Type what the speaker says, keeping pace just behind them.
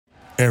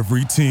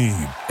Every team,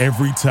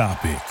 every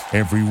topic,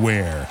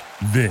 everywhere.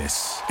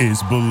 This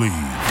is Believe.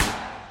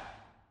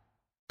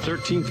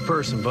 13th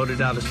person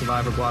voted out of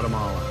Survivor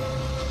Guatemala.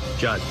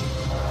 Judd.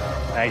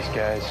 Thanks,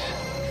 guys.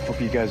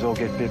 Hope you guys all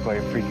get bit by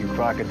a freaking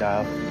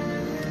crocodile.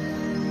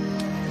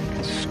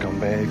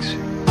 Scumbags.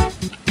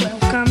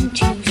 Welcome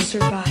to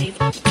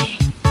Survival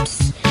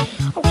Tips.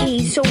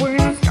 Okay, so we're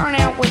gonna start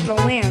out with the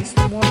lance,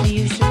 the one we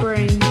used to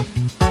bring.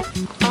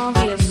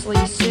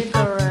 Obviously,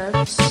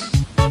 cigarettes.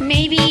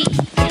 Maybe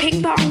a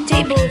ping pong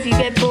table if you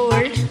get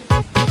bored.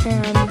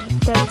 And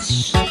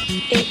that's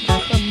it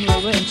from the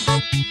list.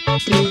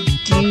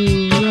 Did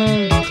you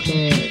like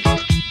it?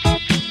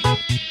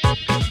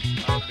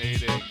 I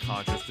made a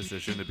conscious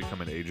decision to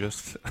become an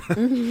ageist.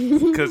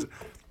 Because,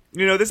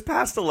 you know, this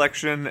past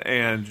election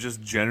and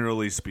just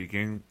generally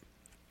speaking,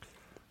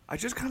 I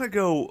just kind of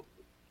go,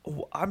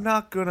 I'm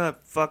not going to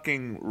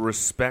fucking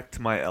respect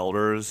my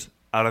elders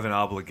out of an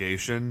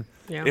obligation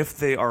if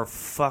they are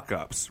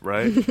fuck-ups,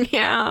 right?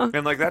 Yeah.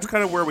 And, like, that's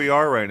kind of where we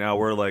are right now.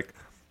 We're, like,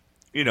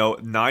 you know,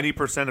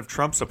 90% of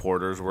Trump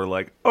supporters were,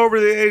 like, over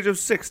the age of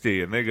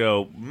 60. And they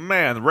go,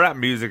 man, rap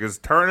music is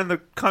turning the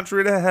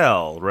country to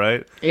hell,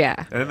 right? Yeah.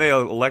 And then they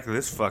elect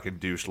this fucking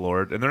douche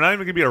lord. And they're not even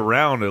going to be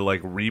around to,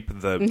 like, reap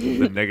the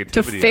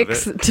negativity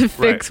to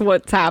fix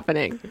what's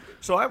happening.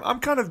 So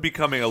I'm kind of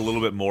becoming a little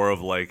bit more of,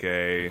 like,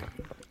 a...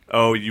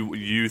 Oh,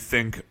 you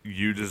think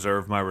you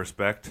deserve my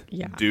respect?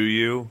 Yeah. Do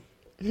you?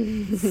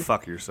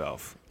 Fuck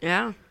yourself.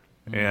 Yeah.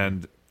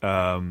 And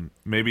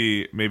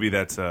maybe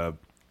that's a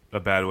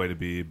bad way to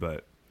be,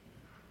 but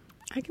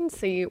I can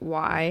see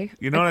why.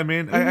 you know what I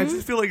mean? I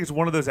just feel like it's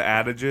one of those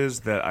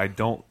adages that I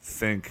don't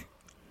think.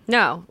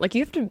 No, like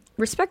you have to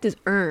respect is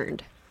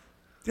earned.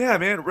 Yeah,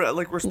 man.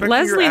 Like respecting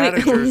Leslie- your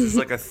adagers is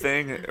like a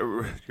thing.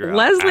 Your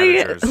Leslie-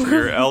 adagers,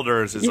 your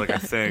elders is like a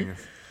thing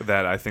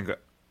that I think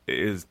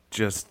is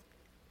just.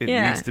 It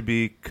needs to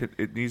be.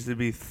 It needs to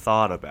be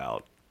thought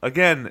about.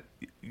 Again,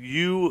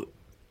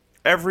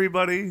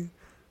 everybody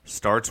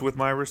starts with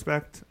my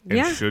respect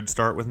and should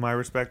start with my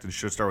respect and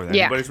should start with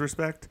anybody's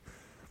respect.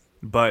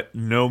 But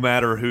no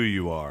matter who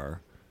you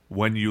are,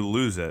 when you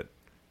lose it,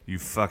 you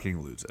fucking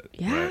lose it.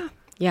 Yeah. Right?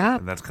 Yeah.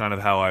 And that's kind of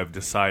how I've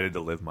decided to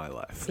live my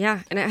life.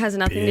 Yeah, and it has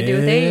nothing to do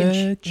with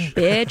age.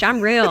 Bitch, I'm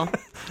real.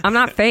 I'm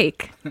not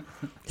fake.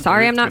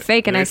 Sorry, I'm not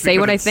fake, and I say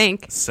what I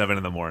think. 7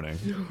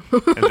 a.m.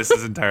 And this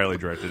is entirely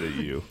directed at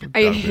you.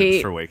 I Duncan,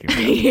 hate for waking me up.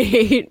 I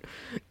hate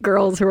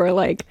girls who are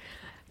like,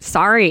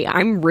 sorry,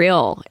 I'm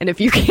real. And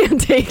if you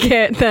can't take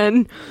it,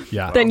 then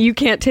you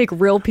can't take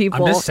real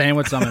people. I'm just saying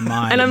what's on my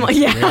mind. And I'm like,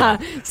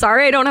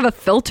 sorry, I don't have a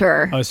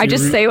filter. Oh, so I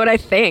just say what I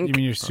think. You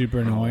mean you're super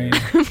annoying?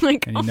 I'm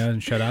like, and you don't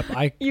shut up?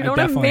 You I don't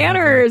have definitely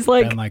manners.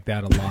 Like, been like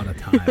that a lot of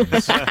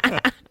times.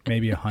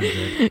 Maybe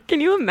 100.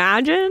 Can you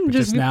imagine? But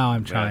just now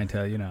I'm trying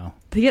to, you know.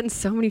 They get in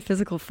so many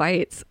physical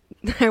fights.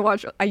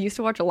 I used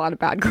to watch a lot of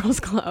Bad Girls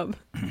Club.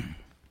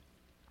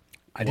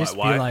 I just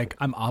feel like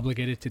I'm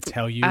obligated to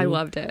tell you. I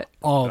loved it.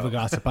 All the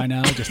gossip I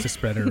know, just to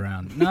spread it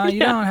around. No, you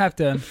don't have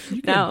to.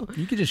 You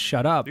can just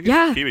shut up. You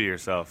can keep it to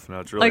yourself. No,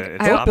 it's really. Like,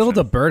 it's go build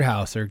a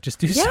birdhouse or just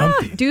do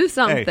something. Do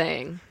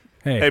something.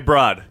 Hey,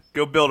 Broad,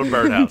 go build a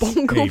birdhouse.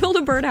 Go build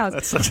a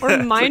birdhouse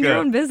or mind your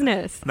own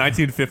business.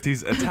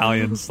 1950s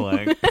Italian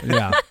slang.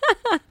 Yeah.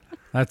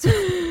 That's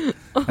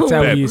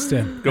how we used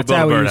to. That's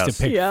how we used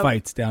to pick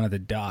fights down at the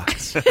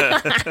docks. Hey,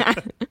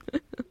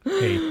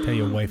 tell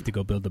your wife to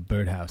go build a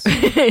birdhouse.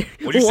 What'd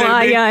you say?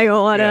 Why I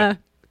wanna?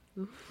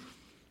 Yeah.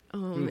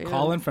 Oh man!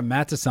 Calling from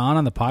Matt Tassan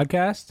on the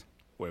podcast.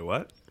 Wait,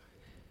 what?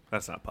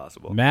 That's not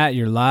possible. Matt,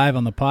 you're live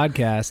on the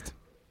podcast.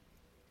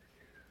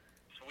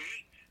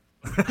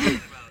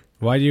 Sweet.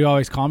 Why do you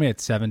always call me at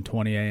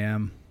 7:20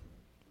 a.m.?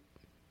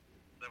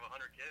 I have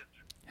 100 kids.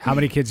 How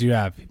many kids do you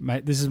have?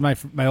 This is my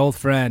old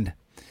friend.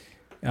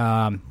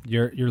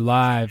 You're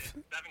live.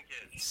 7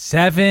 kids.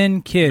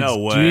 7 kids. No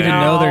way. Do you even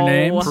know their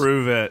names?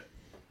 Prove it.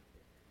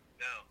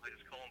 No, I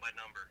just call them by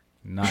number.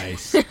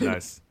 Nice.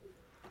 Nice.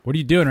 What are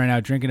you doing right now?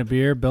 Drinking a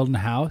beer, building a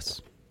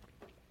house?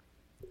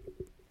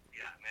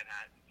 Yeah,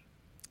 Manhattan.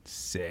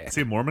 Sick. Is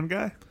he a Mormon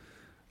guy?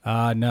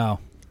 No.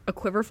 A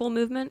quiverful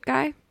movement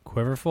guy?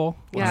 Quiverful?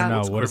 Yeah. I don't know.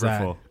 What's What is that?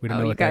 quiverful? We don't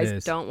know you what that guys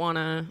is. don't want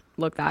to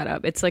look that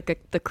up. It's like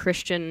the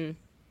Christian.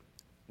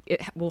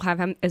 It will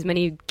have as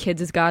many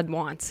kids as God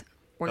wants.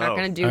 We're not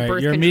going to do All right,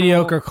 birth you're control. a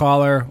mediocre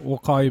caller. We'll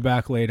call you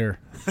back later.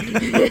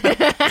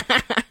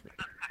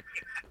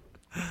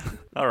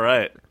 All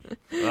right.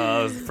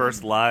 That was the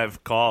first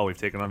live call we've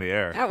taken on the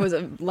air. That was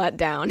a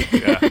letdown.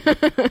 Yeah.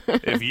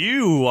 If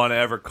you want to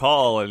ever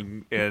call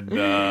and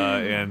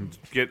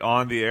get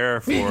on the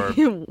air for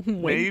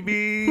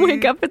maybe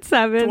Wake up at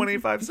 7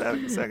 25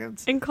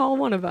 seconds and call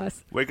one of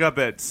us. Wake up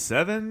at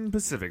 7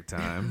 Pacific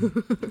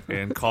time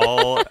and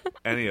call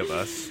any of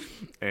us,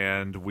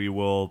 and we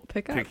will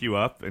pick you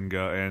up and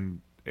go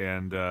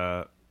and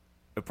I'll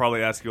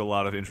probably ask you a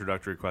lot of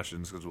introductory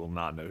questions because we'll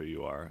not know who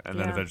you are, and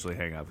then eventually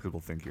hang up because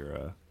we'll think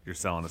you're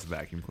selling us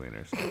vacuum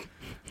cleaners.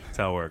 That's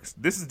how it works.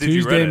 This is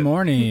Tuesday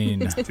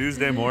morning.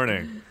 Tuesday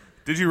morning.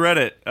 Did you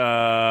Reddit?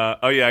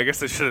 Oh yeah, I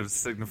guess I should have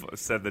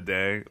said the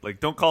day. Like,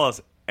 don't call us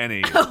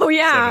any. Oh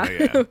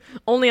yeah,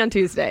 only on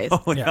Tuesdays.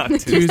 Only on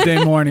Tuesdays.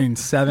 Tuesday morning,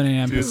 7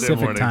 a.m.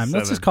 Pacific time.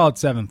 Let's just call it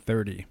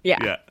 7:30.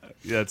 Yeah,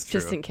 that's true.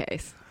 Just in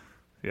case.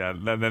 Yeah,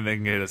 then they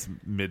can get us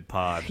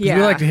mid-pod. Yeah.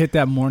 We like to hit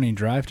that morning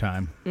drive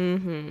time.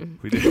 Mm-hmm.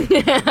 We do.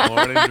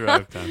 Morning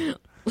drive time.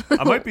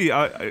 I might be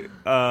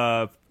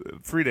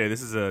free day.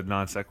 This is a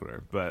non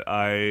sequitur, but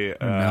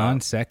non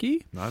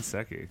sequi. Non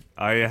sequi.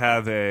 I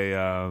have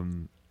a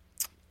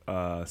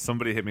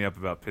somebody hit me up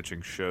about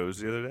pitching shows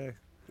the other day.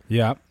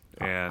 Yeah,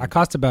 and I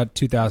cost about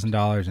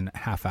 $2,000 in a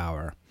half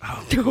hour.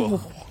 Oh,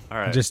 cool. All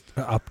right, I just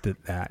upped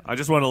it that. I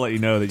just want to let you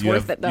know that you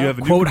have a new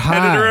Quote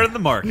competitor high. in the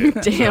market.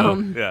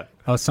 Damn. So, yeah.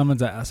 Oh,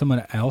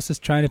 someone else is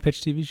trying to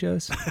pitch TV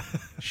shows.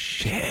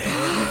 Shit.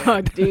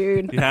 Oh,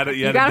 dude. You gotta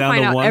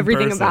find out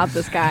everything person. about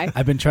this guy.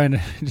 I've been trying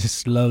to just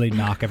slowly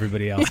knock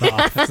everybody else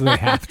off, so they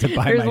have to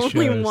buy There's my shows.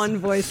 only one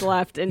voice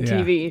left in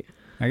TV.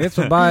 I guess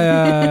we'll buy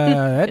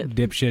that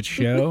dipshit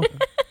show.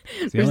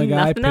 It's the There's only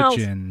guy nothing else.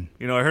 pitching.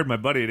 You know, I heard my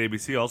buddy at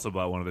ABC also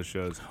bought one of the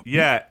shows.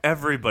 Yeah,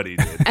 everybody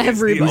did.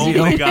 Everybody. He's the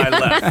only guy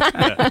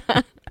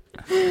left.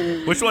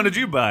 Yeah. Which one did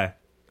you buy?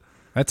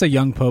 That's a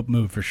Young Pope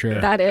move for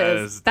sure.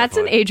 That's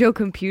an Ajo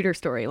Computer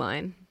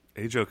storyline.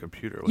 Ajo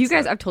Computer. What's you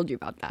guys, that? I've told you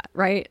about that,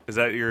 right? Is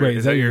that your? Wait,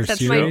 is that your That's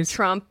series?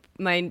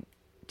 my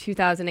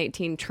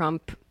 2018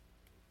 Trump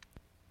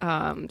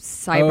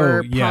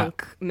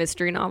cyberpunk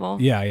mystery novel.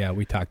 Yeah,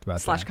 we talked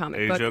about / that.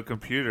 comic book. Ajo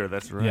Computer.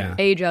 That's right. Yeah.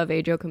 Age of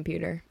Ajo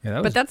Computer.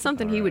 Yeah, but that's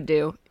something he would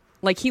do.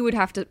 Like he would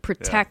have to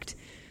protect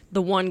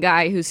the one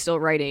guy who's still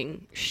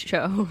writing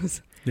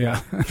shows. Yeah.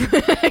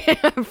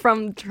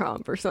 From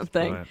Trump or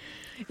something. Right.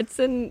 It's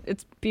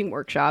being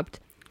workshopped.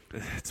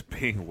 It's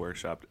being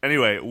workshopped.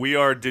 Anyway, we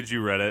are Did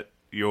You Reddit,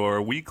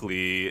 your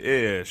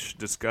weekly-ish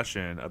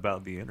discussion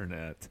about the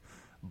internet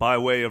by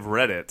way of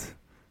Reddit,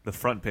 the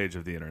front page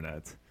of the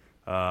internet.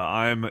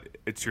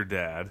 It's your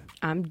dad.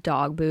 I'm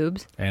Dog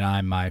Boobs. And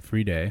I'm My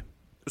Free Day.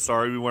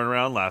 Sorry we weren't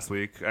around last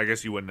week. I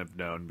guess you wouldn't have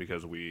known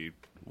because we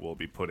will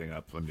be putting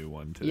up a new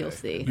one today. You'll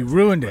see. You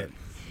ruined it.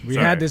 We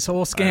Sorry. had this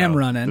whole scam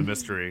running.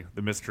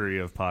 The mystery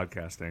of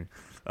podcasting.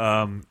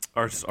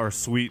 Our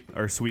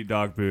sweet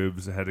dog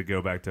Boobs had to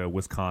go back to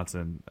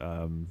Wisconsin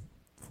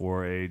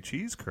for a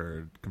cheese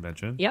curd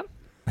convention. Yep.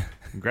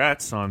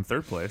 Congrats on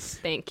third place.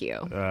 Thank you.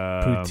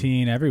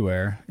 Poutine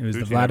everywhere. It was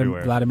the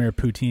Vladimir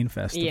Poutine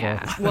Festival.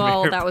 Yeah.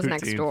 Well, that was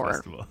next Poutine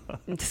door.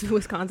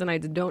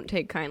 Wisconsinites don't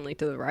take kindly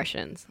to the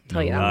Russians. I'll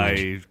tell you that much.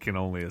 I can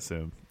only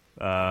assume.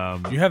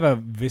 You have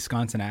a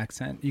Wisconsin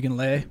accent you can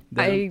lay?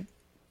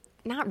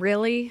 Not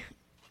really.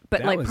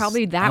 But That was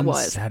probably that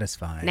was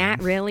unsatisfying.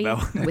 Not really. That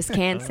was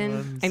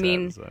Wisconsin. I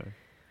mean, unsatisfying.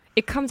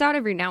 it comes out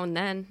every now and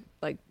then.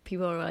 Like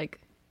people are like,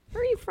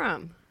 "Where are you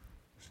from?"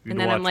 You And need to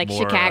then I'm watch like,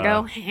 more,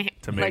 "Chicago."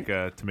 to make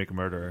a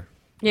murderer.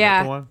 Is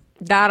Yeah.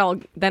 that the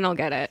one? Then I'll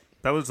get it.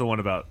 That was the one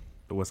about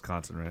the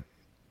Wisconsin, right?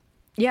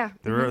 Yeah.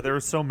 There were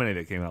so many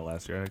that came out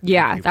last year.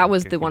 Yeah, that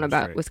was the one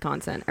about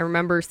Wisconsin. I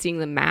remember seeing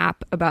the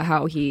map about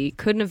how he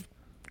couldn't have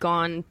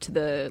gone to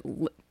the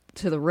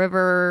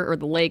river or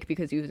the lake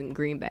because he was in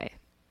Green Bay.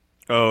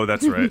 Oh,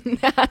 that's right.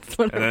 That's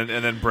what. And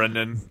then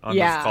Brendan on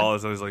this call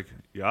is always like,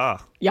 "Yeah,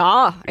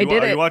 I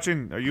did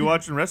it." Are you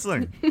watching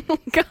wrestling? Oh,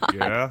 God,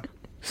 Yeah.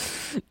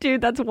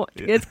 dude, that's what.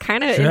 It's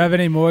kind of. Do you have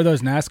any more of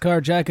those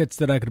NASCAR jackets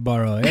that I could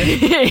borrow?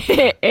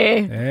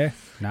 Eh?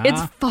 Nah.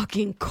 It's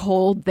fucking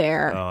cold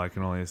there. Oh, I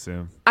can only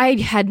assume. I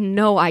had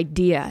no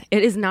idea.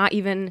 It is not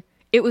even.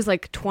 It was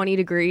like 20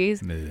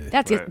 degrees.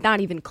 That's Right. not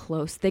even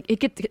close. It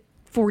gets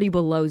 40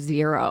 below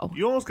zero.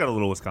 You almost got a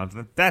little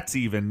Wisconsin. That's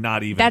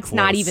not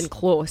even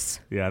close.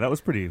 Yeah, that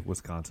was pretty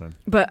Wisconsin.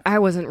 But I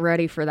wasn't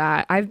ready for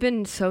that. I've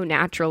been so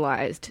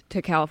naturalized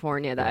to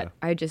California that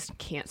I just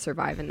can't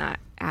survive in that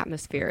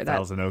atmosphere. That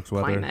Thousand Oaks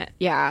weather. climate.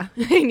 Yeah.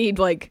 I need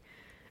like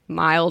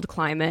mild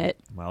climate.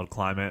 Mild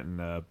climate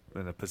and a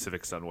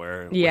Pacific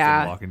sunwear. Yeah.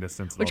 Within walking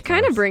distance. Which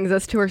kind of brings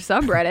us to our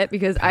subreddit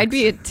because I'd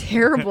be a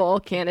terrible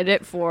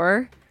candidate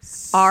for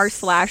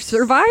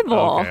r/survival.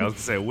 Okay, I was gonna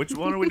say, which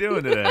one are we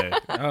doing today?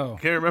 Oh.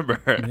 Can't remember.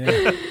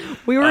 Yeah.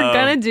 We were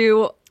gonna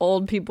do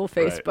old people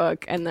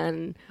Facebook, and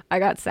then I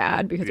got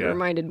sad because it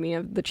reminded me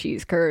of the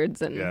cheese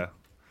curds. And Yeah.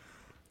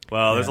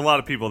 Well, there's a lot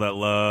of people that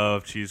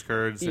love cheese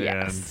curds, and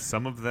Yes.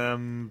 some of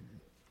them,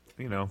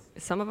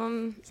 some of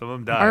them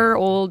die. are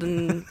old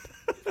and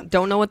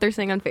don't know what they're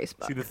saying on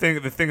Facebook. See,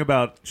 the thing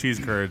about cheese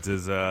curds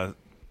is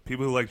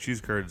people who like cheese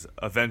curds,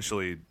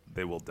 eventually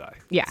they will die.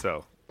 Yeah.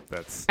 So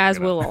that's As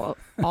will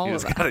all you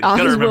of just us. gotta As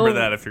remember will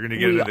that if you're gonna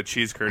get into the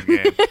cheese curd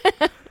game,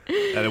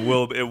 and it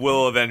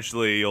will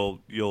eventually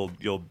you'll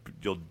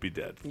be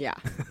dead. Yeah,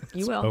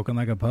 you will. Spoken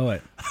like a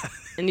poet.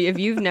 And if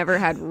you've never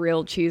had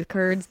real cheese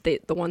curds, the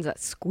ones that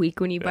squeak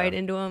when you bite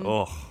into them,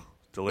 Oh,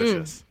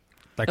 delicious.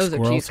 Like those are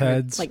squirrel's cheese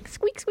curds. heads. Like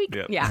squeak, squeak.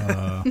 Yep.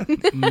 Yeah.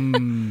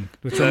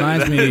 Which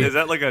reminds me. Is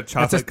that like a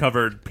chocolate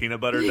covered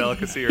peanut butter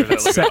delicacy, or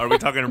is that like are we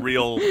talking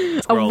real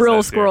squirrel's A real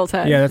heads here? squirrel's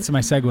head. Yeah, that's my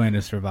segue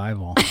into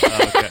survival.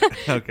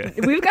 Okay.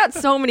 We've got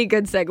so many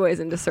good segues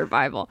into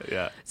survival.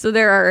 Yeah. So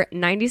there are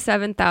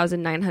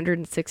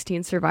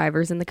 97,916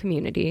 survivors in the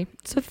community.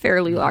 It's a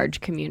fairly large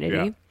community.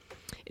 Yeah.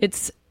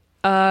 It's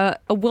a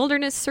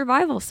wilderness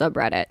survival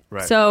subreddit.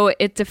 Right. So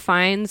it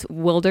defines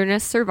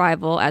wilderness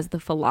survival as the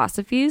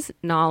philosophies,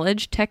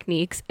 knowledge,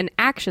 techniques, and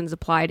actions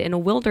applied in a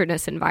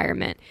wilderness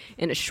environment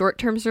in a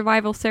short-term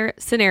survival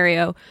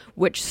scenario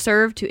which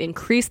serve to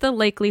increase the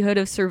likelihood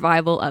of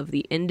survival of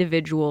the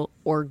individual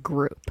or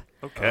group.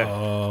 Okay.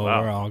 Oh,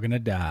 wow. We're all going to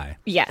die.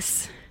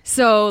 Yes.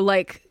 So,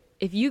 like,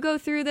 if you go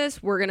through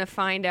this, we're going to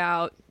find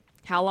out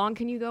how long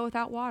can you go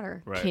without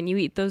water? Right. Can you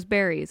eat those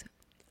berries?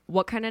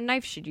 What kind of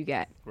knife should you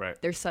get? Right.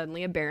 There's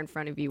suddenly a bear in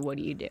front of you. What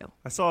do you do?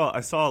 I saw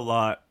a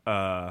lot,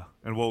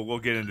 and we'll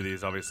get into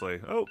these obviously.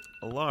 Oh,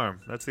 alarm!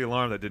 That's the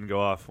alarm that didn't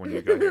go off when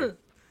you got here.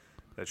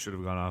 That should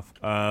have gone off.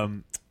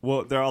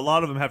 Well, there are a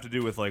lot of them have to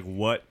do with like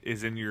what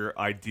is in your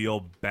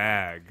ideal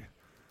bag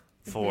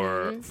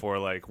for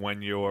like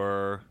when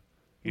you're,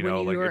 when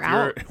you're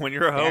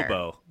a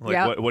hobo,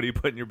 like what do you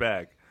put in your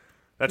bag?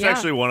 That's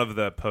actually one of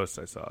the posts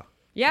I saw.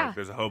 Yeah. Like,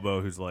 there's a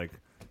hobo who's like,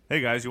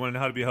 "Hey guys, you want to know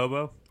how to be a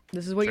hobo?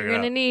 This is what you're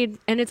going to need."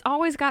 And it's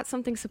always got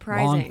something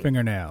surprising. Long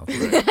fingernails.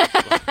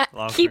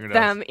 Long Keep fingernails.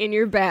 them in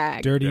your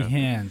bag. Dirty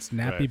hands,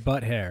 nappy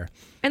butt hair.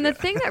 And the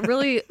thing that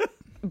really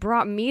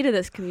brought me to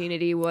this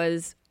community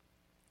was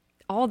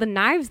all the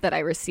knives that I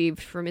received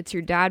from It's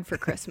Your Dad for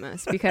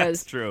Christmas.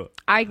 Because That's true.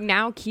 I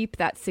now keep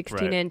that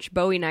 16-inch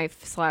Bowie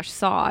knife /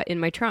 saw in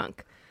my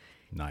trunk.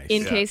 Nice.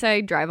 In case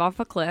I drive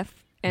off a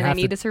cliff and I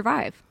need to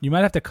survive. You might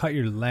have to cut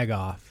your leg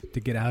off to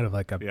get out of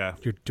like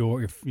your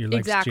door. Your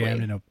leg's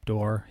jammed in a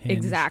door hinge.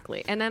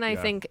 Exactly. And then I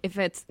think if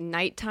it's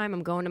nighttime,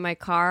 I'm going to my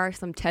car,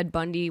 some Ted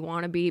Bundy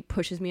wannabe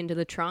pushes me into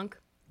the trunk.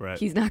 Right.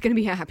 He's not going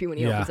to be happy when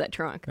he opens that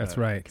trunk. That's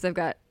right. Because I've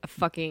got a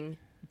fucking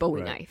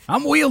Bowie knife.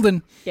 I'm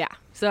wielding. Yeah.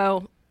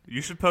 So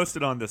You should post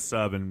it on this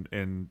sub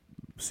and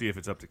see if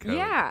it's up to code.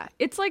 yeah,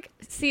 it's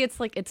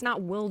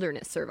not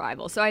wilderness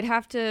survival. So I'd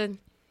have to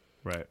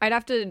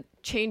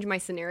change my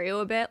scenario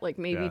a bit. Like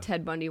maybe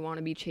Ted Bundy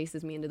wannabe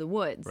chases me into the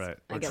woods. Right.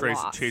 I Or get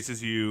lost.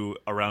 chases you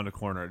around a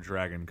corner at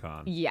Dragon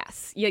Con.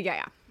 Yes.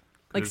 Yeah.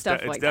 Like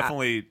stuff like that. It's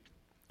definitely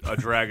a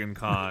Dragon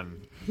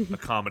Con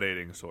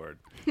accommodating sword.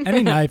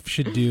 Any knife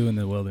should do in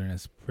the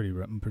wilderness pretty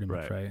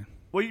much, right?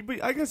 Well,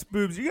 I guess,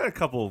 Boobs, you got a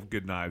couple of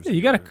good knives. Yeah,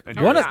 you got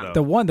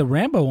the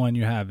Rambo one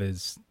you have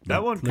is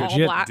that one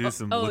legit. Do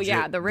some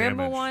the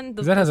Rambo damage. one.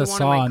 Because that has a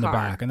saw in the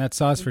back, and that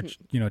saw's for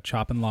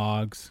chopping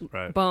logs,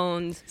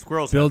 bones,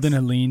 squirrels, building a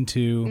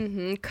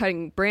lean-to,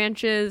 cutting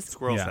branches,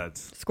 squirrel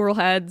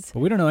heads. But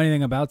we don't know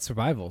anything about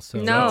survival, so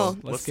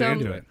let's get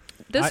into it.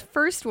 This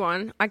first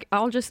one,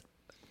 I'll just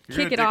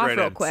kick it off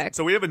real quick.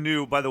 So we have a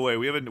new, by the way,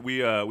 we have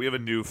a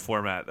new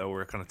format that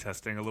we're kind of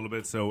testing a little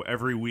bit. So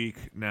every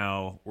week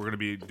now we're going to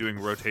be doing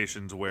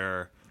rotations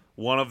where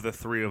one of the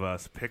three of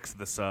us picks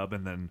the sub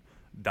and then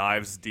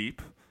dives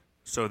deep,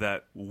 so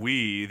that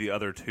we, the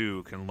other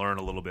two, can learn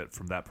a little bit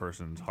from that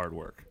person's hard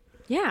work.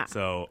 Yeah.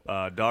 So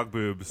Dog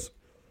Boobs,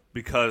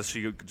 because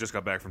she just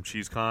got back from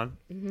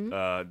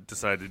CheeseCon,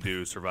 decided to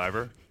do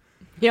Survivor.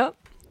 Yep.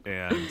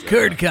 And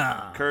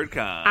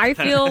CurdCon. I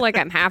feel like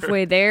I'm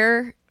halfway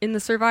there in the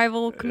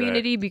survival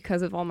community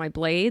because of all my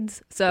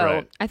blades.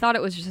 So I thought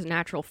it was just a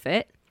natural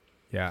fit.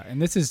 Yeah,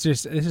 and this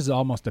is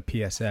almost a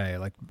PSA.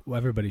 Like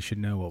everybody should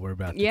know what we're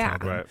about to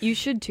talk about. Yeah, you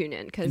should tune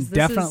in because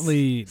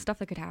definitely is stuff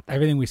that could happen.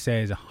 Everything we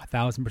say is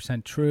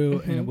 1,000%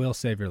 true, and it will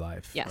save your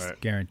life. Yes,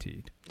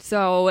 guaranteed.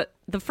 So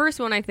the first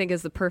one I think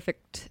is the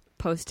perfect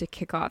post to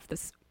kick off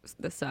this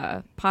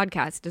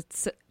podcast.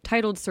 It's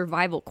titled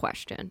 "Survival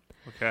Question."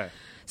 Okay.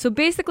 So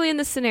basically, in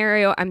this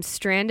scenario, I'm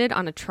stranded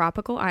on a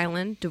tropical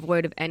island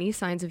devoid of any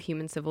signs of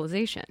human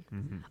civilization.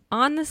 Mm-hmm.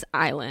 On this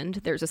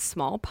island, there's a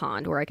small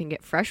pond where I can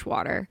get fresh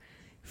water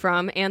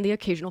from and the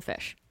occasional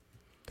fish.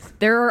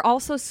 There are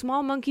also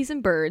small monkeys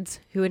and birds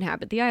who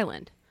inhabit the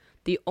island.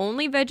 The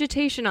only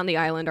vegetation on the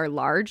island are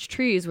large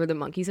trees where the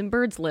monkeys and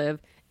birds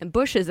live and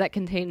bushes that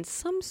contain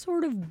some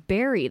sort of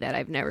berry that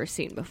I've never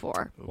seen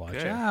before.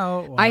 Watch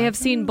out. I have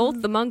seen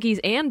both the monkeys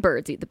and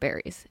birds eat the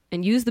berries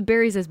and use the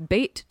berries as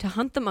bait to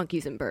hunt the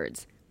monkeys and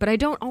birds, but I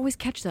don't always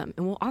catch them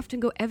and will often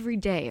go every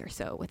day or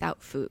so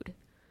without food.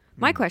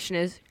 My question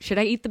is, should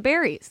I eat the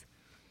berries?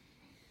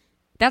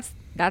 That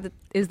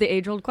is the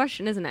age-old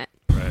question, isn't it?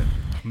 Right.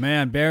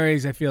 Man,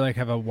 berries I feel like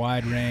have a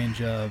wide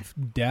range of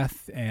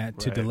death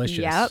to delicious.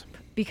 Yep,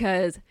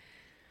 because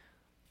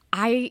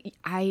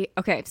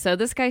okay, so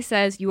this guy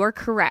says you are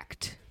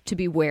correct to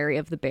be wary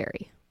of the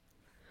berry.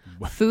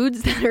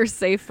 Foods that are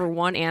safe for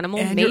one animal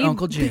and your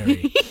Uncle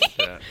Jerry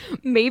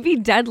may be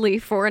deadly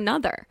for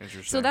another.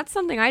 So that's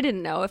something I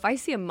didn't know. If I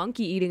see a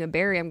monkey eating a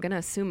berry, I'm going to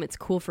assume it's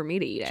cool for me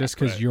to eat it. Just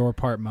because you're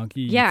part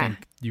monkey, you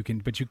think you can,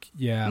 but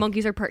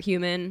monkeys are part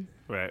human.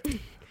 Right.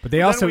 But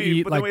they also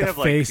eat like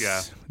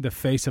the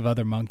face of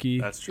other monkey.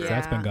 That's true.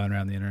 That's been going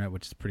around the internet,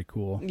 which is pretty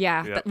cool.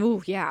 Yeah.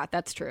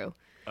 That's true.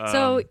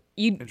 So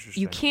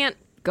you can't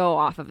go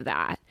off of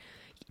that.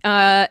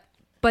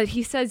 But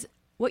he says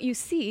what you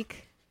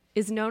seek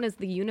is known as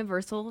the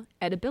universal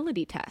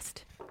edibility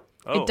test.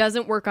 Oh. It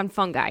doesn't work on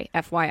fungi,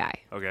 FYI.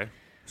 Okay.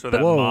 So that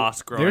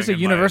moss growing there's a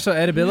universal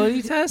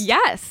edibility test?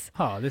 Yes.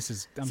 Oh, I'm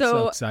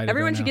so excited.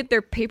 Everyone should get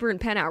their paper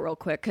and pen out real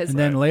quick. And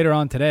then later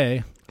on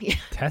today,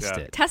 Test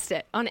it. Test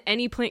it on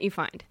any plant you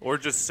find. Or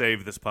just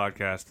save this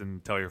podcast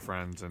and tell your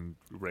friends and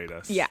rate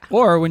us. Yeah.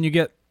 Or when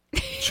you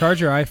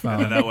charge your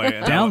iPhone, that way,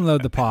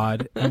 download the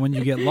pod, and when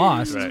you get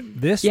lost,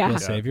 this will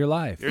save your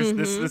life. This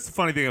is the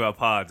funny thing about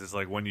pods is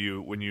like when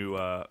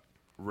you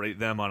rate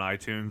them on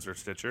iTunes or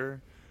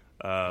Stitcher,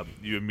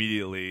 you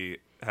immediately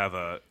have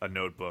a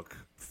notebook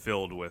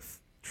filled with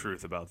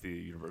truth about the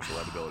universal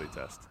edibility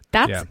test.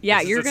 That's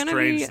you're gonna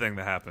be strange thing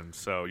that happens,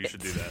 so you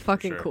should do that.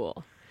 Fucking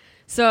cool.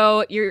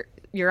 So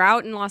you're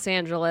out in Los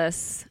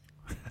Angeles.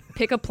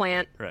 Pick a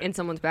plant in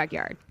someone's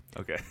backyard.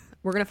 Okay.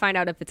 We're gonna find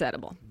out if it's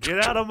edible.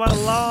 Get out of my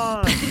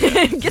lawn.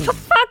 Get the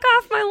fuck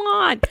off my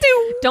lawn.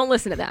 Don't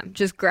listen to them.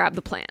 Just grab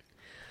the plant.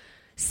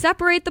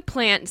 Separate the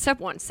plant. Step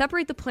 1.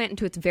 Separate the plant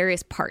into its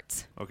various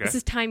parts. Okay. This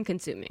is time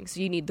consuming. So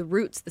you need the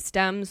roots, the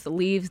stems, the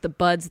leaves, the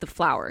buds, the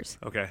flowers.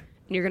 Okay.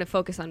 And you're going to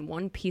focus on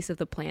one piece of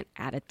the plant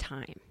at a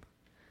time.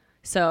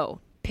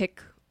 So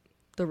pick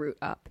the root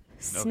up.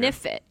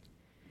 Sniff it.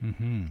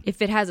 Mm-hmm.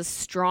 If it has a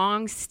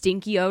strong,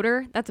 stinky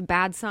odor, that's a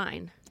bad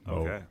sign.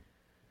 Okay.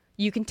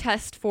 You can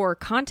test for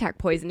contact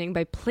poisoning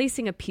by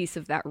placing a piece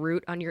of that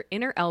root on your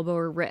inner elbow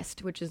or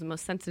wrist, which is the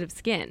most sensitive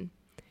skin,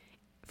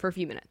 for a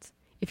few minutes.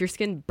 If your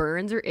skin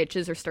burns or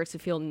itches or starts to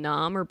feel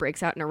numb or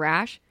breaks out in a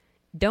rash,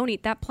 don't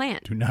eat that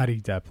plant. Do not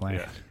eat that plant.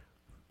 Yeah.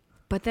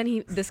 But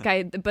then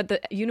but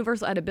the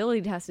universal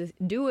edibility test is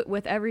do it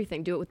with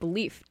everything. Do it with the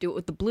leaf. Do it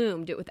with the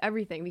bloom. Do it with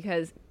everything,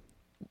 because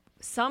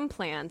some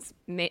plants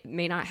may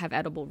not have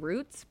edible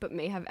roots, but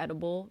may have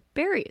edible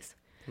berries.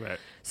 Right.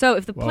 So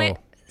if the plant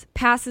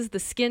passes the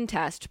skin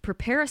test,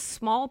 prepare a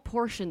small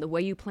portion the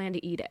way you plan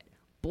to eat it.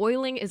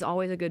 Boiling is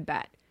always a good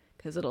bet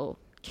because it'll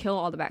kill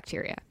all the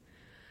bacteria.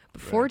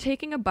 Before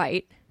taking a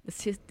bite,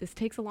 this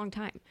takes a long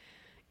time.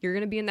 You're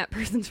going to be in that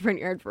person's front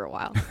yard for a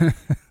while.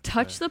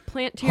 Touch the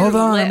plant to your lips.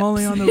 Hold on, I'm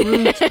only on the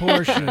roots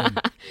portion.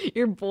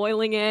 You're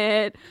boiling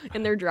it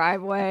in their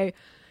driveway.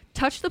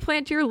 Touch the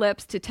plant to your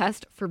lips to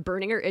test for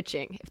burning or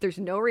itching. If there's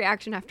no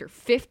reaction after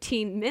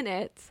 15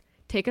 minutes,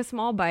 take a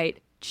small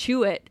bite,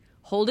 chew it,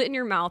 hold it in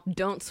your mouth,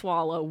 don't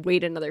swallow,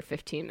 wait another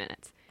 15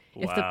 minutes.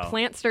 Wow. If the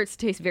plant starts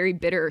to taste very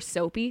bitter or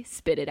soapy,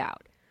 spit it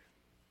out.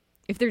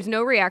 If there's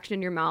no reaction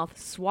in your mouth,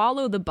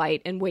 swallow the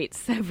bite and wait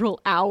several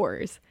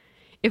hours.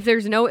 If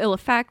there's no ill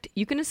effect,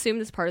 you can assume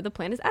this part of the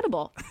plant is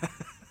edible.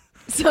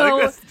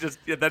 So I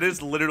think that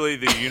is literally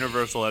the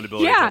universal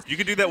edibility test. You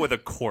could do that with a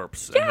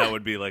corpse, and that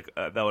would be like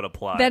that would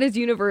apply. That is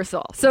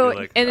universal. So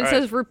it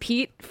says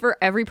repeat for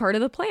every part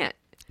of the plant.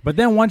 But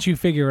then once you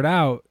figure it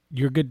out,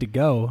 you're good to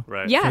go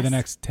for the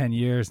next 10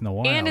 years in the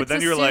wild. And but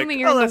then you're like,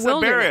 that's a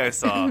berry I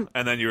saw,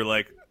 and then you're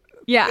like,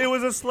 it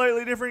was a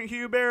slightly different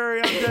hue berry.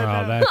 I'm dead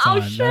now.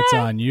 That's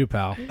on you,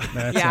 pal.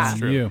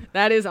 That's on you.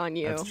 That is on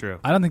you. That's true.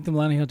 I don't think the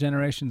millennial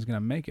generation is going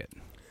to make it.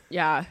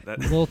 Yeah. A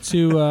little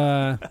too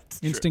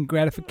instant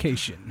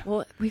gratification.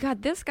 Well, we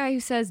got this guy who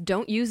says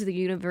don't use the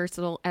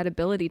universal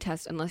edibility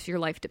test unless your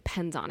life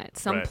depends on it.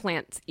 Some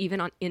plants,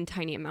 even in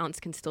tiny amounts,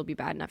 can still be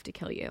bad enough to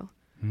kill you.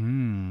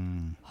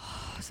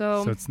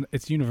 So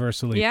it's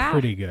universally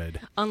pretty good.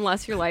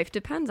 Unless your life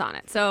depends on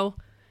it. So,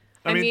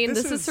 I mean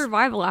this is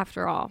survival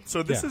after all.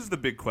 So this is the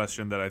big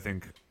question that I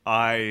think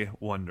I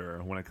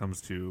wonder when it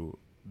comes to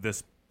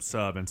this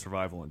sub and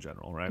survival in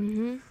general, right?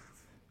 Mm-hmm.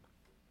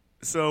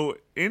 So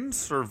in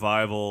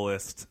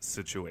survivalist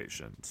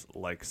situations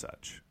like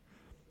such,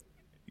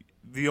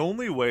 the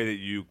only way that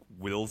you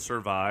will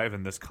survive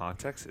in this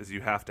context is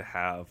you have to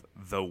have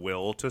the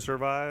will to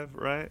survive,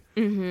 right?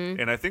 Mm-hmm.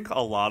 And I think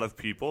a lot of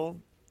people,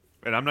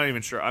 and I'm not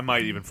even sure, I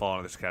might even fall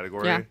into this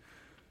category,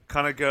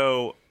 kind of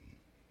go,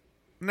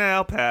 nah,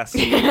 I'll pass.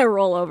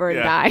 Roll over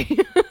and die.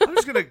 I'm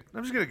just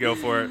gonna go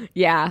for it.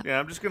 Yeah. Yeah,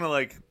 I'm just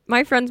gonna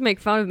My friends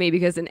make fun of me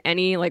because in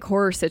any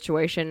horror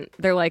situation,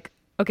 they're like,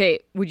 okay,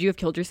 would you have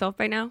killed yourself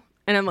by now?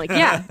 And I'm like,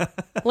 yeah.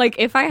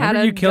 If I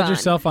had you killed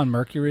yourself on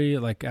Mercury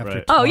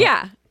after 12? Oh,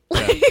 yeah.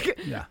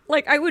 Yeah.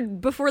 I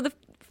would, before the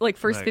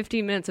first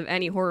 15 minutes of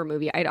any horror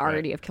movie, I'd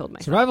already have killed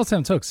myself. Survival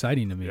sounds so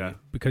exciting to me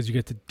because you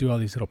get to do all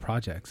these little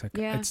projects.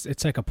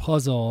 It's like a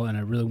puzzle, and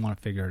I really want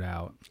to figure it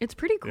out. It's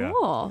pretty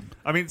cool. Yeah.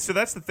 I mean, so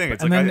that's the thing.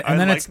 It's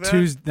then it's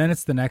Tuesday. Then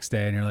it's the next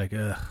day, and you're like,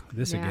 ugh,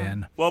 this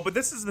again. Well, but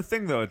this is the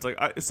thing, though. It's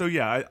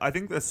I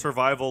think that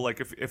survival,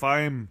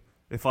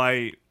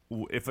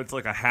 if it's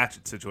like a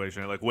hatchet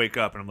situation, I wake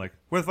up and I'm like,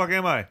 where the fuck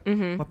am I?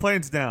 Mm-hmm. My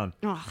plane's down.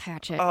 Oh,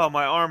 hatchet. Oh,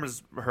 my arm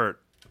is hurt,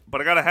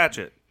 but I got a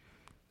hatchet.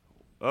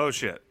 Oh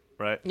shit.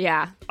 Right?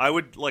 Yeah. I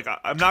would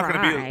I'm not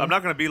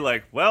gonna be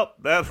like, well,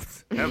 that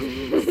was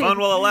fun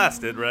while it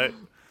lasted, right?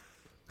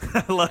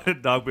 I love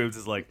it. Dog Boobs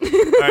is like, all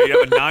right, you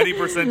have a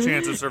 90%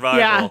 chance of survival.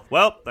 Yeah.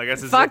 Well, I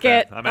guess it's fuck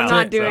it. I'm out.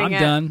 Not doing I'm it.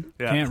 Done.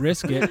 Yeah. Can't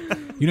risk it.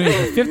 You know, you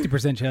have a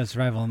 50% chance of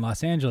survival in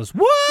Los Angeles.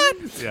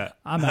 What? Yeah.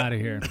 I'm out of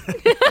here.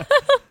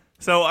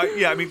 So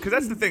because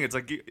that's the thing. It's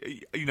like you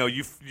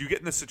get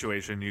in this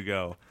situation, you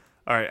go,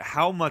 all right,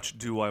 how much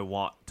do I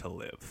want to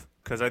live?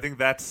 Because I think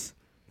that's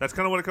kind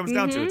of what it comes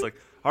down to. It's like,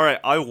 all right,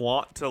 I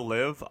want to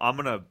live. I'm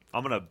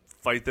gonna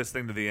fight this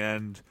thing to the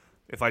end.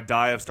 If I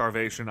die of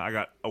starvation, I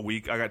got a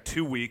week. I got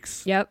 2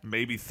 weeks. Yep.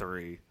 Maybe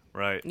 3.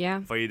 right? Yeah.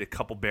 If I eat a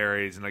couple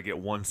berries and I get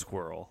one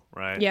squirrel,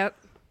 right? Yep.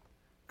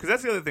 Because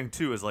that's the other thing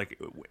too, is like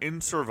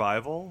in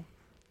survival,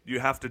 you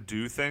have to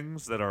do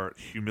things that are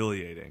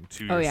humiliating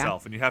to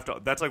yourself, and you have to.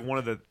 That's like one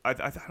of the. I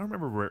don't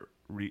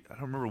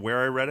remember where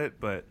I read it,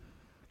 but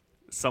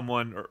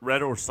someone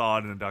read or saw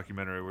it in a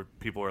documentary where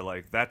people are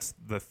like, "That's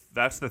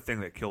the thing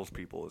that kills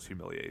people is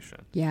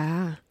humiliation."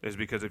 Yeah. Is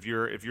because if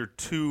you're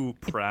too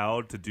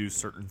proud to do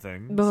certain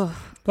things,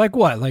 like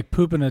what, like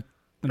poop in a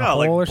hole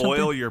like or boil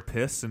something? your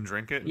piss and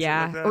drink it. And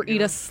yeah, shit like that, or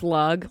eat a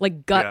slug,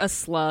 like gut a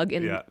slug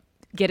and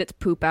get its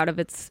poop out of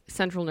its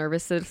central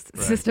nervous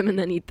system and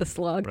then eat the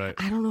slug. Right.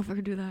 I don't know if I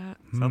could do that.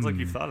 Sounds like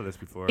you've thought of this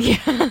before.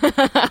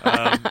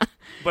 Yeah.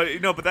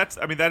 But that's.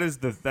 I mean, that is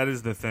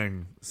the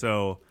thing.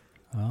 So.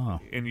 Oh.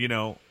 And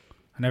I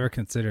never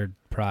considered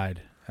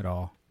pride at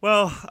all.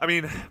 Well, I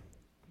mean,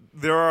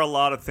 there are a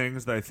lot of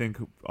things that I think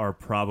are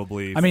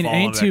probably. I mean,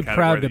 ain't too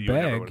proud to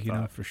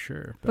beg, for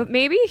sure. But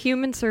maybe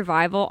human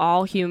survival,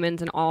 all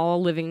humans and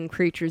all living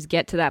creatures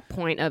get to that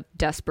point of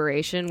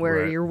desperation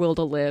where your will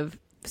to live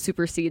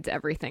supersedes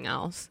everything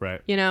else. Right.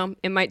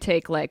 It might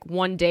take like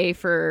one day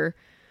for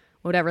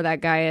whatever that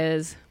guy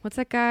is. What's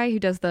that guy who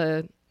does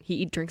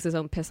he drinks his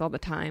own piss all the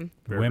time?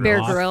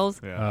 Bear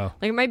Grylls. Yeah. Oh.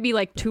 Like it might be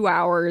like 2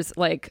 hours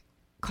like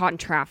caught in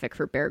traffic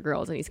for Bear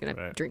Grylls and he's going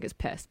to drink his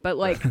piss. But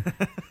like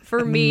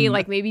for me,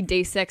 like maybe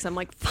day 6, I'm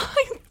like,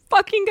 I'm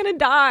fucking going to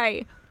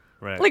die.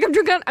 Right. Like I'm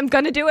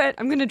going to do it.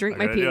 I'm going to drink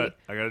my pee. I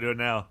got to do it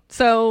now.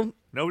 So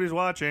nobody's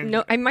watching.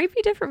 No, I might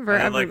be different for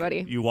and everybody.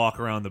 Like, you walk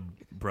around the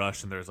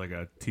brush and there's like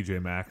a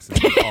TJ Maxx and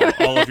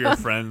all of your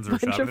friends are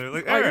shopping. They're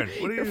like, Aaron,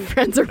 what are you? Your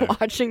friends are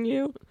watching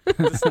you.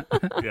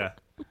 Yeah.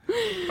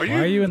 Why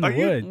are you in the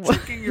woods? You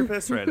drinking your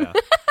piss right now?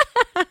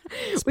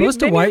 It's supposed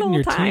to whiten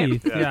your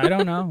teeth. Yeah, I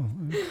don't know.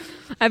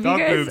 Have Dog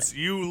you guys... boobs,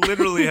 you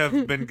literally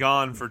have been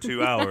gone for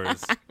 2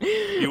 hours.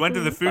 You went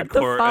to the food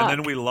court and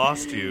then we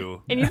lost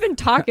you. And you've been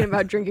talking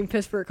about drinking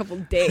piss for a couple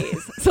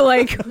days. So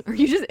like, are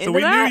you just into that? So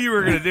we knew you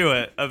were going to do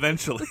it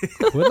eventually.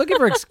 We're looking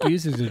for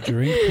excuses to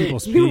drink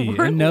people's pee.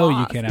 And no,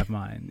 you can't have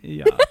mine.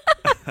 Yeah.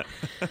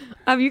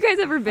 Have you guys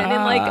ever been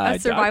in like a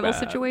survival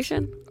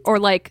situation? Or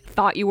like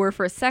thought you were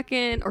for a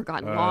second or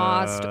gotten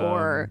lost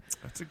or...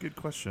 That's a good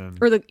question.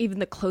 Or even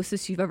the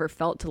closest you've ever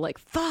felt to like,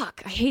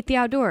 fuck, I hate the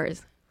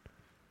outdoors.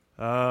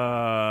 I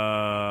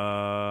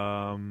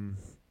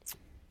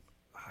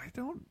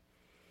don't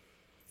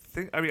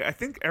think... I mean, I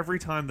think every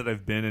time that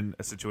I've been in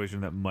a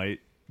situation that might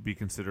be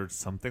considered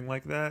something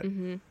like that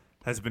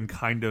has been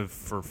kind of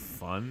for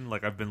fun.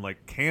 Like I've been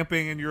like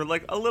camping and you're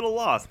like a little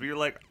lost, but you're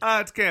like,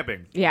 it's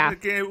camping. Yeah.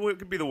 It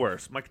could be the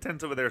worst. My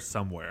tent's over there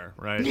somewhere,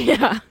 right?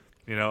 Yeah.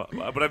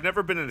 But I've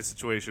never been in a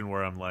situation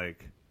where I'm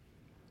like...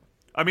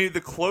 I mean,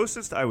 the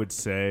closest I would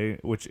say,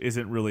 which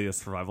isn't really a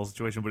survival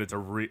situation, but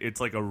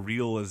it's like a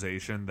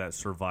realization that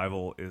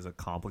survival is a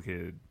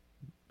complicated,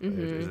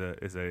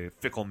 is a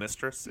fickle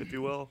mistress, if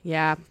you will.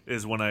 Yeah.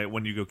 Is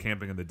when you go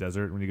camping in the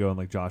desert, when you go in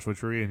like Joshua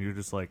Tree, and you're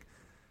just like,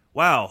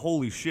 wow,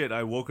 holy shit!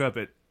 I woke up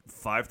at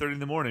 5:30 in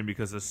the morning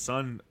because the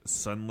sun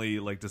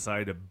suddenly like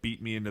decided to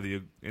beat me into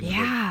the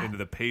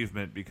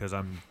pavement because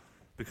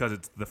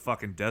it's the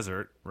fucking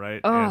desert,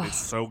 right? And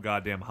it's so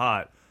goddamn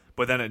hot.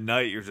 But then at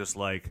night, you're just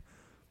like,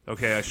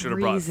 okay, I should have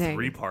brought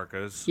 3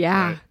 parkas.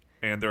 Yeah. Right?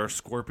 And there are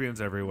scorpions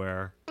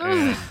everywhere.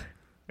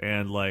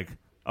 And like,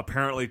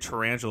 apparently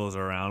tarantulas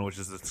are around, which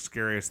is the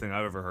scariest thing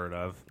I've ever heard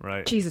of,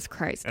 right? Jesus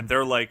Christ. And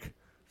they're like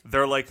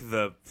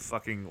the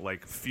fucking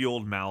like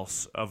field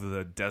mouse of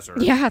the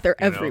desert. Yeah, they're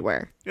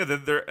everywhere. Yeah,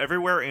 they're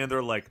everywhere and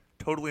they're like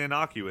totally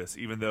innocuous,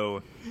 even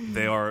though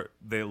they are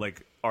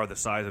the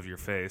size of your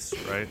face,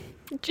 right?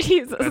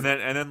 Jesus. And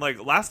then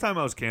like last time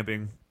I was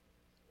camping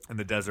in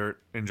the desert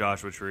in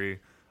Joshua Tree,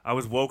 I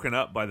was woken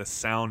up by the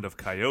sound of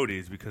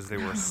coyotes because they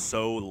were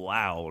so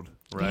loud,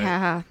 right?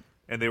 Yeah.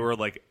 And they were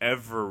like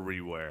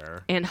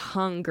everywhere. And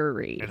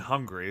hungry.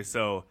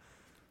 So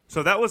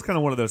that was kind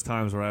of one of those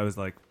times where I was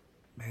like,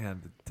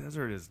 man, the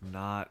desert is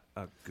not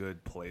a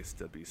good place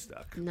to be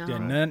stuck. No. Yeah,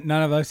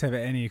 none of us have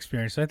any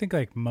experience. So I think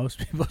like most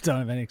people don't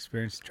have any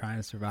experience trying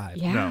to survive.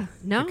 Yeah.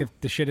 No. Like if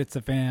the shit hits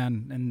the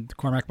fan and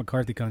Cormac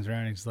McCarthy comes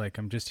around and he's like,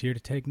 I'm just here to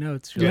take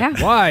notes. You're like,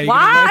 why?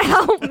 Why?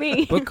 Help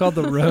me. Book called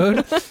The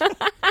Road.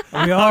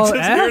 We all I'm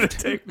just here to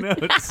take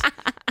notes.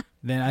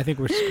 Then I think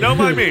we're screwed. Don't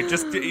mind me.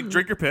 Just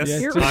drink your piss.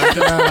 Yes,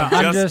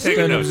 I'm just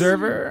taking an notes.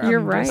 observer. You're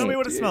right. Tell me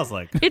what it smells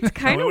like. It's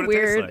kind of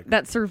weird like.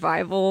 that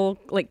survival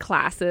like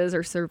classes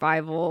or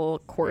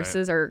survival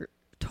courses are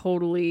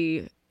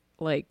totally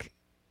like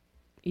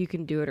you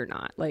can do it or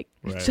not. Like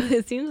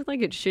it seems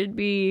like it should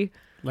be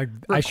like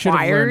required. I should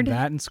have learned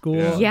that in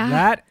school. Yeah.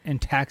 That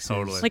and taxes.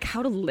 Totally. like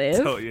how to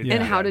live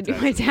and how to do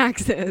my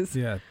taxes.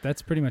 Yeah,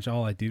 that's pretty much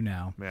all I do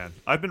now. Man,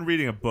 I've been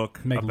reading a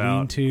book Make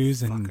about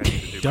lean-tos and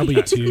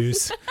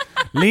W-2s.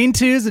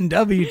 Lean-tos and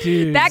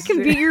W-2s. That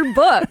can be your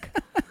book.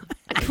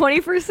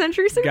 21st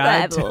Century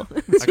Survival.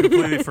 I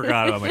completely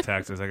forgot about my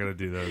taxes. I got to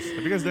do those.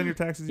 Have you guys done your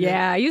taxes yet?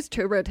 Yeah, I used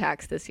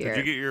TurboTax this year.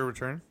 Did you get your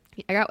return?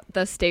 I got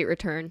the state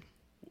return.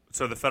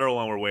 So the federal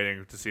one, we're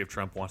waiting to see if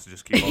Trump wants to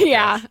just keep.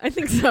 Yeah, I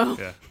think so.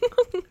 Yeah.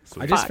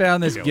 I just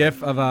found this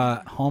GIF of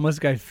a homeless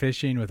guy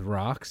fishing with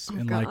rocks,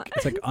 and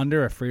it's like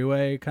under a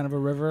freeway, kind of a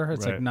river.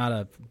 It's like not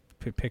a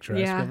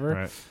picturesque river.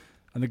 Right.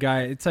 And the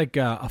guy, it's like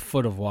a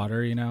foot of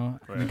water, you know.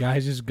 Right. And the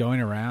guy's just going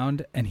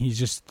around, and he's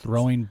just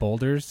throwing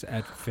boulders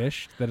at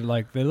fish that are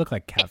like they look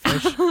like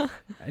catfish, and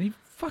he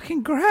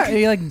fucking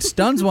he like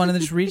stuns one and then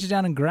just reaches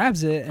down and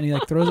grabs it, and he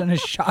like throws it in his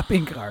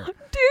shopping cart.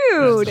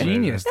 Dude, that's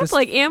genius. That's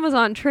like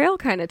Amazon Trail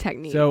kind of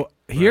technique. So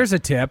here's a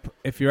tip: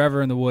 if you're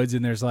ever in the woods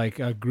and there's like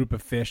a group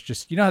of fish,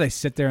 just how they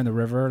sit there in the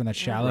river and the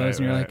shallows,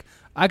 and you're like,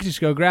 I could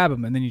just go grab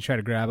them, and then you try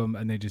to grab them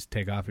and they just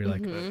take off. You're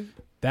like,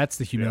 that's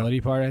the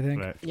humility part, I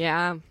think. Right.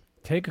 Yeah.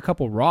 Take a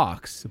couple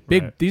rocks,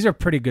 these are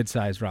pretty good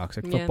sized rocks,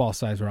 like football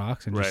sized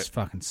rocks, and just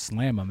fucking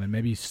slam them, and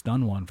maybe you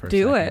stun one for a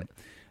second. Do it.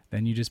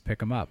 Then you just pick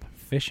them up,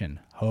 fishing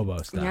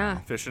hobo style. Yeah,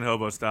 fishing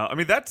hobo style. I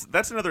mean,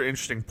 that's another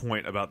interesting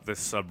point about this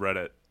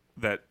subreddit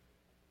that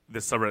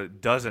this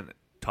subreddit doesn't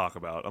talk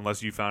about,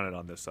 unless you found it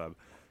on this sub.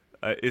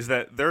 Is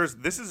that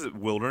this is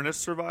wilderness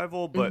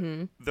survival, but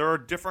there are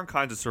different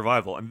kinds of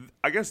survival, and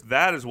I guess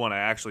that is one I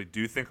actually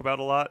do think about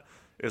a lot.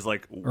 Is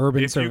like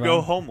urban if survival. You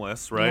go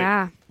homeless, right?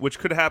 Yeah. Which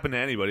could happen to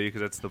anybody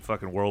because that's the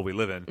fucking world we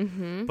live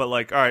in. But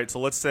like, all right,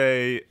 so let's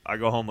say I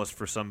go homeless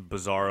for some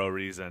bizarro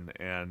reason,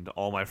 and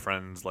all my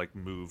friends like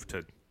move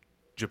to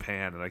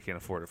Japan, and I can't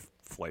afford a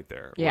flight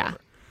there. Yeah.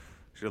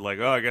 So you're like,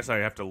 oh, I guess I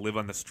have to live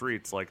on the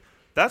streets. Like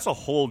that's a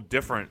whole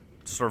different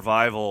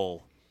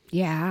survival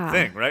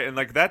thing, right? And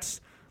like that's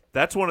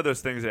one of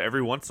those things that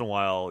every once in a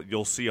while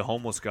you'll see a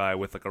homeless guy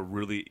with like a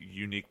really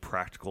unique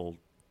practical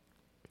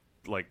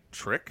like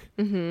trick,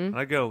 and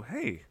I go,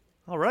 hey,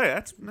 all right,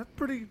 that's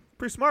pretty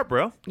smart,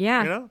 bro.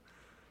 Yeah, you know,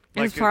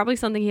 and it's probably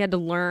something he had to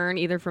learn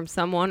either from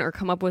someone or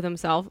come up with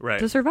himself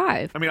to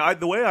survive. I mean,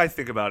 the way I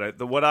think about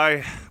it,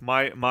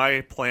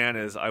 my plan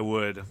is I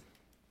would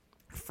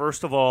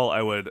first of all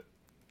I would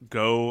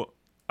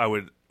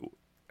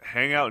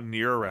hang out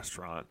near a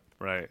restaurant,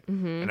 right,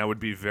 and I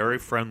would be very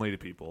friendly to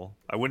people.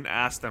 I wouldn't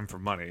ask them for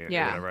money or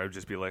whatever. I would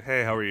just be like,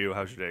 hey, how are you?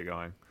 How's your day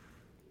going?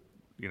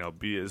 You know,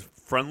 be as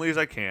friendly as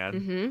I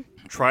can,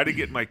 try to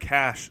get my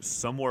cash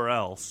somewhere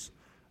else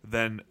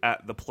than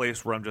at the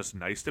place where I'm just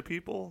nice to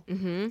people.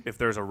 If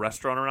there's a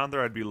restaurant around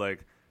there, I'd be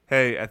like,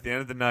 hey, at the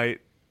end of the night,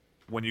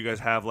 when you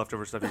guys have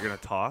leftover stuff you're going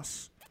to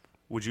toss,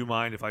 would you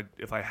mind if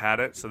I had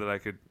it so that I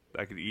could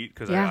eat?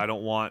 Because I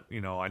don't want,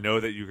 I know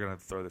that you're going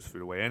to throw this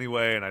food away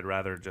anyway, and I'd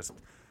rather just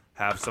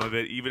have some of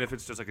it, even if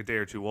it's just like a day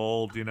or two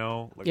old,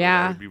 like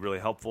that would be really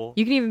helpful.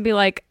 You can even be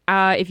like,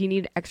 if you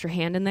need extra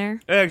hand in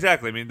there. Yeah,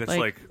 exactly. I mean, that's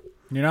like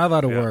you're not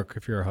allowed to work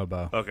if you're a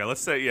hobo. Okay,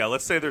 let's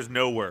say there's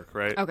no work,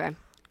 right? Okay.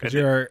 Because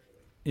you're,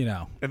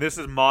 And this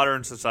is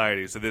modern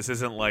society, so this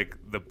isn't like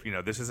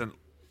this isn't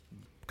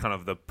kind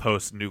of the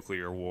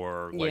post-nuclear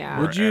war. Like,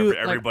 would you?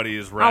 Everybody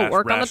is I'll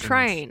work on the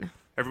train.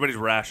 Everybody's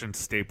rationed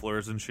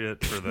staplers and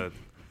shit for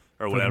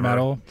whatever. The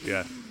metal.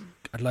 Yeah.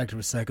 I'd like to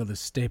recycle this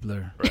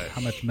stapler. Right.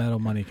 How much metal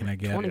money can I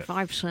get?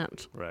 25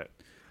 cents. Right.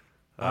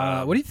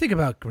 What do you think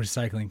about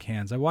recycling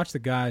cans? I watch the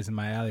guys in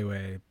my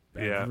alleyway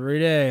every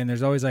day, and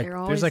there's always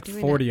there's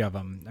 40 of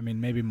them. I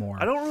mean, maybe more.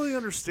 I don't really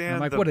understand.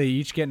 I'm like, what, do they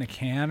each get in a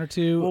can or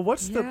two? Well,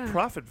 what's the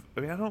profit? I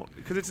mean, I don't,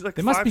 because it's like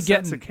they 5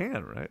 cents a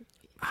can, right?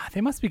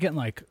 They must be getting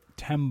like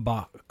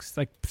 $10,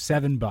 like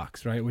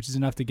 $7, right? Which is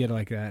enough to get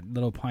like that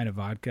little pint of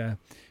vodka.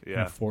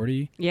 Yeah.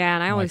 40. Yeah,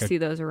 and I always see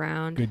those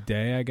around. Good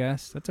day, I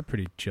guess. That's a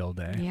pretty chill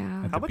day.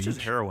 Yeah. How much is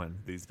heroin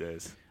these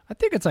days? I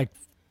think it's like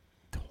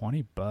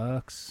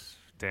 $20.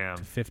 Damn.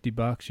 To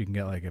 $50. You can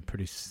get like a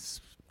pretty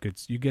good.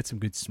 You get some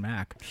good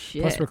smack.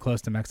 Shit. Plus, we're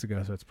close to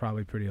Mexico, so it's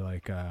probably pretty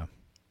like.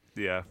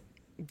 Yeah.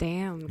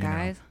 Damn,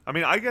 guys. I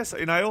mean, I guess,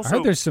 and I also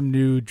heard there's some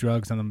new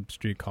drugs on the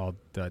street called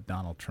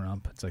Donald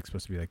Trump. It's like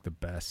supposed to be like the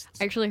best.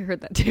 I actually heard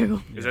that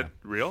too. Is that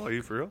real? Are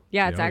you for real?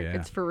 Yeah,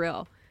 it's for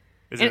real.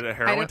 Is it a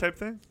heroin type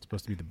thing? It's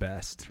supposed to be the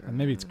best.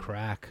 Maybe it's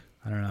crack.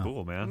 I don't know.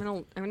 Cool, man.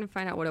 I'm gonna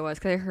find out what it was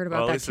because I heard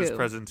about at that least too. his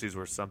presidency's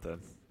worth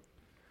something.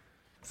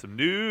 Some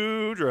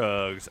new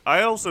drugs.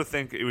 I also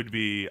think it would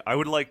be. I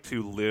would like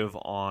to live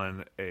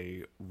on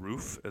a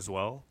roof as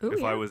well. Ooh,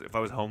 if I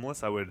was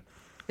homeless, I would.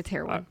 It's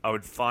heroin. I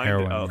would find.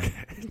 Heroin, okay.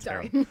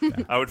 Sorry.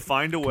 I would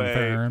find a way.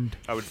 Confirmed.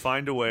 I would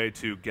find a way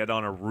to get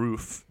on a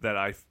roof that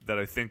I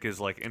think is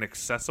like an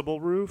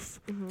accessible roof.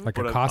 Like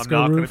a but Costco I'm not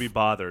going to roof? be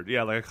bothered.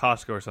 Yeah, like a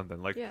Costco or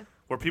something. Like Yeah.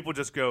 where people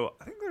just go,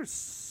 I think there's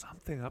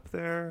something up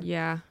there.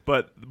 Yeah.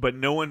 But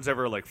no one's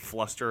ever like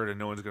flustered and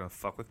no one's going to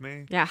fuck with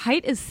me. Yeah,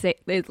 height is safe.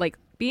 Like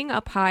being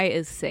up high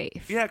is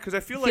safe. Yeah, because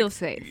I feel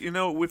safe.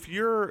 if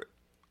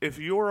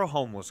you're a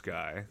homeless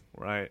guy,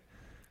 right?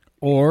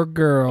 Or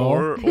girl.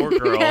 Or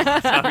girl.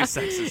 Let's not be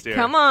sexist here.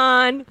 Come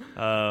on.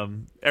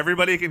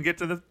 Everybody can get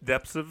to the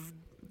depths of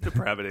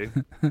depravity,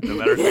 no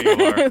matter who you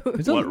are,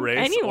 what race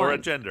anyone. or a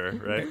gender,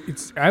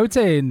 right? I would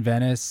say in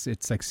Venice,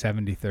 it's like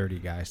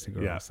 70-30 guys to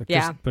girls. Yeah. Like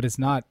Yeah. but it's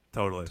not.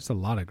 Totally. There's a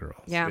lot of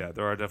girls. Yeah. Yeah,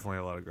 there are definitely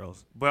a lot of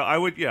girls. But I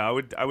would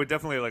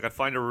definitely I'd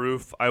find a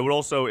roof. I would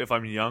also, if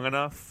I'm young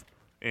enough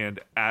and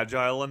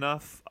agile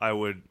enough, I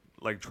would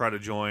like try to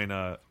join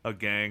a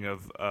gang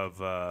of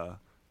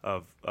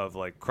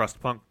like crust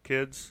punk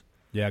kids.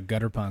 Yeah,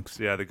 gutter punks.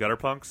 Yeah, the gutter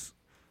punks.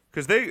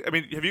 Because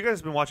have you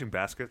guys been watching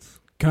Baskets?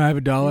 Can I have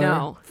 $1?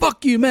 No.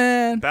 Fuck you,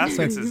 man.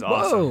 Baskets is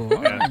awesome.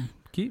 Whoa. And,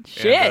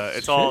 Shit.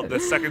 it's all the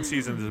second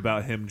season is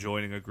about him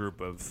joining a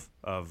group of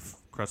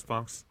crust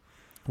punks.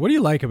 What do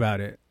you like about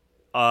it?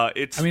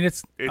 It's a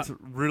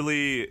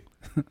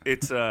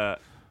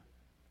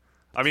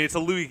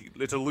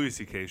Louis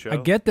C.K. show. I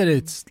get that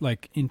it's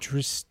like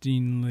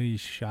interestingly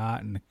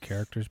shot and the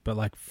characters, but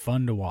like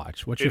fun to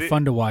watch. What's your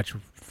fun to watch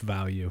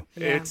value?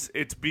 Yeah.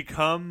 It's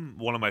become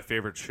one of my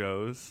favorite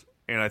shows,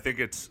 and I think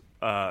it's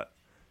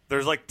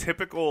there's like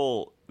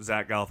typical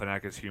Zach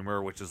Galifianakis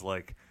humor, which is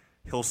like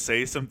he'll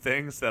say some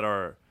things that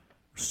are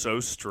so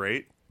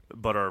straight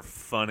but are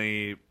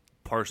funny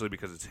partially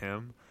because it's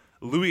him.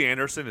 Louis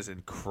Anderson is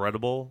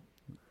incredible.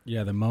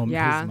 Yeah, the mom.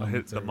 Yeah.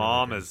 The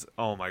mom is,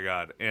 oh my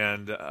god,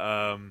 and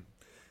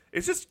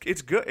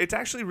it's good. It's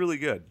actually really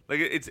good.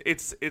 Like it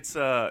is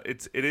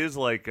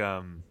like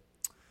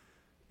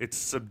it's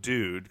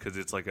subdued because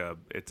it's like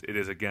it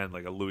is again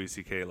like a Louis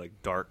C.K. like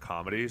dark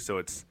comedy. So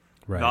it's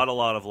not a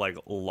lot of like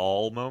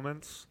lull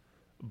moments,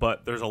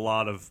 but there's a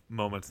lot of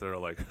moments that are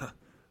like,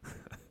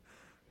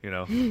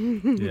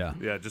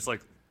 yeah, just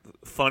like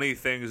funny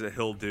things that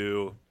he'll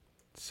do.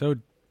 So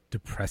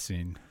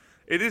depressing.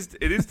 It is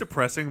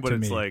depressing, but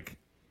it's me. like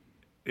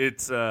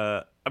it's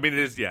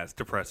it's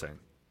depressing.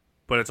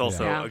 But it's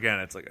also again,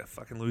 it's like a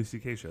fucking Louis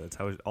C.K. show. That's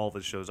how all of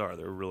his shows are.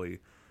 They're really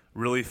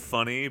really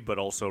funny, but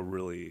also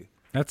really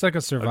That's like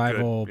a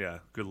survival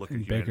good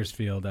looking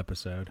Bakersfield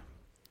episode.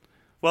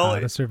 Well, how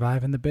to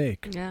survive in the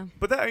bake. Yeah.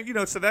 But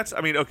that so that's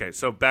okay,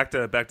 so back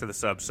to the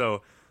sub.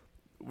 So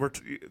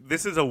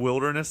this is a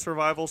wilderness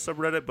survival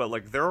subreddit, but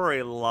like there are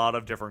a lot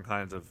of different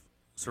kinds of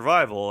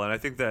survival, and I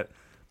think that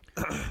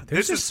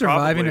There's just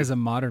surviving as a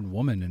modern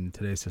woman in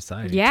today's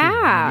society.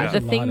 Yeah, too.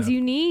 the things you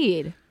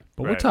need.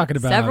 But we're talking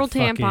about several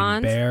fucking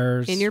tampons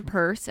bears in your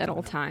purse at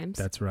all times.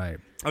 That's right.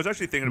 I was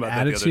actually thinking about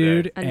that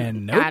attitude the other day.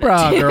 and no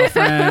bra,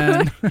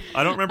 girlfriend.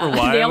 I don't remember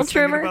why I was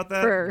thinking about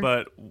that, for...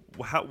 but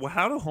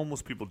how do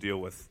homeless people deal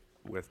with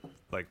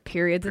like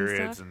periods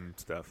and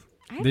stuff?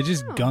 They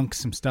just gunk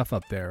some stuff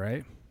up there,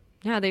 right?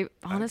 Yeah, they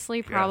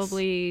honestly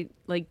probably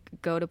like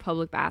go to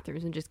public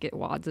bathrooms and just get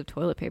wads of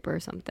toilet paper or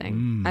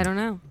something. I don't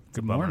know.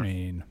 Good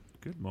morning.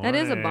 Good morning. That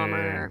is a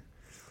bummer.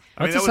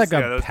 That's just like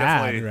a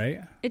pad,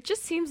 right? It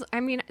just seems. I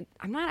mean,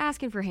 I'm not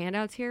asking for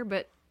handouts here,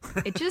 but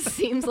it just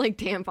seems like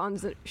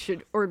tampons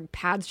or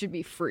pads should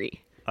be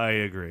free. I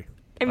agree.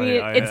 I mean,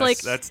 it's like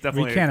that's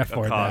definitely we can't a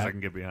afford cause that. I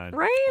can get behind.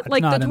 Right? That's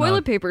like the not toilet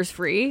enough. paper's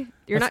free.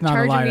 You're That's not not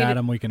charging a line me.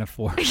 item we can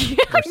afford. Yeah,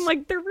 I'm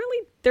like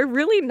they're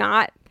really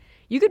not.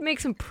 You could make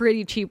some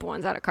pretty cheap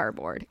ones out of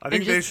cardboard. I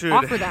think and they just should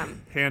offer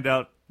them. hand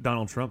out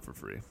Donald Trump for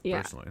free.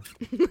 Yeah. Personally,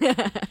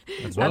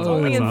 That's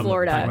only in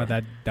Florida. Talking about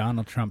that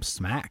Donald Trump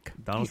smack.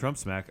 Donald Trump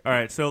smack. All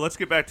right, so let's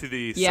get back to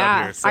the sub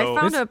Yeah, here. So I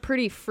found a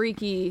pretty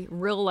freaky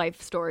real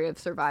life story of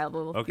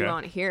survival. If Okay. you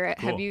want to hear it,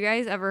 Cool. have you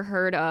guys ever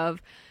heard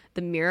of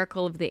the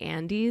Miracle of the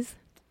Andes,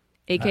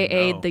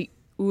 aka No. the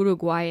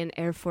Uruguayan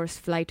Air Force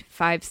Flight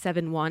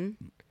 571?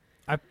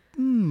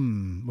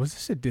 Was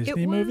this a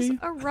Disney It was movie?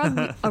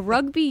 a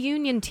rugby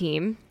union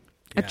team,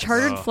 a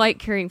chartered flight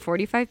carrying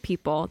 45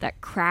 people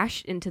that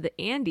crashed into the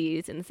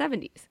Andes in the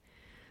 70s.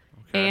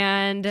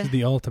 And This is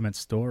the ultimate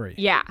story.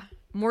 yeah,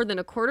 more than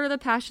a quarter of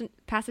the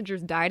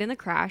passengers died in the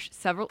crash.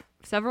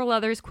 Several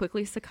others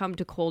quickly succumbed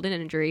to cold and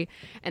injury,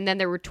 and then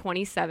there were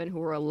 27 who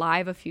were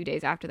alive a few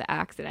days after the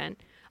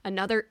accident.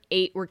 Another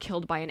 8 were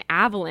killed by an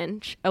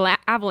avalanche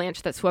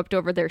that swept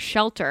over their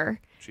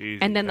shelter. Jeez,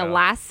 And then the yeah.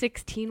 last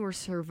 16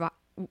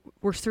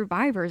 were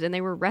survivors, and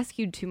they were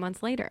rescued 2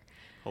 months later.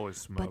 Holy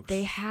smokes! But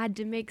they had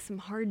to make some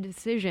hard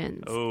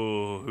decisions.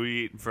 Oh, who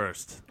you eating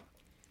first?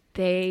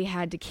 They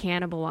had to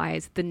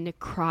cannibalize the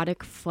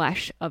necrotic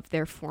flesh of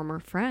their former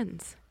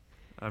friends.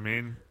 I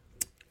mean,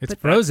 It's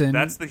frozen.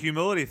 That's the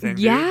humility thing,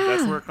 dude. Yeah.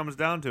 That's where it comes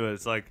down to it.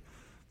 It's like,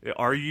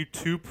 are you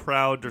too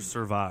proud to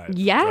survive?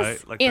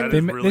 Yes, Right? Like, and- that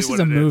is really this what is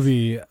a it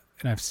movie, and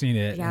I've seen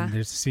it. Yeah. And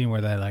there's a scene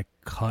where they like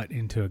cut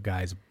into a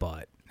guy's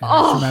butt. And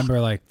I just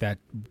remember like that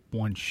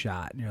one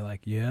shot, and you're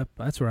like, "Yep,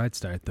 that's where I'd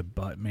start the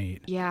butt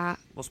meat." Yeah.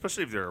 Well,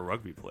 especially if you're a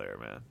rugby player,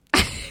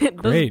 man. Those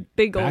Great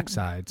big old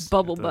backsides.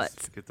 bubble Get those-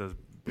 butts. Get those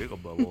big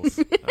old bubbles.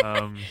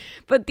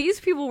 But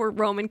these people were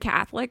Roman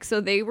Catholic,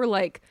 so they were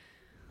like,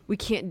 we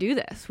can't do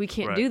this. We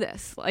can't Right. do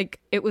this. Like,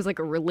 it was like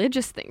a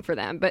religious thing for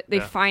them. But they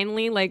Yeah.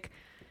 finally, like,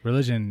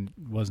 Religion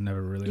was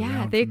never really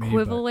around they for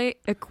me,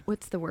 but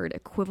what's the word?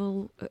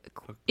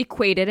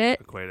 Equated it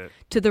Equate it.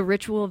 to the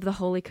ritual of the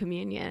Holy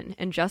Communion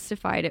and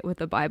justified it with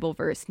the Bible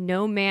verse.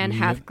 No man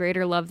hath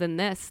greater love than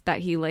this,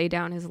 that he lay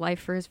down his life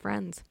for his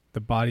friends. the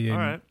body All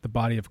right. the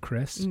body of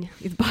Chris.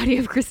 The body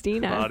of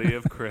Christina. Body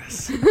of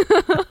Chris.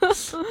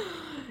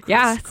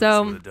 Yeah, Chris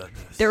so would've done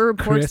this. there were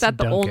reports Chris that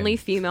the Duncan. only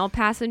female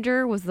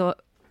passenger was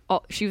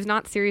she was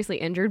not seriously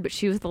injured, but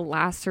she was the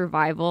last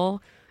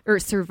or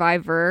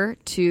survivor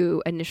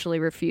to initially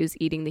refuse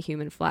eating the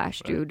human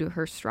flesh due to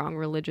her strong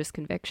religious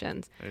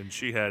convictions. And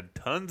she had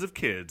tons of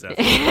kids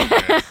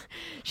after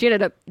She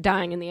ended up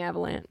dying in the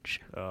avalanche.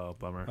 Oh,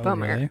 bummer.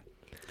 Bummer. Really?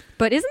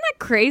 But isn't that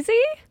crazy?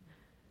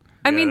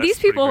 I Yeah, mean, that's these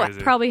people pretty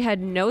crazy. probably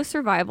had no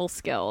survival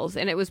skills,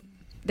 and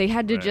they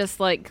had to just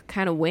like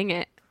kind of wing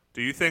it.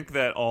 Do you think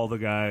that all the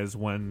guys,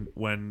 when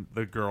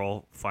the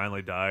girl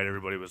finally died,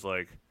 everybody was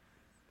like,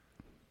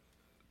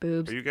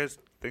 Boobs. "Are you guys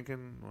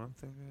thinking one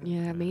thing?"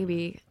 Yeah,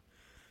 maybe.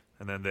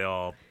 And then they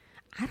all.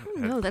 I don't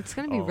know. That's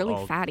gonna be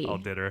really fatty. All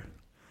did her.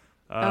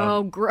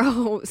 Oh,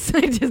 gross!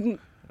 I didn't.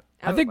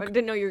 I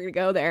didn't know you were gonna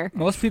go there.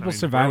 Most people's where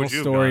survival would you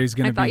have story is I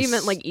going to be. thought you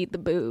meant like eat the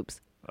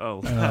boobs.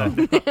 Oh.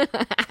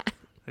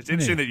 It's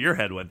interesting that your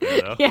head went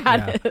there, though.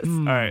 Yeah, it is.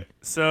 All right,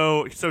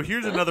 so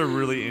here's another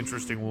really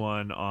interesting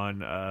one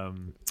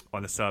on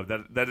the sub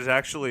that is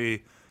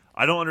actually,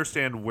 I don't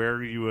understand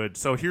where you would.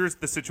 So here's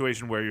the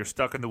situation where you're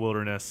stuck in the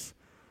wilderness,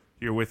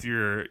 you're with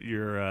you're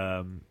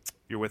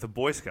with a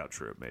Boy Scout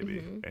troop maybe,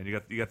 and you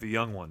got the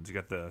young ones, you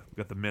got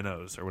the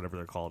minnows or whatever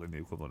they're called in the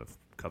equivalent of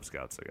Cub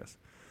Scouts, I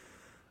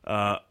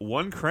guess.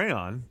 One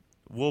crayon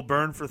will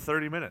burn for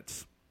 30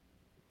 minutes.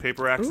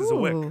 Paper acts as a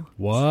wick.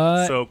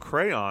 What? So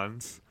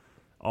crayons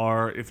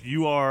are, if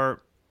you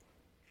are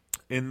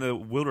in the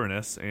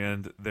wilderness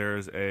and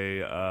there's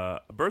a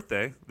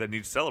birthday that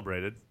needs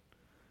celebrated,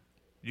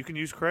 you can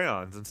use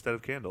crayons instead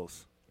of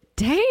candles.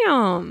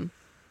 Damn.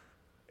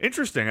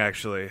 Interesting,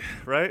 actually,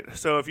 right?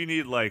 So if you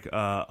need like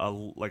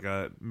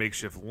a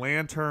makeshift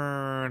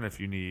lantern, if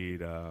you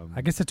need,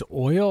 I guess it's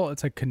oil.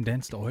 It's like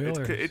condensed oil.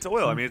 it's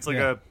oil. I mean, it's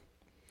like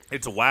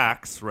it's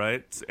wax,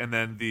 right? And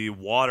then the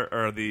water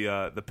or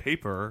the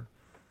paper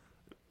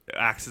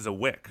acts as a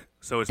wick.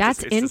 So it's That's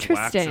just wax and a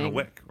interesting.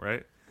 wick,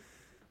 right?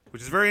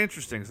 Which is very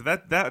interesting. So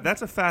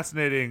that's a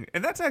fascinating,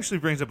 and that actually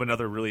brings up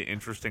another really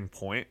interesting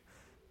point.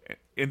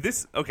 In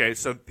this, okay,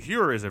 so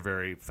here is a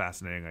very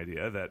fascinating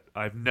idea that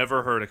I've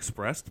never heard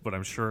expressed, but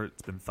I'm sure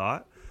it's been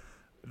thought,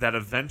 that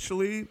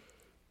eventually,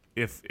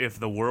 if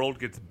the world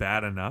gets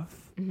bad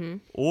enough,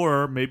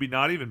 or maybe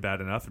not even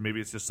bad enough, and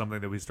maybe it's just something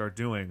that we start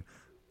doing,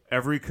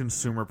 every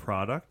consumer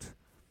product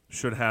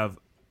should have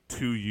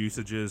 2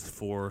 usages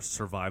for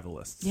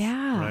survivalists.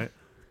 Yeah. Right?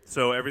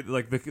 So every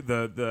like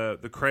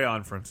the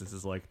crayon, for instance,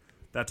 is like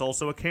that's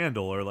also a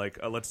candle, or like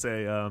let's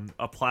say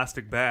a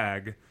plastic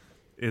bag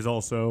is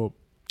also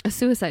A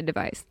suicide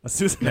device. a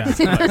suicide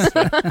device.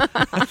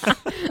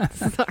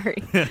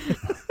 Sorry.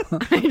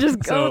 I just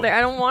go So- there.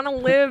 I don't want to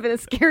live in a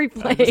scary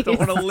place. I just don't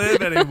want to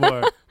live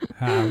anymore.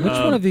 Which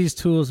one of these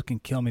tools can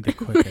kill me the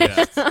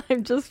quickest?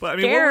 I'm just But I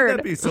mean, scared. what would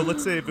that be? So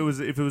let's say if it was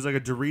like a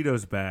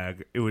Doritos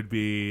bag, it would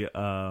be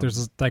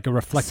There's like a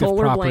reflective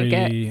Solar property.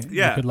 blanket.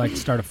 Yeah. You could like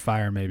start a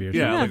fire maybe or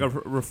yeah, something.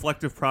 like a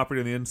reflective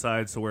property on the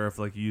inside, so where if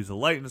like you use a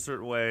light in a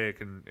certain way, it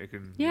can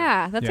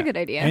Yeah, that's a good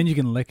idea. And you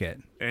can lick it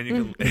and you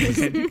can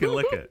and you can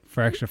lick it.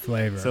 for extra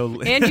flavor.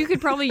 So And you could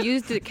probably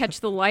use to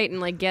catch the light and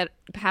like get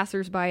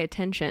passersby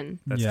attention.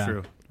 that's yeah,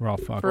 true. We're all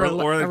fucked. For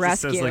Or a it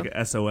just says rescue.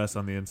 like SOS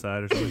on the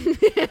inside or something.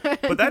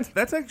 But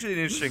that's actually an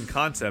interesting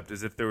concept.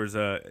 Is if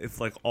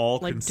like all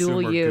Like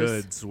consumer dual use.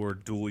 goods were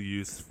dual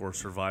use for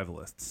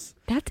survivalists.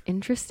 That's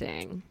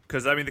interesting.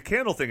 Because I mean, the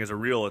candle thing is a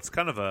real. It's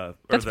kind of a. or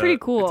That's pretty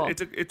cool.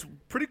 It's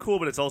pretty cool,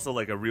 but it's also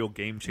like a real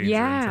game changer in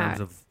Yeah.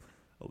 terms of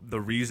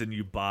the reason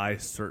you buy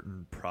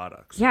certain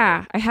products. Yeah,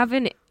 right? I have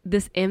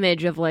this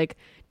image of like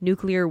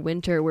nuclear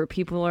winter where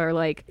people are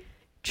like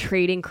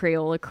trading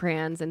Crayola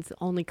crayons and it's the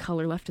only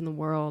color left in the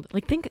world.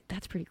 Like,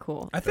 that's pretty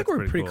cool. I think That's we're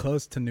pretty pretty cool.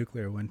 close to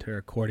nuclear winter,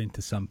 according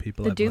to some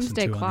people The I've listened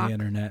to doomsday on clock. the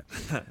internet.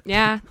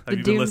 Yeah, Have the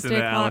you been listening doomsday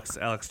to clock.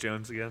 Alex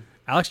Jones again?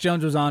 Alex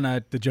Jones was on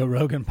the Joe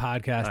Rogan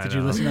podcast. I Did you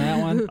know. listen to that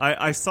one?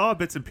 I saw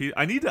bits and pieces.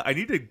 I need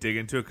to dig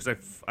into it because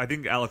I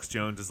think Alex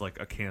Jones is like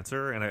a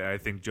cancer, and I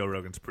think Joe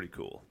Rogan's pretty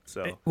cool.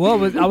 So Well,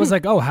 I was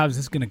like, oh, how's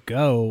this going to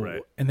go?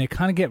 Right. And they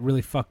kind of get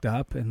really fucked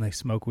up and they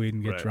smoke weed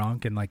and get Right.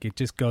 drunk. And like it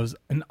just goes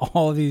in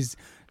all of these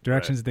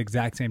directions at the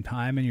exact same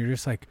time. And you're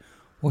just like,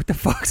 what the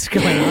fuck's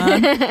going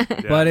on?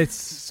 But it's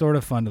sort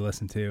of fun to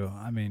listen to.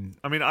 I mean,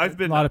 I've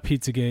been a lot of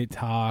Pizzagate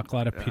talk, a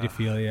lot of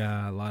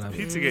pedophilia, a lot of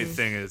Pizzagate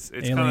thing is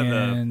it's aliens,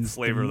 kind of the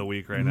flavor of the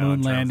week right now. Moon in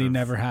terms landing of-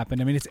 never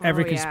happened. I mean, it's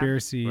every Oh, yeah.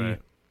 conspiracy Right.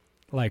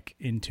 like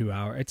in 2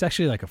 hours. It's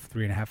actually like a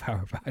 3.5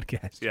 hour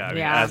podcast. Yeah, I mean,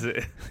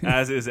 Yeah.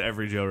 as is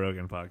every Joe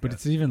Rogan podcast. But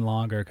it's even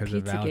longer because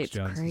of Alex Pizzagate's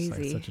Jones. He's like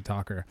crazy. such a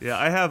talker. Yeah,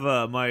 I have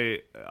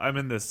I'm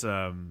in this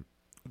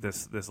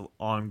this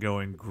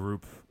ongoing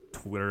group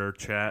Twitter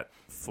chat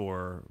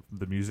for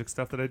the music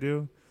stuff that I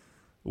do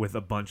with a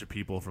bunch of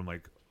people from a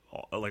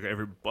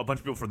bunch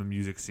of people from the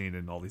music scene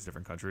in all these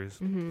different countries.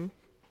 Mm-hmm.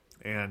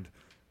 And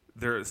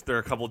there are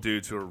a couple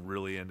dudes who are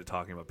really into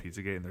talking about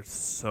Pizzagate, and they're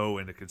so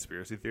into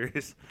conspiracy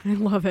theories. I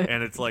love it.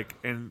 And it's like,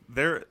 and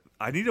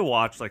I need to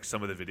watch like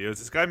some of the videos.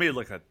 This guy made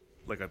like a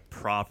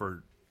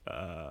proper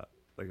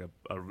like a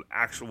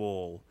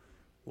actual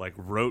like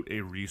wrote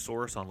a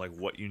resource on like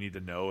what you need to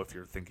know if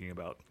you're thinking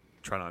about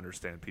trying to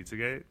understand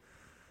Pizzagate.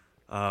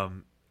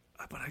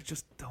 But I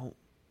just don't.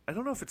 I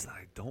don't know if it's that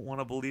I don't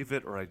want to believe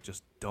it or I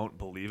just don't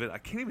believe it. I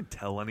can't even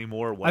tell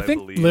anymore what I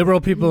think believe.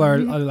 liberal people are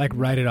like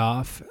write it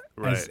off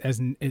Right.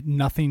 as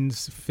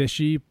nothing's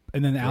fishy,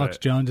 and then Alex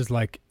Right. Jones is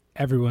like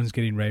everyone's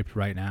getting raped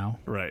right now.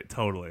 Right,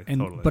 totally.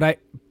 And totally.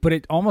 but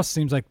it almost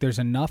seems like there's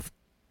enough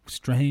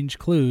strange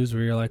clues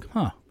where you're like,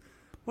 huh.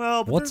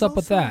 Well, but what's there's up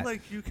with also, that?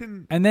 Like you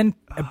can, And then,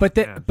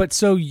 man. but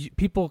so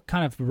people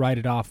kind of write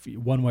it off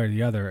one way or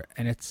the other,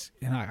 and it's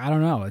I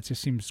don't know. It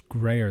just seems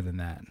grayer than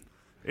that.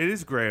 it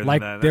is grayer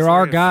Like than that. there That's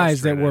are very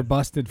guys that frustrating. were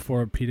busted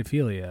for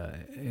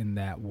pedophilia in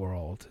that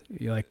world,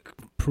 you're like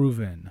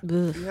proven,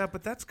 Yeah,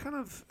 but that's kind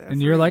of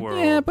and you're like, world,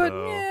 yeah, but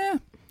though. yeah.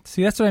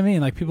 See, that's what I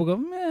mean. Like people go,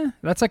 meh.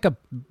 That's like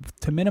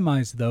to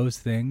minimize those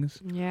things.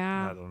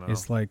 Yeah. I don't know.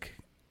 It's like,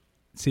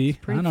 see,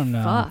 pretty I don't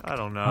know. fucked. I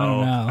don't know. I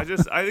don't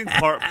know. I think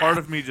part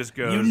of me just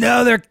goes. You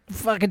know they're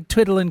fucking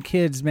twiddling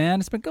kids, man.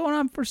 It's been going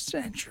on for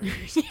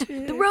centuries.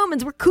 The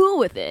Romans were cool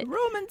with it.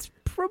 Romans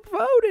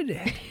promoted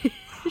it.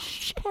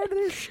 Part of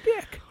their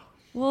shtick.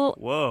 Well,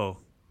 Whoa,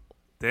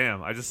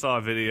 damn! I just saw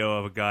a video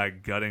of a guy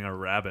gutting a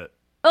rabbit.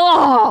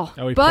 oh,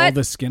 Oh, he but pulled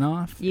the skin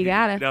off? you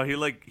gotta. No, he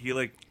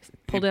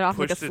Pulled it off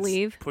like a pushed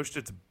sleeve? pushed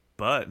its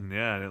butt, and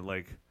it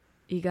like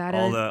You gotta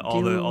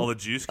all the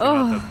juice came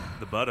out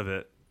the butt of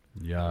it.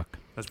 Yuck.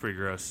 That's pretty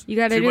gross. You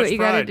gotta Too do much what you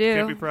gotta pride. do.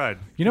 Can't be pride.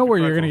 You know Can't be where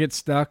you're going to prideful. get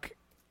stuck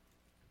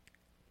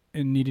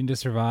in needing to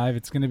survive?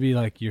 It's going to be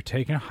like you're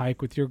taking a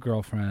hike with your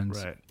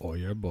girlfriends Right. or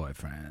your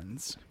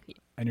boyfriends.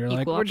 And you're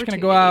like, Equal we're just going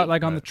to go out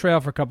like on Right. the trail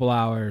for a couple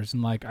hours.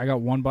 And like, I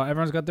got one bottle.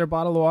 Everyone's got their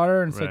bottle of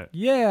water. And it's Right. like,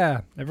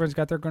 yeah. Everyone's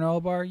got their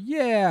granola bar.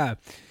 Yeah.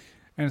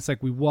 And it's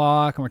like we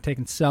walk and we're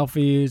taking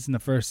selfies. And the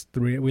first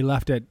we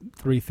left at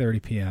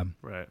 3:30 p.m.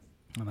 Right.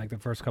 And like the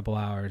first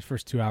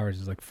 2 hours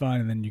is like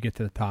fun. And then you get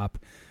to the top,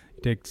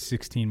 you take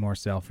 16 more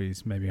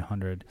selfies, maybe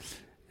 100.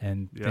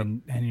 And Yep.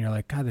 then you're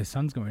like, God, the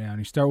sun's going down.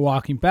 You start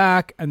walking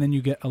back, and then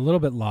you get a little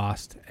bit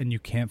lost, and you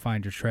can't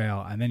find your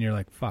trail. And then you're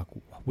like, fuck,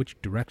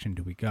 which direction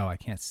do we go? I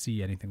can't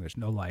see anything. There's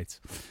no lights.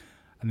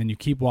 And then you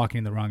keep walking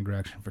in the wrong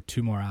direction for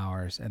 2 more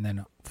hours, and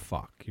then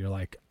fuck, you're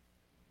like,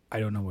 I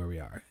don't know where we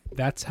are.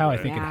 That's how I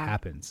think it Yeah.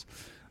 happens.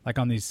 Like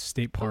on these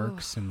state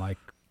parks and like,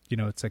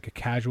 it's like a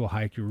casual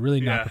hike. You're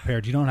really not Yeah.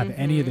 prepared. You don't have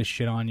any of this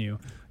shit on you.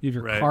 You have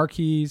your Right. car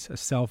keys, a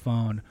cell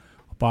phone,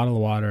 a bottle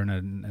of water,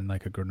 and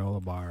like a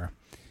granola bar.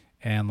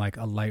 And like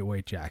a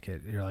lightweight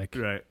jacket. You're like,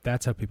 Right.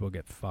 that's how people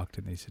get fucked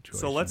in these situations.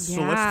 So let's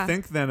Yeah.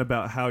 think then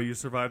about how you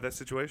survive that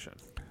situation,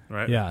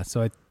 right? yeah.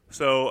 So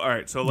So all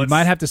right. So you let's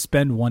might have to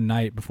spend one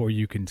night before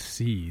you can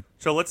see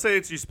So let's say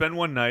you spend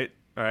one night.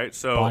 All right.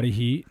 So body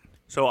heat.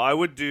 So I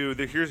would do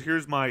the here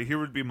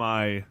would be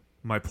my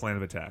plan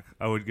of attack.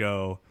 I would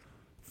go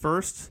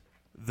first.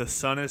 The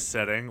sun is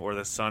setting, or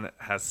the sun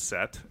has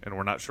set, and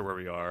we're not sure where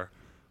we are.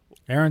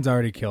 Erin's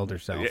already killed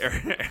herself.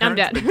 I'm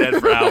dead. Been dead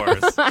for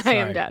hours. I Sorry.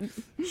 am dead.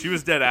 She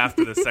was dead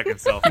after the second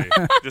selfie,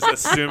 just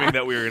assuming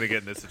that we were going to get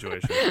in this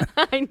situation.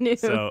 I knew.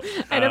 So,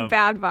 I had a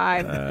bad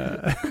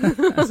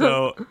vibe.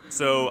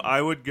 So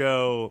I would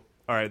go.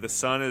 All right, the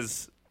sun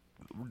is.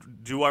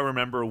 Do I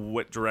remember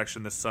what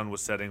direction the sun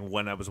was setting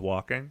when I was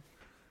walking?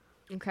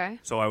 Okay.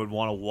 So I would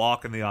want to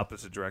walk in the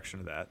opposite direction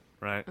of that,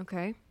 right?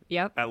 Okay.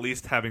 Yep. At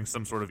least having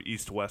some sort of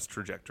east-west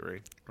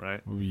trajectory,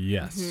 right?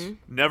 Yes.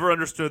 Mm-hmm. Never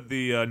understood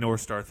the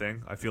North Star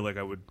thing. I feel like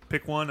I would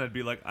pick one. I'd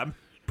be like, I'm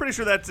pretty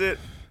sure that's it.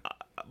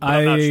 But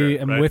I'm not sure,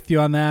 am right? with you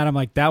on that. I'm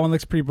like, that one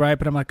looks pretty bright,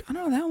 but I'm like, oh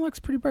no, that one looks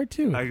pretty bright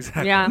too.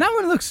 Exactly. Yeah. And that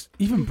one looks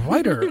even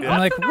brighter. I'm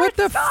like, what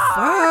the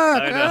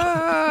fuck?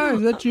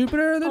 Is that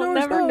Jupiter? The I'll North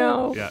never Star?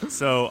 know. Yeah,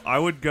 so I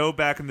would go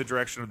back in the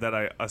direction that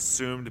I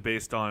assumed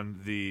based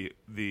on the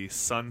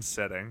sun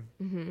setting.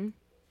 Mm-hmm.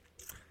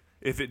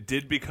 If it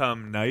did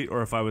become night,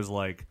 or if I was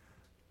like,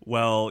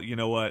 well, you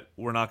know what,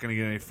 we're not going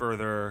to get any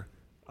further.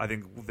 I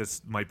think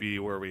this might be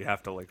where we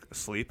have to like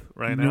sleep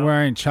right You're now.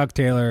 wearing Chuck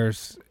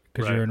Taylors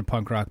because Right. you're in a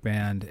punk rock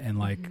band, and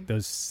like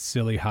those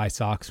silly high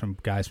socks from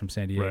guys from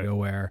San Diego Right.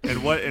 wear.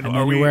 And what? And And are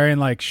then we you're wearing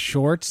like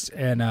shorts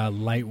and a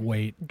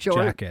lightweight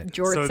jacket.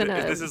 Jorts So and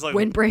a this is like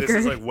windbreaker. This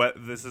is like wet.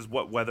 This is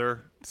what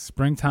weather.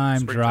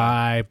 Springtime,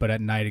 dry, but at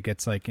night it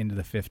gets like into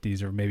the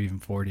 50s or maybe even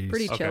 40s.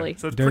 Pretty chilly.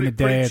 So it's During pretty, the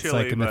day, pretty it's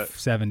chilly, like in the but-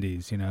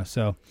 70s,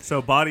 So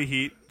So body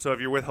heat. So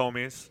if you're with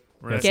homies,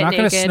 right? it's Get not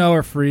going to naked. snow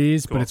or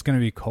freeze, Cool. but it's going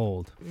to be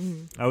cold.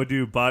 I would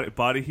do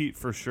body heat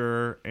for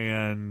sure,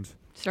 and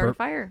Start a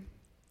fire.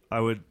 I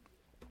would.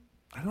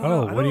 I don't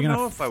Oh, know. what I are you don't gonna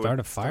know if I would start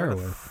a fire start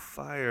with?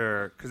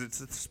 Fire, because it's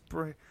a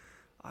spray.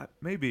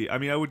 Maybe. I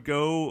mean, I would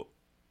go.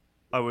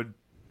 I would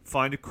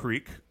find a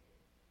creek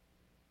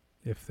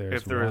If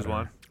there's if there is water.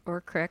 one, Or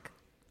crick.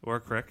 or a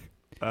creek.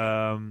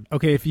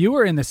 Okay, if you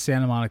were in the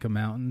Santa Monica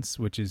Mountains,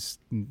 which is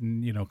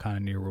kind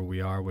of near where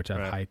we are, which I've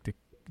Right. hiked,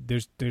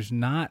 there's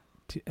not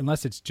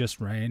unless it's just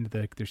rained.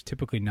 There's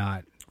typically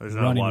not There's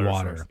not a running water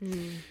water.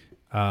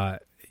 source.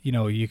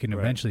 You can Right.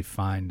 eventually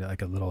find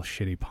like a little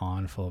shitty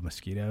pond full of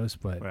mosquitoes,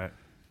 but Right.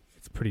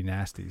 it's pretty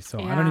nasty. So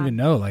I don't Yeah. even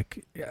know.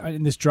 Like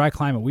in this dry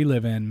climate we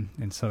live in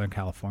Southern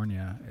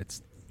California,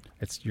 it's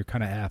you're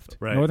kind of effed.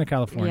 Right. Northern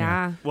California.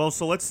 Yeah. Well,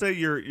 so let's say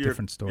you're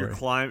Different story.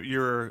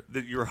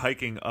 You're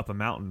hiking up a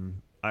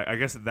mountain I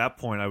guess at that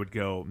point I would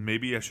go,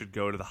 maybe I should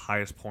go to the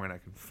highest point I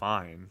can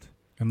find.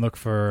 And look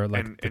for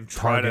like and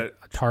try try a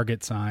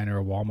Target sign or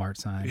a Walmart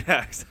sign.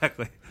 Yeah,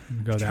 exactly.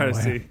 Go try that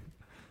to way. see.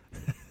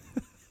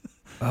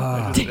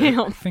 Damn.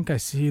 I think I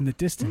see in the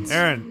distance.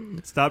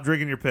 Aaron, stop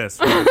drinking your piss.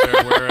 We're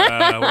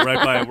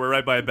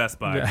right by a Best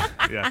Buy.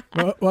 Yeah.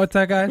 What's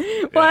that, guys?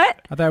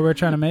 What? I thought we were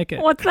trying to make it.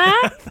 What's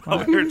that?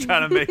 We were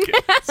trying to make it.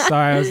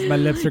 Sorry, my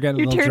lips are getting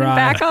You're a little turning dry.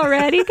 back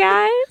already,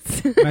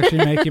 guys? I'm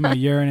actually making my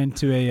urine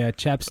into a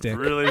chapstick.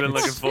 Really been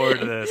looking forward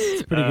to this.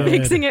 It's pretty good.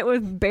 Mixing it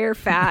with bear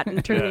fat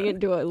and turning it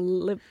into a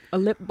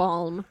lip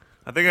balm.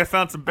 I think I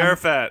found some bear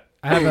fat.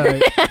 I have a.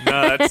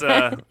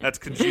 No, that's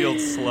congealed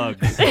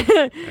slugs.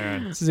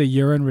 Aaron. This is a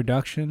urine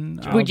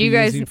reduction. Would you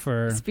guys?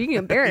 For... Speaking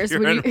of bears,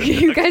 would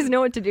you guys know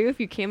what to do if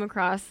you came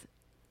across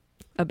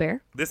a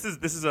bear? This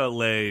is a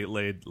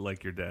laid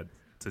like you're dead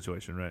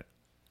situation, right?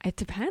 It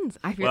depends.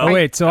 I feel Well, like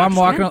wait, so I'm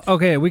walking. depends.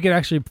 Okay, we could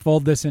actually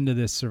fold this into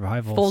this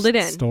survival Fold it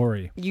in.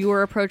 story. You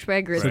were approached by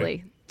a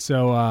grizzly.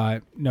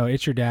 So, no,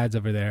 it's your dad's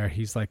over there.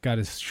 He's like got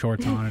his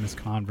shorts on and his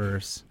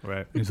Converse. Right.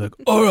 And he's like,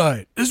 all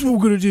right, this is what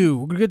we're going to do.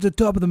 We're going to get to the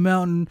top of the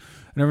mountain.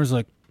 And everyone's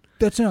like,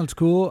 that sounds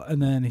cool. And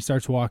then he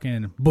starts walking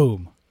and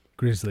boom,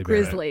 grizzly bear.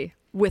 Grizzly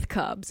with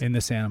cubs. In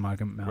the Santa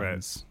Monica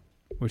Mountains.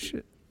 Which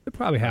it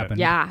probably happened.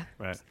 Yeah.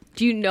 Right.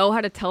 Do you know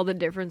how to tell the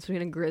difference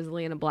between a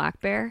grizzly and a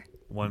black bear?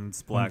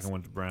 One's black and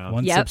one's brown.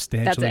 One's Yep,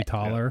 substantially that's it.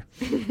 taller.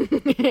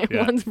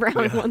 Yeah. One's brown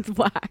and one's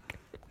black.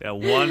 Yeah,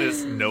 one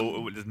is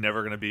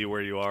never going to be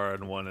where you are,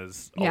 and one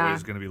is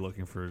always going to be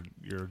looking for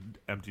your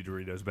empty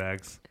Doritos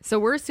bags. So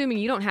we're assuming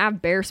you don't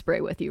have bear spray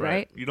with you,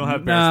 right? You don't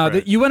have bear No,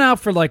 spray. you went out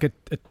for like the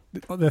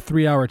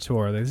 3-hour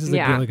tour. This is the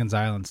Yeah. Gilligan's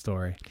Island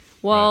story.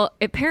 Well,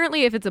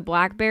 apparently if it's a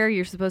black bear,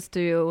 you're supposed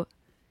to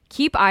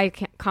keep eye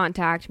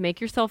contact,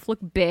 make yourself look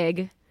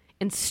big,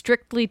 and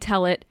strictly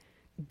tell it,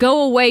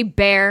 go away,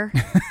 bear.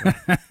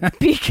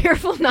 Be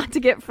careful not to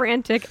get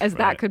frantic, as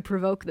that could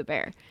provoke the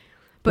bear.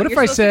 But What if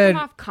you're I supposed said- to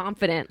come off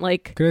confident,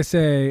 like Could I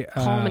say...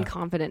 calm and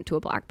confident to a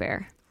black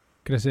bear?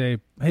 Could I say,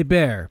 hey,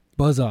 bear,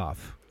 buzz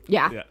off?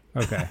 Yeah, Yeah.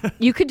 Okay.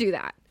 you could do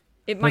that.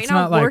 It might It's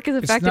not work as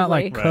It's effectively. not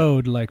like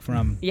code like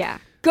from... Yeah.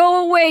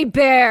 Go away,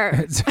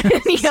 bear.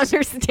 He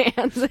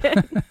understands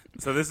it.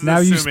 So this is Now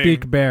you assuming,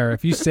 speak bear.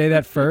 If you say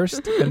that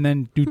first and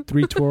then do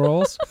 3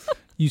 twirls,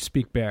 you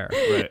speak bear.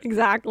 Right.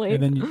 Exactly.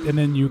 And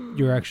then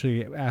you're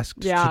actually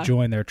asked Yeah. to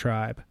join their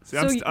tribe. See,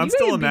 I'm, So I'm you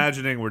still gotta be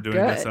imagining we're doing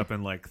this good. up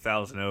in like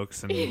Thousand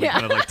Oaks, and we Yeah.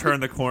 kind of like turn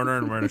the corner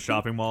and we're in a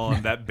shopping mall,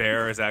 and that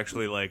bear is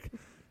actually like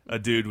a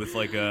dude with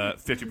like a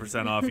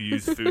 50% off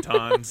used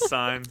futons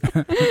sign.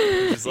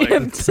 Just like,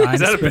 is Sign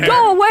that a spinner. bear?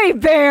 Go away,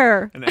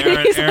 bear. And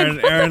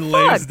Aaron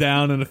lays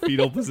down in a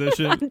fetal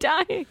position I'm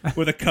dying.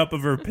 with a cup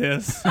of her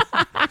piss,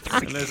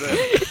 and there's a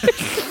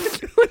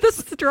With a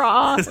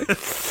straw.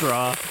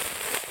 straw.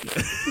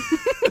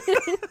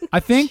 I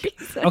think,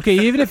 okay,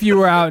 even if you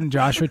were out in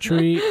Joshua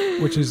Tree,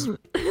 which is,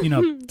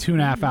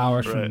 2.5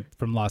 hours Right.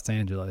 from Los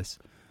Angeles,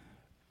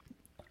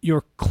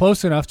 you're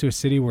close enough to a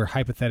city where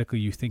hypothetically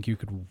you think you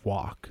could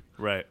walk.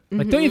 Right.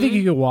 Like, don't you think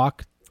you could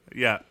walk?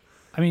 Yeah.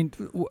 I mean,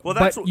 Well,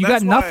 that's- but you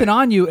that's got nothing why-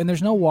 on you, and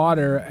there's no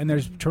water, and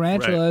there's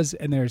tarantulas,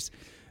 and there's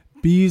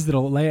bees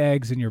that'll lay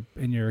eggs in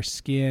your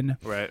skin,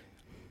 Right.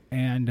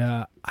 and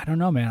I don't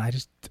know, man.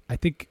 I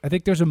think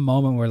there's a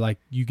moment where like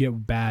you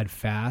get bad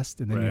fast,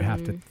 and then you Right.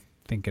 have to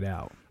think it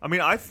out. I mean,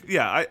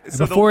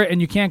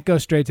 And you can't go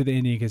straight to the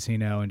Indian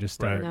casino and just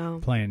start Right. No.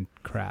 playing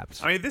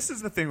craps. I mean, this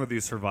is the thing with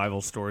these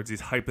survival stories,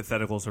 these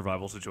hypothetical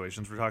survival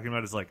situations we're talking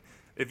about, is like,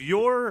 if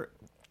you're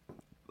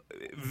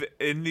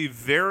in the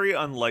very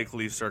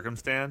unlikely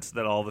circumstance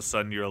that all of a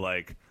sudden you're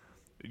like,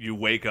 you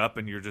wake up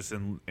and you're just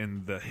in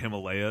the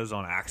Himalayas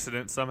on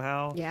accident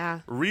somehow.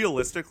 Yeah.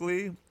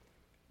 Realistically,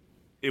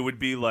 it would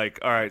be like,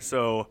 all right,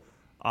 so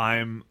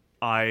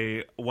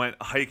I went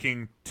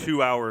hiking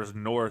 2 hours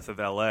north of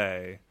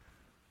LA.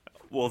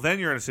 Well, then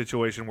you're in a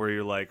situation where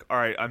you're like, all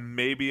right,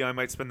 maybe I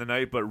might spend the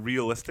night, but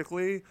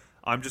realistically,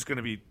 I'm just going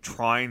to be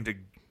I'm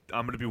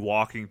going to be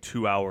walking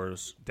 2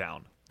 hours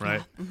down,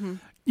 right?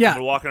 Yeah,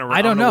 I'm walking around,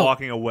 I don't know.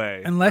 walking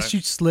away. Unless right?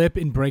 you slip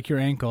and break your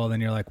ankle, then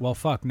you're like, well,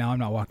 fuck, now I'm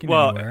not walking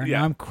Well, anywhere. yeah.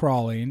 Now I'm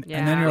crawling. Yeah.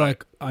 And then you're Right.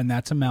 like, and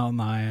that's a mountain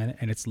lion,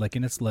 and it's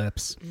licking its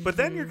lips. But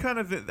then you're kind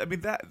of, I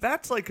mean,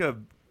 that's like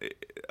then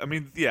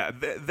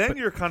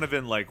you're kind of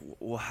in like,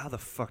 well, how the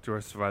fuck do I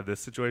survive this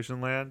situation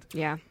land?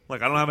 Yeah.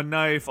 Like, I don't have a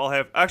knife.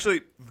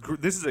 Actually,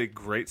 this is a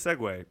great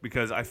segue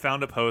because I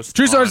found a post.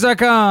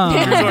 TrueSource.com.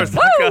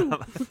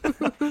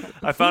 TrueSource.com.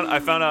 I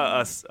found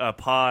a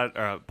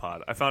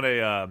pod. I found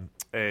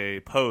a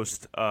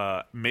post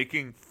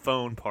making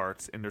phone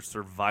parts into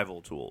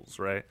survival tools.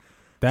 Right.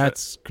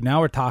 That's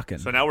now we're talking.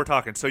 So now we're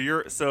talking. So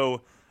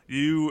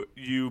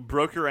you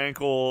broke your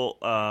ankle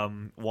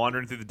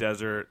wandering through the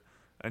desert,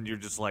 and you're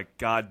just like,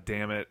 God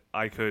damn it!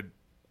 I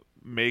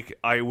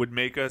would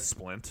make a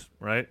splint,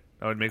 right?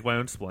 I would make my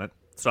own splint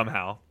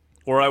somehow,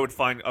 or I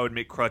would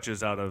make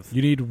crutches out of.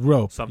 You need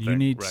rope. Something, You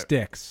need right.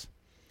 sticks.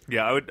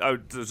 Yeah, I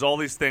would. There's all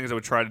these things I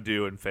would try to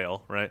do and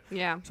fail, right?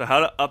 Yeah. So how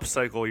to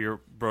upcycle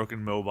your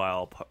broken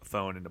mobile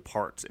phone into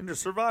parts, into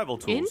survival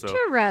tools.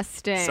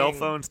 Interesting. So cell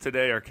phones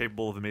today are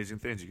capable of amazing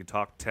things. You can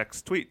talk,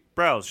 text, tweet,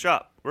 browse,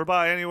 shop, or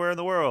buy anywhere in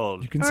the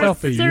world. You can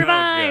selfie.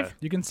 Survive.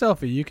 You can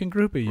selfie. You can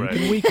groupie. Right. You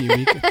can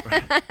wiki.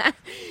 Right.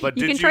 But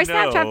You did can try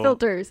Snapchat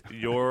filters.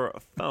 Your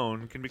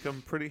phone can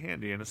become pretty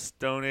handy in a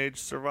Stone Age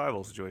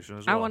survival situation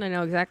as well. I want to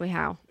know exactly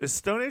how. Is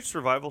Stone Age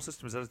survival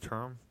system, is that a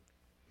term?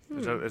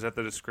 Is that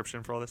the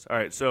description for all this? All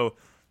right, so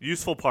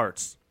useful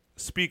parts: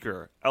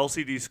 speaker,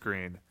 LCD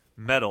screen,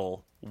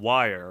 metal,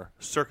 wire,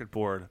 circuit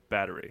board,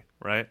 battery,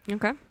 right?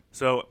 Okay.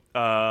 So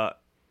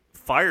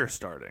fire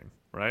starting,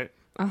 right?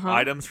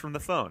 Items from the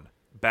phone,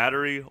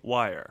 battery,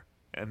 wire,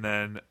 and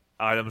then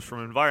items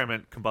from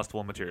environment,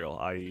 combustible material,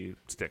 i.e.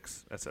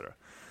 sticks, etc.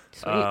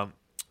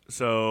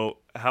 So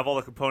have all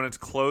the components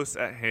close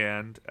at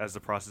hand as the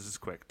process is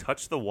quick.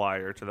 Touch the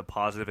wire to the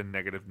positive and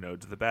negative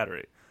nodes of the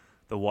battery.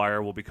 The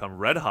wire will become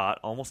red hot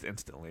almost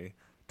instantly.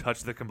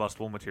 Touch the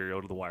combustible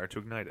material to the wire to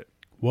ignite it.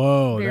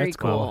 Whoa, Very that's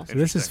cool. cool. So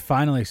this is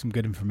finally some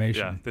good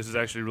information. Yeah, this is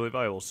actually really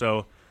valuable.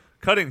 So,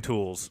 cutting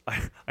tools.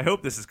 I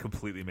hope this is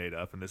completely made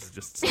up, and this is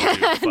just some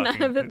dude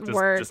None of it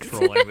works. just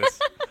trolling this.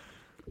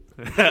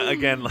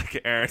 Again, like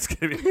Aaron's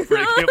gonna be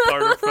breaking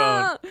apart her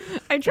phone.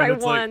 I tried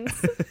it's like-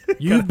 once.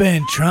 You've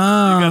been You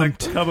trumped.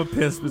 got a cup of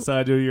piss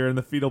beside you. You're in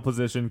the fetal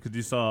position because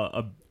you saw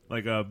a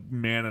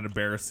man in a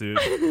bear suit.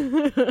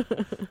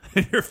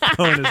 Your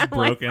phone is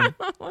broken.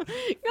 Go Like,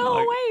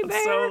 away, I'm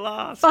bear. so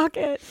lost. Fuck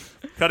it.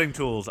 Cutting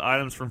tools,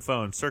 items from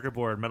phone, circuit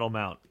board, metal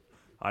mount,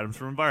 items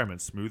from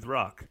environment, smooth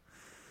rock.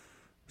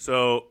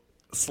 So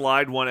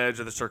slide one edge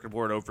of the circuit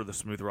board over the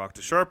smooth rock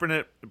to sharpen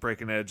it.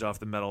 Break an edge off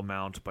the metal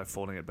mount by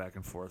folding it back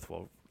and forth.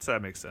 Well, so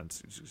that makes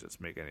sense. You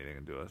just make anything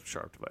into a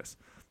sharp device.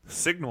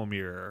 Signal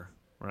mirror,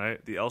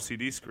 right? The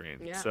LCD screen.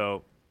 Yeah.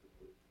 So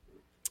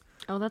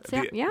Oh, that's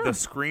the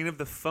screen of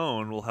the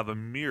phone will have a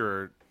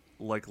mirror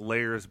like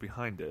layers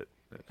behind it.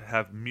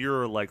 Have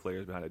mirror-like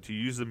layers behind it. To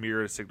use the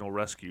mirror to signal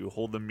rescue,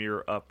 hold the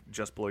mirror up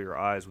just below your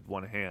eyes with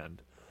one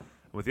hand.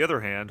 With the other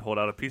hand, hold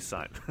out a peace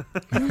sign.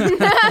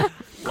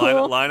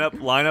 Cool. Line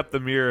up the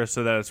mirror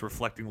so that it's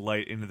reflecting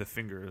light into the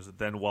fingers.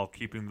 Then, while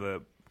keeping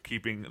the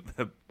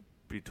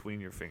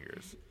between your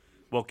fingers,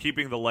 while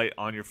keeping the light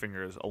on your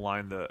fingers,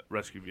 align the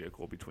rescue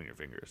vehicle between your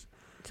fingers.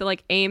 To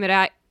like aim it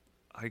at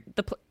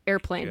the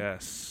airplane.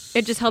 Yes.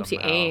 It just helps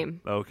somehow. you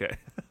aim. Okay.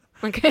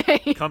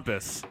 Okay.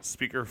 Compass,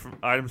 speaker,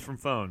 items from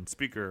phone,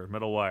 speaker,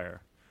 metal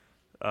wire,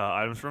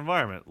 items from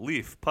environment,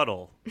 leaf,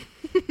 puddle.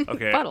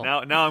 Okay, Puddle. now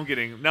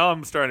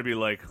I'm starting to be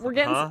like, We're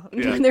getting huh?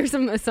 Yeah. there's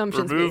some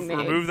assumptions being made.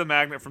 Remove the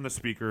magnet from the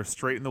speaker,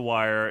 straighten the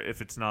wire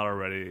if it's not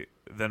already,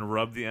 then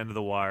rub the end of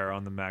the wire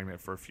on the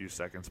magnet for a few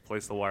seconds.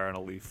 Place the wire on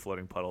a leaf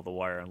floating puddle. The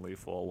wire and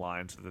leaf will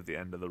align so that the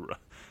end of the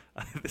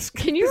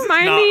Can you this is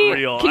remind not me?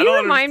 real. Can I you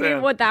don't remind me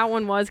understand. what that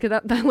one was?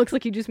 Because that looks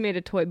like you just made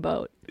a toy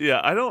boat.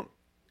 Yeah, I don't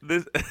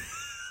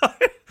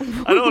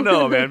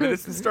know, man. But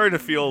this is starting to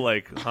feel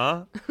like,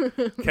 huh?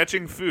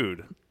 Catching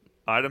food,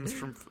 items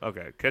from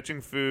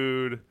catching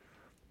food,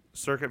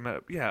 circuit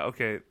map. Yeah,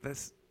 okay.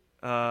 This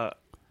I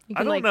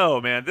don't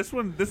know, man. This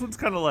one's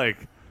kind of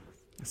like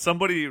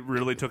somebody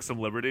really took some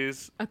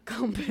liberties. A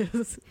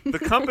compass. The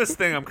compass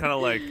thing, I'm kind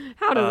of like,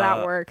 How does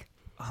that work?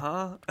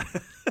 huh?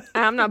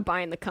 I'm not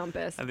buying the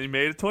compass. And they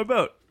made a toy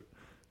boat.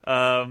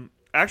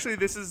 Actually,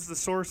 this is the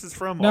sources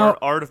from No.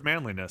 Art of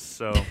Manliness.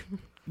 So.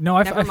 No,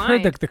 I've Never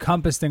heard mind. the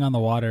compass thing on the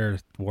water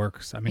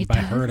works. I mean, It by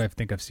does? heard, I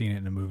think I've seen it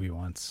in a movie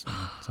once.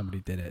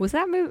 Somebody did it. Was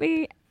that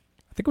movie?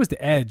 I think it was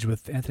The Edge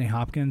with Anthony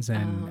Hopkins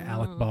and Oh.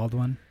 Alec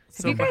Baldwin,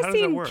 So Have you how guys does that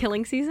seen work?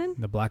 Killing Season?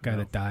 the black guy No.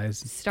 that dies.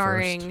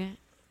 Starring first.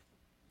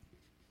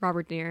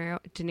 Robert De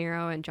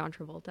Niro and John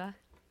Travolta.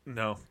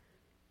 No.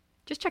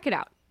 Just check it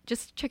out.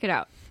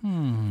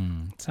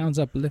 Sounds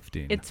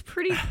uplifting. It's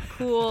pretty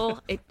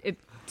cool. It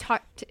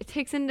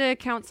takes into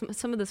account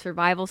some of the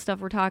survival stuff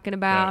we're talking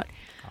about.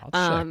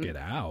 I'll check it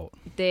out.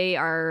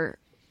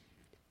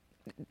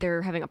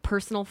 They're having a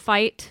personal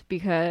fight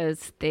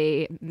because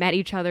they met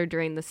each other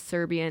during the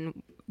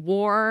Serbian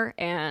war,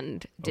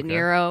 and De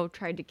Niro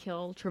tried to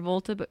kill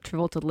Travolta, but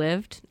Travolta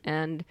lived.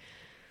 And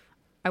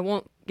I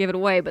won't give it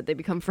away, but they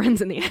become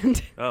friends in the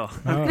end. Oh.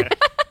 Oh,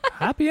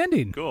 happy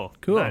ending. Cool.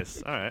 Cool.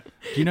 Nice. All right.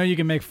 Do you know you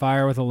can make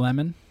fire with a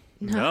lemon?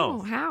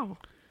 No. How?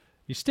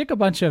 You stick a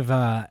bunch of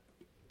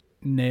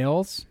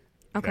nails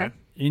Okay. Okay.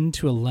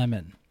 into a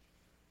lemon.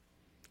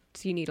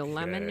 So you need a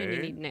lemon and you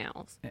Okay. need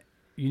nails.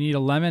 You need a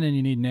lemon and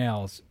you need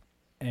nails.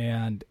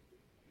 And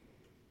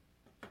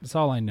that's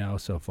all I know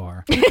so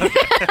far.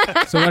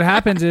 So what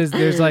happens is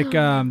there's like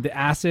the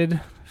acid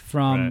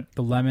from Right.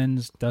 the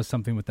lemons does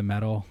something with the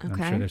metal. And I'm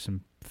Okay. sure there's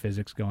some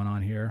physics going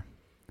on here.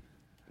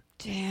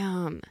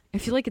 Damn. I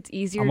feel like it's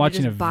easier I'm to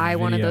watching just a buy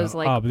one of video. those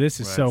like oh, but this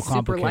is so Right. super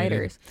complicated.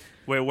 lighters.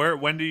 Wait,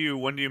 when do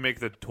you make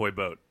the toy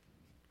boat?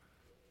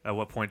 At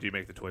what point do you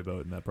make the toy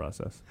boat in that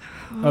process?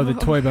 Oh, the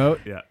toy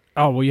boat? Yeah.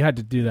 Oh, well, you had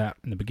to do that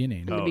in the beginning.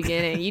 In the Oh.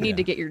 beginning. You need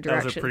to get your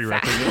That was a directions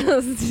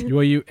prerequisite. fast.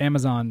 Well, you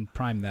Amazon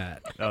Prime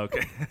that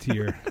Okay. to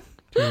your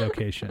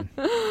location.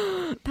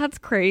 That's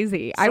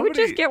crazy. I would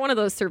just get one of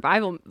those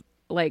survival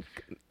like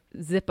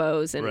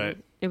Zippos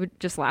and it would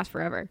just last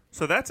forever.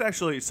 So that's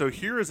actually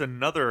here is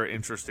another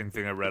interesting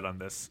thing I read on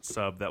this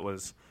sub that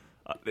was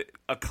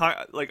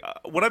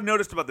what I've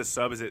noticed about this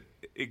sub is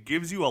it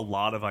gives you a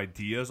lot of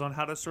ideas on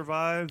how to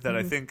survive that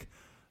I think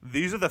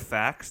these are the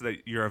facts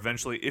that you're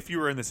eventually, if you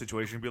were in this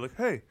situation, you'd be like,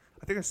 hey,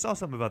 I think I saw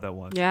something about that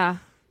once. Yeah.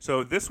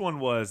 So this one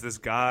was, this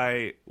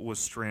guy was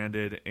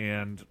stranded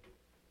and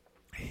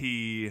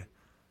he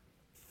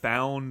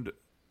found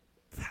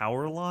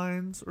power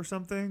lines or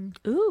something.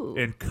 Ooh.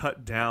 And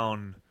cut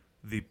down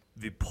the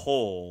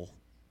pole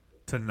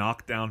to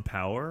knock down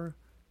power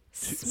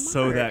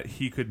so that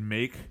he could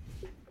make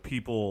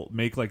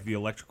like the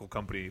electrical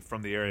company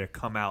from the area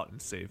come out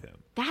and save him.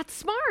 That's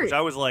smart. Which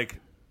I was like,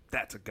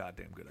 that's a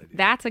goddamn good idea.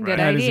 That's a good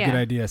That idea. is a good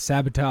idea.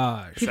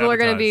 Sabotage. People are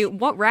going to be,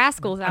 what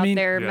rascals out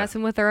there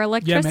messing with our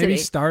electricity? Yeah, maybe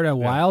start a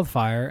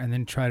wildfire and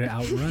then try to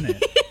outrun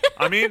it.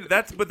 I mean,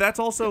 that's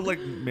also like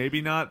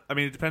maybe not. I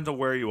mean, it depends on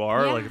where you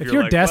are. Yeah. Like if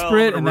you're like, desperate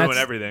well, and ruin that's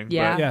everything.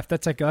 Yeah. Yeah, if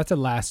that's a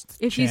last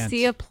If chance. you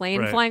see a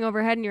plane flying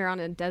overhead and you're on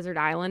a desert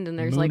island and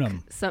there's Moon like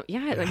 'em. some,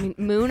 I mean,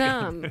 moon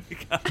 'em.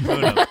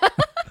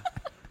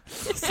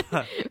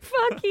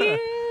 Fuck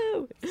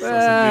you.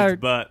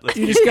 But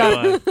you just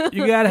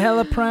got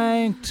hella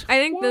pranked. I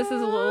think this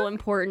is a little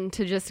important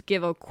to just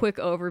give a quick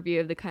overview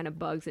of the kind of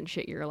bugs and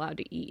shit you're allowed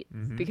to eat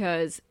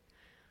because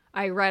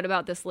I read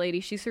about this lady.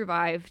 She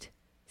survived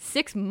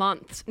 6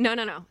 months. No,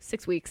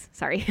 6 weeks.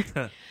 Sorry,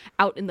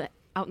 out in the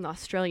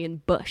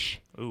Australian bush.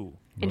 Ooh.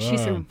 And she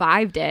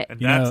survived it. And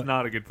that's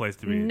not a good place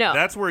to be. No.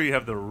 That's where you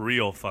have the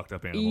real fucked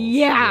up animals.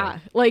 Yeah,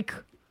 like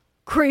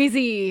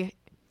crazy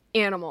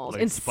animals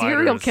Like and spiders.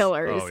 serial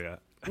killers. Oh, yeah.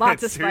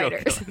 Lots of Serial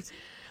spiders. killers.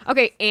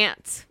 Okay,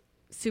 ants.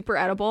 Super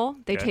edible.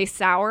 They taste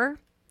sour.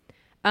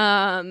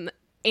 Ant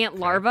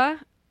larvae,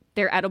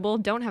 they're edible,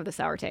 don't have the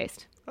sour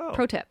taste. Oh.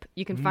 Pro tip,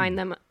 you can find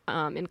them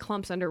in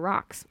clumps under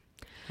rocks.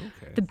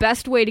 Okay. The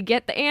best way to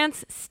get the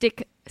ants,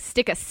 stick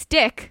a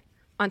stick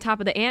on top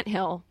of the ant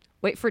hill,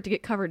 wait for it to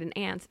get covered in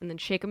ants, and then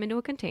shake them into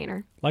a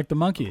container. Like the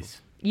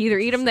monkeys. You either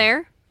eat them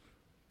there,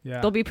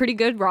 Yeah. they'll be pretty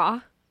good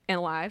raw and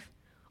alive,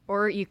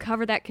 or you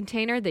cover that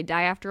container, they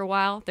die after a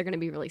while, they're going to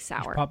be really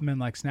sour. Pop them in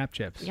like snap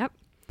chips. Yep.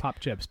 Pop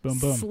chips. Boom,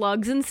 boom.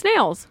 Slugs and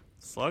snails.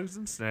 Slugs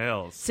and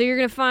snails. So you're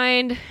going to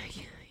find,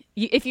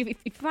 if you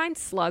find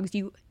slugs,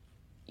 you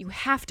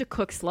have to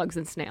cook slugs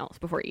and snails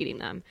before eating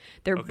them.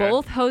 They're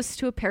both hosts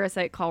to a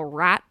parasite called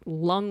rat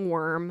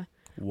lungworm,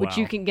 which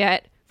you can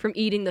get from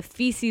eating the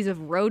feces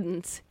of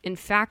rodents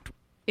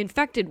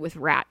infected with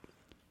rat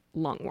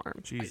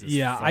lungworm. Jesus.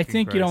 Yeah, I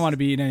think Christ. you don't want to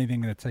be eating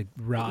anything that's like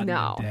rotten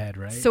No. and dead,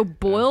 right? So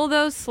boil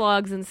those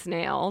slugs and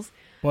snails,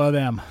 boil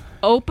them.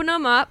 open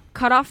them up,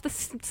 cut off the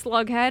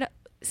slug head,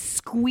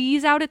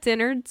 squeeze out its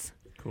innards.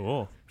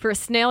 Cool. For a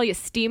snail, you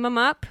steam them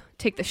up,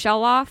 take the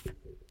shell off,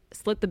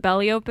 slit the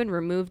belly open,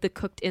 remove the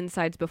cooked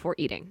insides before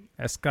eating.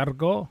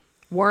 Escargot.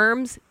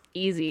 Worms,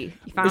 easy.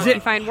 You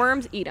find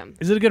worms, eat them.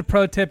 Is it a good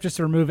pro tip just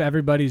to remove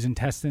everybody's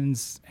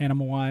intestines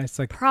animal-wise?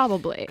 Like,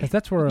 Probably. because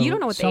that's where You don't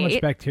know what so they much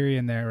ate. bacteria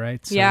in there,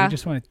 right? So Yeah. you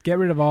just want to get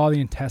rid of all the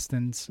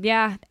intestines.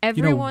 Yeah,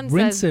 everyone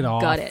rinse says it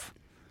off. gut it.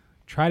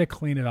 Try to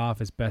clean it off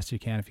as best you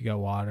can if you got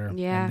water.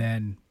 Yeah. And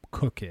then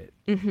cook it.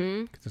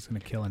 Mm-hmm. Because it's going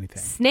to kill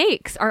anything.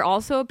 Snakes are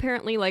also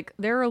apparently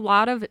there are a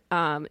lot of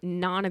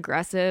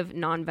non-aggressive,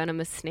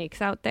 non-venomous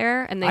snakes out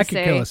there, and I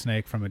could kill a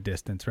snake from a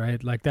distance,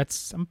 right? Like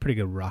I'm a pretty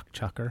good rock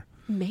chucker.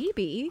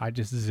 maybe. I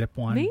just zip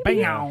one. Maybe.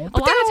 Bam. A lot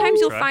of times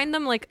you'll Okay. find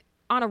them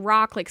on a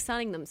rock,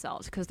 sunning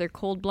themselves because they're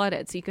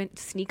cold-blooded, so you can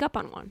sneak up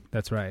on one.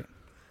 That's right.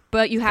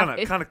 But you have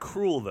Kind of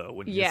cruel though,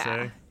 wouldn't you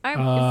say? it's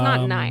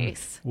not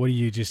nice. What are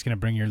you just going to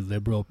bring your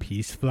liberal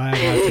peace flag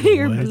out to the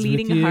Your woods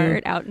bleeding with you?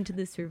 heart out into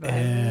the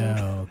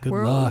survival. Ew, good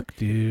world. luck,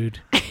 dude.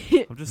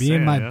 I'm just Me saying,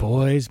 and my yeah.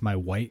 boys, my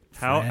white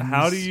friends.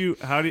 How can you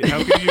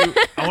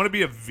I want to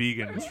be a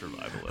vegan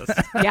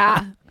survivalist.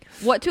 Yeah.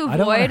 What to I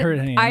don't wanna avoid? hurt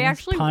any I animals.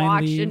 actually Pine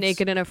watched leaves.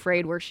 Naked and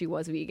Afraid where she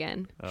was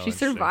vegan. Oh, She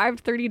interesting.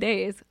 survived 30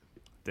 days.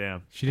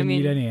 Damn. She didn't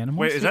mean- eat any animals?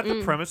 Wait, is that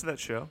the premise of that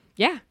show?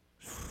 Yeah.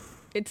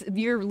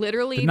 You're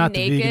literally But not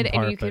the naked vegan and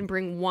part, you can but-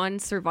 bring one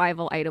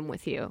survival item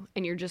with you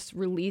and you're just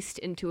released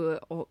into a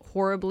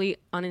horribly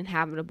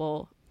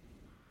uninhabitable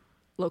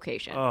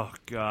location. Oh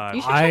God.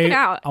 You should check it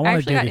out. I I wanna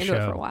actually got dig a into it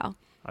for show. a while.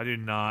 I do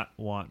not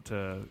want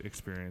to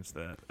experience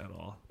that at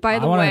all. By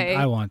the way,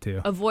 I want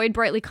to. avoid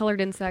brightly colored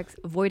insects,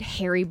 avoid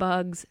hairy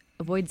bugs,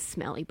 avoid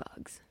smelly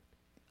bugs,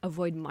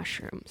 avoid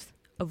mushrooms,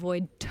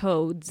 avoid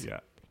toads,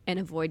 Yeah. and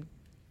avoid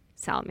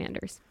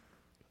salamanders.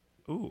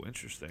 Ooh,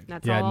 interesting.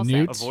 That's Yeah, all I'll say.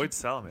 newts. Avoid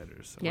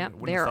salamanders. I Yep, wouldn't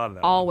have they're thought of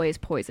that one. always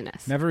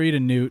poisonous. Never eat a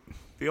newt.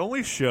 The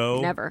only show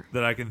Never.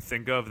 that I can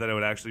think of that I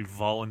would actually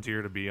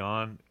volunteer to be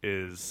on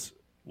is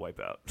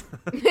Wipeout.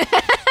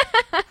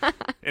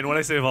 And when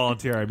I say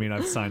volunteer, I mean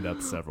I've signed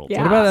up several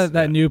Yeah. What times. about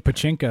that new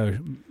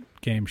Pachinko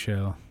game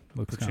show?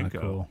 Looks kind of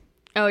Pachinko. cool.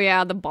 Oh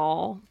yeah, the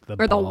ball or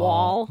the ball.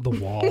 wall. The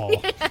wall.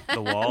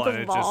 The wall, The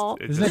and wall.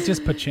 it Isn't just it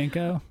just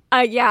Pachinko?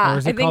 Yeah, Or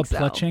is it I think called so.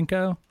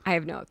 Plachenko? I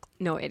have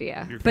no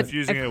idea. You're But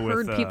confusing I've it with,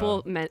 heard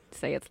people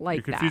say it's like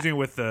You're confusing it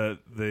with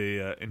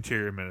the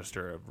interior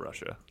minister of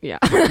Russia. that. Yeah.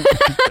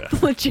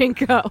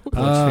 Plachenko.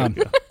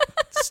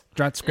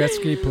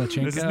 Strutskretsky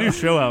Plachenko. There's this new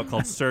show out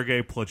called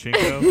Sergei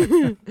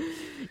Plachenko.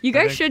 You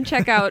guys should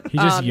check out He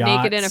just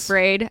Naked and yachts.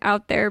 Afraid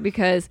out there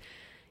because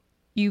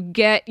you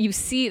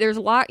see there's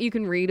a lot you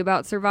can read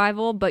about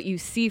survival, but you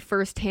see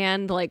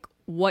firsthand like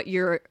what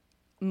your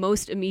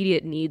most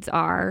immediate needs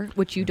are,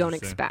 which you don't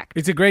expect.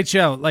 It's a great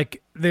show.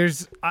 Like,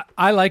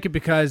 I like it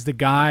because the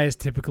guy is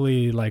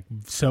typically like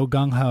so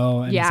gung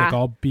ho and he's like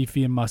all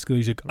beefy and muscular.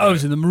 He's like, I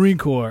was in the Marine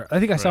Corps. I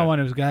think I saw one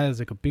of those guys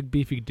like a big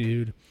beefy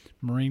dude,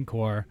 Marine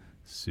Corps,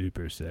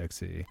 super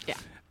sexy. Yeah.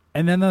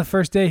 And then the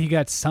first day he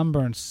got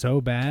sunburned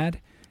so bad.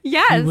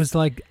 Yes. He was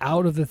like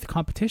out of the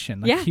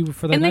competition. Like he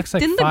for the and next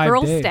like didn't 5 the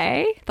girl days.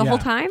 stay the whole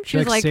time? She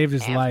was like saved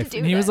his "I have to life. do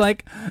And he was this."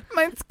 like,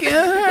 my skin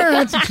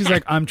hurts. And she's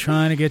like, I'm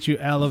trying to get you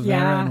aloe vera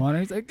Yeah. and water.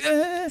 He's like,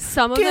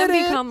 some of get them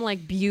it. become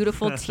like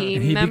beautiful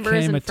team He members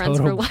became a and friends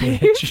for total life.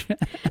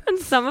 bitch. And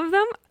some of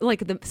them,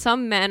 like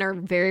some men are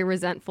very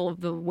resentful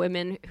of the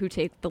women who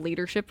take the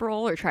leadership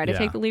role or try to Yeah.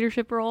 take the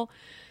leadership role.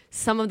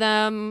 Some of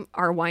them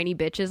are whiny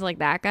bitches like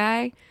that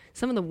guy.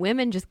 Some of the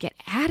women just get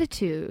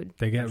attitude.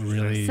 They get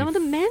really. Some of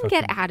the men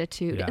get fucking-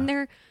 attitude, yeah. and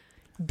their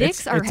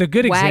dicks are It's a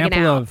good wagging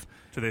example out. of.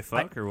 Do they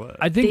fuck or what?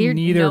 I think They're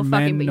neither no fucking,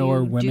 men but nor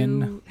you women.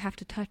 do have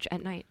to touch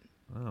at night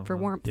for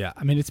warmth. Yeah,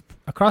 I mean it's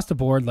across the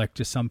board. Like,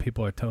 just some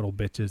people are total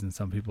bitches and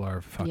some people are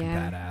fucking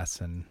Yeah.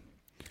 badass, and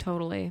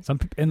Totally.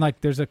 and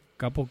like there's a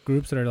couple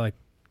groups that are like,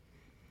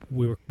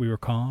 we were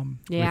calm.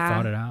 Yeah. We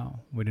fought it out.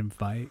 We didn't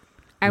fight.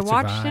 I We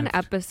watched an survived.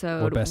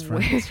 episode We're best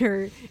friends.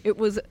 where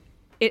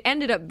it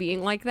ended up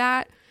being like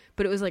that,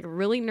 but it was like a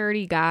really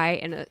nerdy guy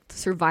and a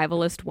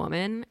survivalist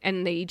woman,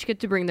 and they each get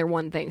to bring their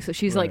one thing. So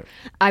she's like,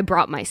 I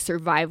brought my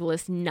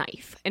survivalist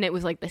knife, and it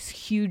was like this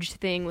huge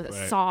thing with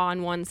a saw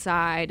on one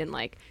side, and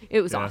like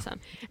it was awesome.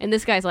 And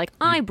this guy's like,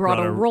 I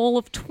brought a roll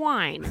of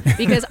twine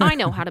because I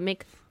know how to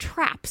make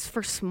traps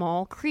for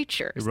small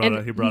creatures.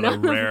 He brought a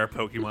rare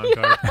Pokemon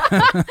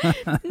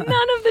card.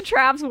 None of the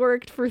traps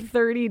worked for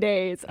 30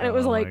 days, and it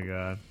was like, my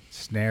God.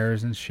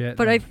 Snares and shit.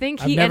 But I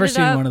think I've he never ended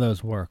seen up- one of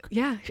those work.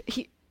 yeah,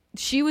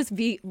 she was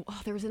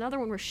there was another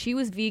one where she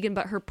was vegan,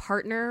 but her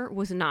partner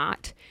was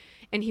not,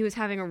 and he was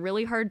having a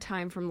really hard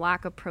time from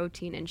lack of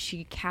protein, and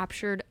she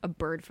captured a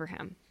bird for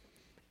him,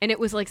 and it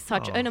was like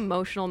such an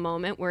emotional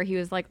moment where he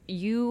was like,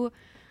 you,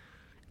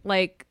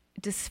 like,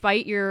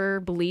 despite your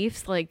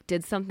beliefs, like,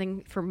 did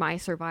something for my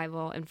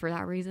survival, and for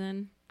that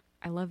reason,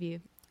 I love you.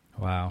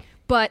 Wow.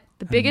 But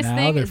the biggest now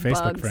thing they're is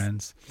Facebook bugs.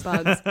 friends.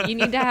 Bugs. You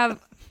need to have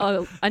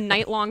a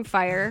night-long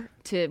fire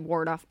to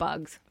ward off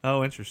bugs.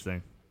 Oh,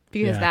 interesting.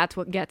 Because Yeah. that's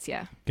what gets you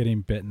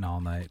Getting bitten all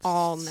night.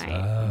 all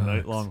night.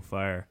 Night-long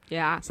fire.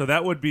 Yeah. So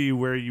that would be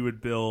where you would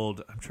build.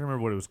 I'm trying to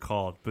remember what it was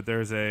called, but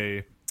there's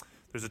a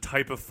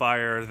type of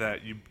fire that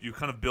you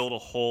kind of build a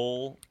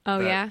hole Oh,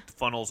 that yeah?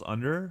 funnels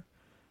under,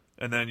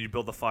 and then you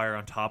build the fire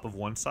on top of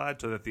one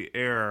side so that the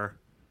air,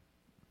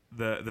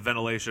 the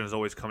ventilation is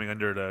always coming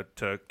under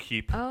to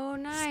keep Oh,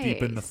 nice.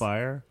 steeping the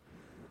fire.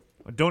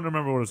 I don't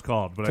remember what it's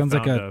called, but Sounds I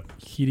like found a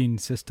heating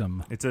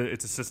system. It's a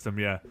system,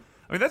 yeah.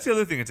 I mean, that's the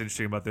other thing that's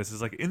interesting about this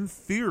is, like, in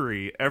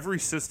theory, every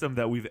system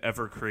that we've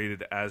ever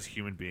created as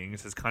human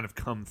beings has kind of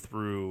come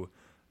through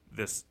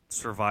this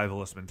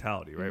survivalist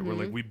mentality, right? Where,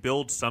 like, we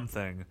build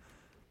something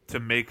to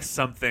make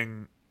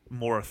something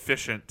more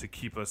efficient to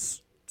keep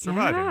us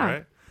surviving, Yeah.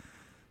 right?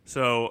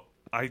 So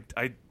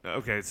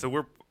okay,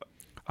 so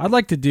I'd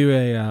like to do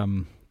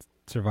a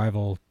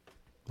survival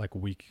like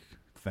week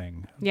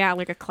thing. Yeah,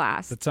 like a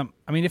class That's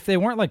I mean, if they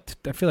weren't like,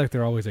 I feel like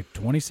they're always like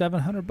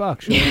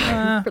 $2,700. You're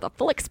like, for the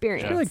full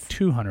experience. they're like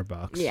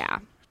 $200. Yeah.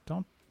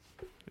 Don't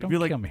you're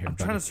like, kill me here, I'm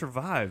buddy. trying to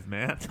survive,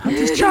 man. I'm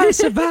just trying to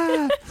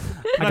survive.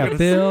 I got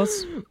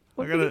bills.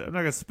 I'm not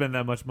gonna spend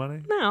that much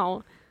money.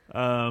 No.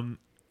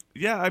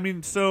 Yeah, I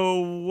mean, so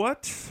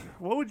what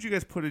would you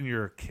guys put in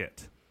your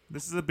kit?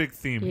 This is a big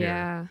theme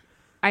Yeah.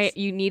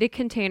 You need a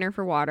container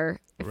for water.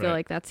 I feel Right.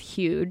 like that's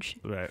huge.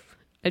 here. Right.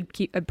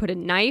 I'd put a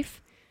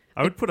knife.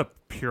 I would put a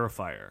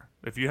purifier.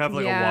 If you have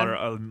like Yeah.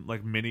 a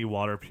like mini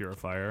water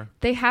purifier.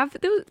 They have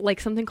like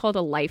something called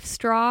a life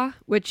straw,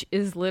 which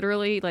is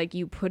literally like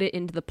you put it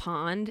into the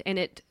pond and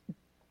it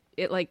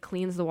like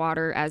cleans the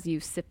water as you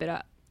sip it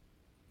up.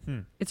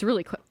 It's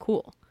really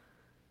cool.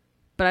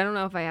 But I don't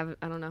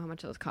know how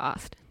much those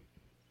cost.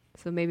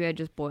 So maybe I'd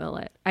just boil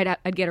it.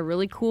 I'd get a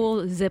really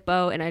cool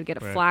Zippo and I'd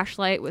get a Right.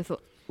 flashlight with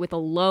a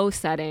low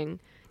setting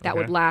that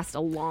would Okay. last a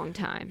long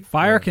time.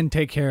 Fire can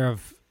take care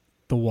of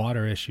the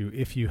water issue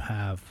if you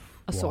have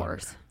A water,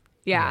 source.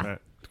 Yeah. Right.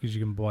 because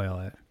you can boil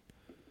it.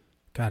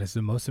 God, is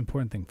the most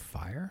important thing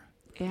fire?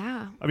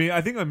 Yeah. I mean,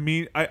 I think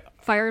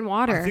Fire and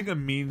water. I think a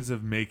means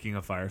of making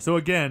a fire. So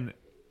again,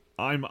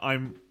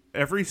 I'm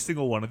every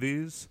single one of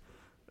these.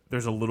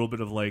 There's a little bit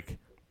of like,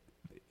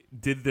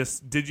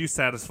 did you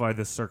satisfy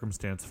this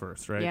circumstance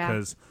first, right? Yeah.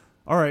 Because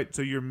all right,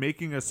 so you're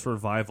making a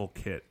survival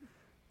kit.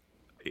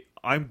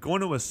 I'm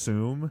going to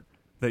assume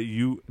that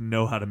you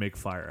know how to make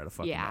fire out of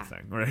fucking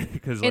nothing, right?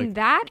 Because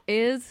that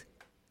is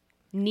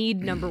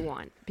need number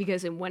one,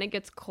 because when it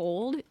gets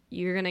cold,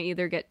 you're gonna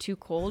either get too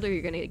cold or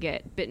you're gonna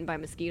get bitten by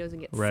mosquitoes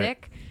and get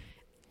sick.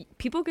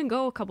 People can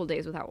go a couple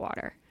days without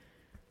water.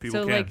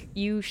 People can.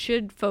 You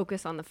should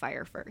focus on the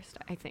fire first.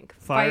 I think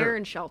fire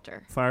and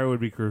shelter. Fire would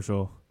be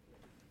crucial.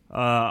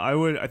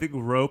 I think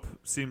rope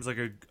seems like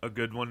a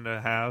good one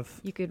to have.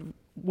 You could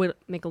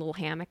make a little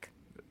hammock.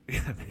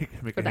 Yeah,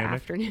 make for a the hammock.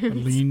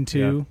 afternoon.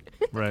 Lean-to.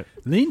 Yeah. Right.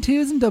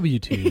 Lean-tos and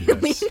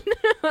W-tos.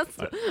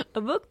 A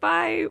book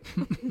by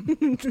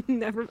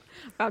never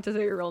about to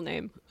say your real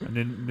name.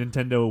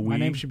 Nintendo Wii. My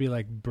name should be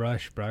like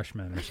Brush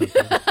Brushman or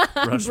something.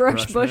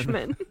 Brush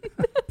Bushman.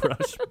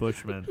 Brush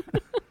Bushman.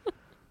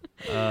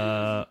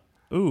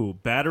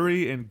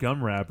 Battery and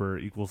gum wrapper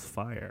equals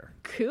fire.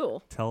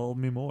 Cool. Tell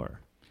me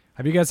more.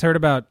 Have you guys heard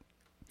about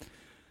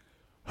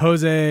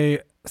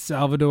Jose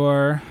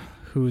Salvador,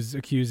 who's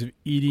accused of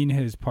eating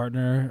his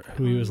partner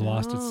who he was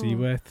lost at sea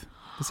with?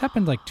 This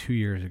happened like 2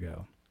 years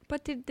ago.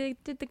 But did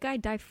the guy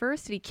die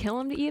first? Did he kill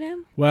him to eat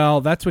him?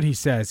 Well, that's what he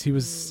says. He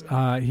was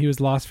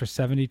lost for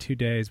 72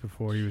 days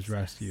before he was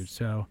rescued.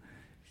 So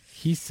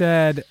he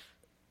said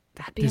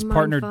his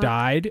partner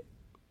died,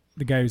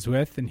 the guy he was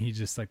with, and he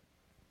just like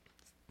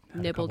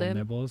nibbled him.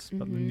 Nibbles.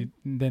 But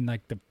then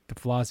like the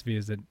philosophy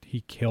is that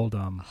he killed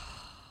him.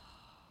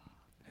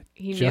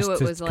 He knew it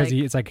was like, because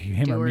it's like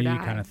him or me die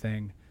kind of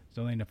thing. There's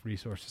only enough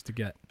resources to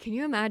get. Can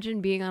you imagine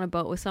being on a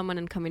boat with someone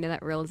and coming to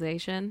that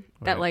realization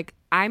that like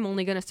I'm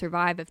only going to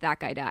survive if that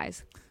guy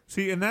dies?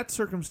 See, in that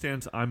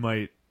circumstance, I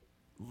might.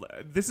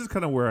 This is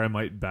kind of where I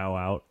might bow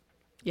out.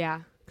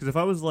 Yeah. Because if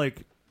I was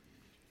like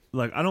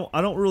I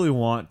don't really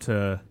want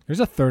to.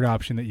 There's a third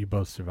option that you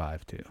both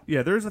survive too.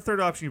 Yeah, there's a third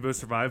option you both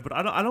survive, but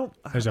I don't.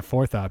 There's a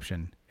fourth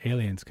option.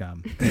 Aliens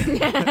come,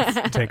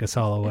 take us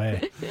all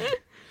away.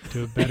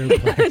 To a better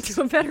place.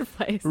 To a better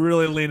place. We're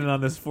really leaning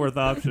on this fourth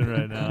option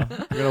right now.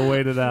 We're going to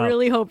wait it out.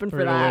 Really hoping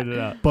for that. Wait it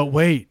out. But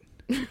wait,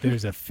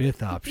 there's a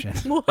fifth option.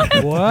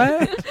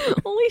 What?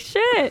 Holy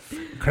shit.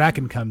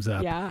 Kraken comes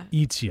up,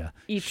 eats you,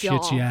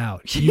 shits you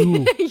out.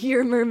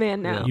 You're a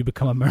merman now. You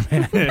become a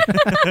merman.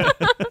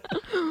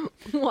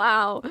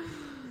 Wow.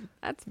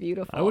 That's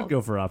beautiful. I would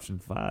go for option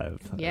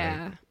 5.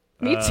 Yeah.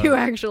 Me too,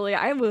 actually.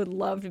 I would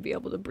love to be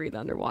able to breathe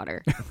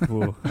underwater.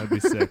 Ooh, that'd be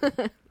sick.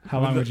 How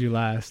long would you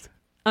last?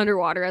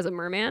 Underwater as a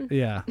merman?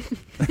 Yeah.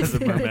 As a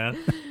merman?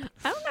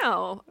 I don't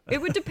know.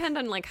 It would depend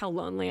on like how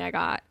lonely I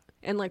got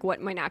and like what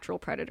my natural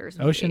predators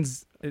would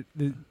Oceans,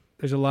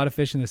 there's a lot of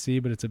fish in the sea,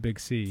 but it's a big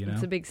sea, you know?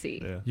 It's a big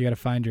sea. Yeah. You got to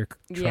find your tribe.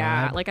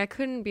 Yeah, like I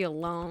couldn't be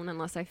alone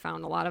unless I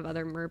found a lot of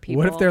other mer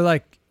people. What if they're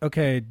like,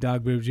 okay,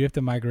 dog boobs, you have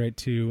to migrate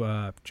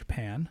to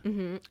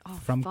Japan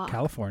from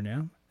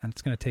California, and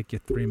it's going to take you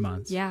 3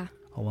 months. Yeah,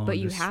 alone, but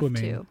you just have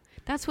swimming. to.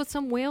 That's what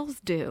some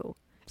whales do.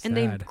 Sad. And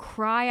they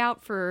cry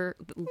out for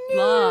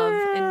love,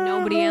 and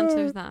nobody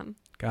answers them.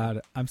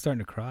 God, I'm starting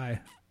to cry.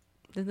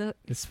 This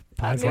That's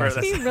podcast.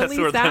 really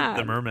where sad.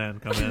 the merman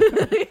come in.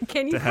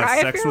 Can you to cry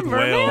have sex if you're with a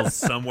merman? whales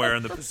somewhere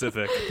in the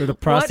Pacific. They're the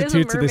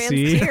prostitutes of the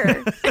sea.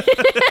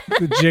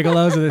 The The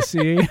gigolos of the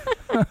sea.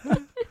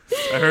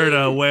 I heard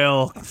a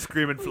whale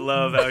screaming for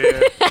love out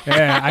here.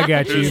 Yeah, I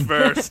got you. Who's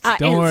first?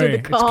 Don't worry,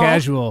 it's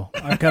casual.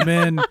 I come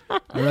in,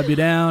 I rub you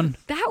down.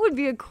 That would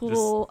be a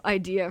cool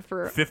idea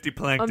for 50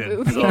 plankton. a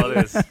That's movie. all it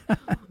is.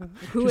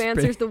 Who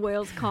answers the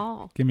whale's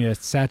call? Give me a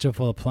satchel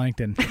full of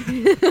plankton.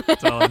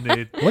 That's all I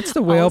need. What's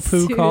the whale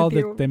poo soothe called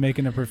you. that they make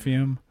in a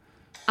perfume?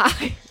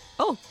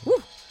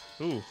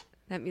 Ooh.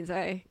 That means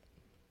I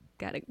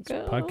gotta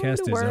go.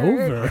 Podcast to is work.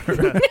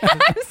 over.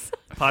 Yes.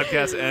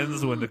 Podcast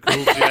ends when the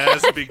cool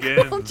jazz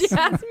begins. Cool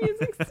jazz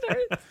music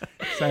starts.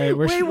 Sorry, Wait,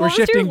 we're what was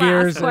shifting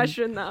your gears. last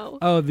question though.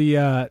 Oh,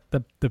 the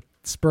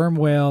sperm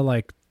whale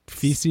like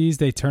feces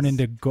they turn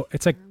into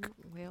it's like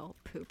Whale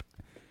poop.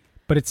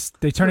 but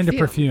they turn into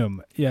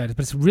perfume. Yeah, but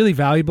it's really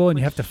valuable and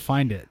you have to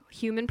find it.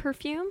 Human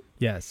perfume?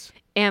 Yes.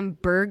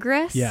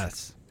 Ambergris?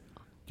 Yes.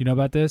 Do you know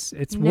about this?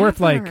 It's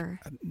worth like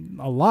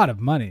a lot of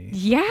money.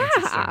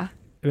 Yeah.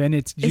 And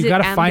Is you it got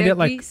to find it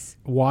like ambergris?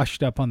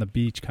 washed up on the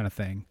beach kind of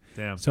thing.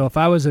 Damn. So if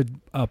I was a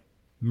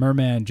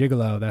merman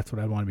gigolo, that's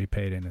what I'd want to be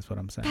paid in, is what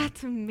I'm saying.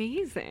 That's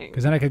amazing.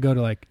 Because then I could go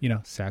to like,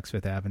 Saks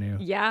Fifth Avenue.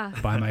 Yeah.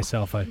 Buy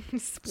myself a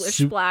Splish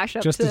suit splash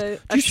up just to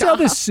do you sell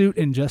this suit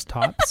in just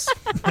tops?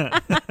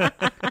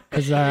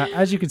 Because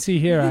as you can see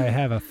here, I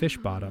have a fish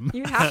bottom.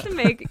 You have to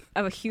make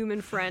a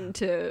human friend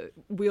to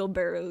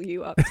wheelbarrow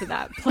you up to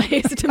that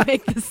place to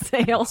make the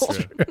sale.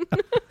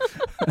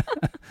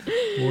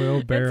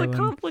 Oil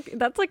barreling.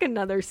 That's like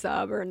another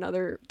sub or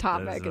another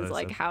topic is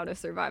like sub. how to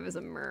survive as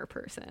a mer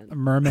person. A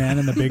merman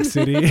in the big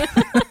city.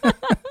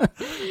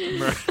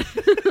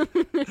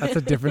 That's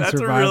a different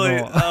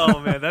survival.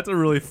 That's a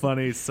really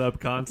funny sub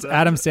concept.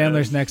 Adam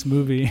Sandler's next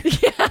movie.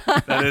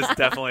 That is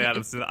definitely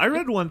Adam Sandler. I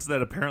read once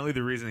that apparently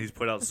the reason he's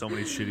put out so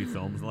many shitty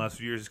films in the last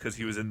few years is because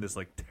he was in this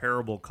like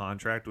terrible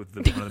contract with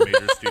one of the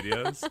major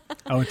studios.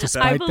 Oh, to I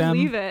spite them?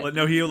 believe it. Well,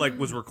 no, he like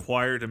was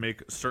required to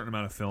make a certain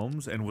amount of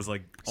films and was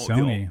like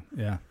Sony,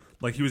 yeah.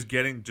 Like he was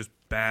getting just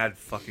bad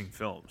fucking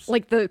films.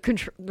 Like the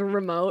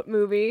remote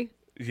movie.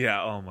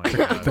 Yeah. Oh my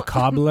god. The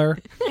Cobbler.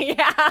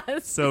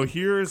 Yes. So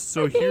here's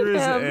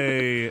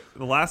the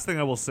last thing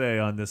I will say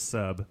on this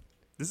sub.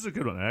 This is a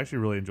good one. I actually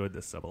really enjoyed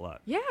this sub a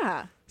lot.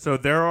 Yeah. So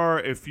there are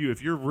if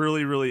you're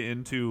really really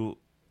into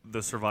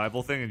the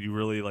survival thing and you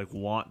really like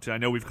want to. I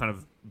know we've kind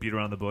of beat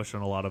around the bush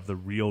on a lot of the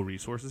real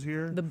resources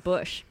here. The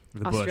bush.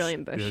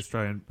 Australian bush. The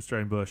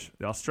Australian bush.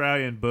 The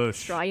Australian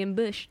bush. Australian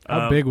bush.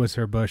 How big was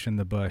her bush in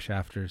the bush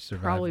after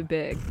survival? Probably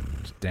big.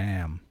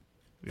 Damn.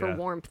 For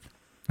warmth.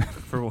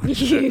 For warmth.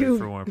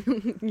 For warmth.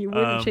 You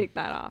wouldn't shake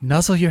that off.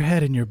 Nuzzle your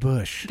head in your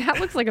bush. That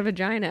looks like a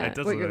vagina. It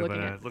does what look you're like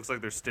looking it at. looks like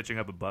they're stitching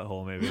up a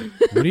butthole, maybe.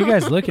 What are you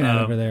guys looking at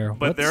over there?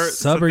 But what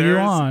sub are you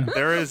on?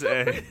 There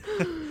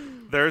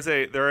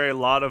are a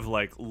lot of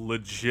like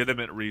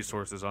legitimate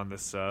resources on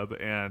this sub,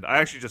 and I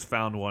actually just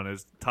found one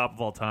as top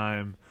of all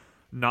time,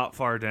 not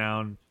far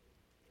down,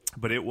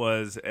 but it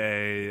was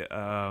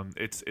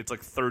it's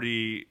like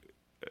 30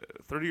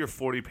 or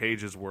 40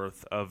 pages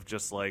worth of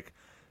just like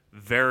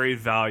very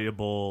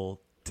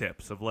valuable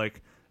tips of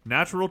like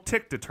natural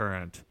tick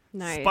deterrent,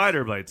 nice.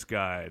 spider bites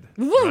guide.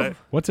 Right?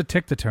 What's a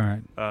tick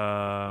deterrent?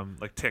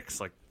 Like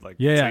ticks, like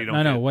yeah. So you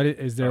don't no. get, What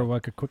is there?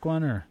 Like a quick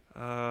one or?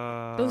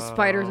 Those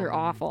spiders are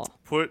awful.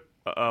 Put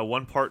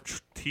 1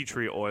 part tea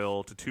tree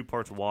oil to 2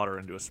 parts water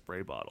into a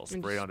spray bottle.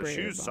 Spray onto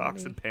shoes,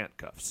 socks, and pant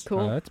cuffs.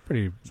 Cool. That's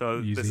pretty So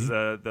easy. this is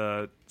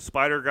the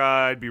spider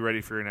guide. Be ready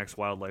for your next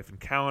wildlife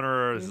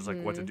encounter. This is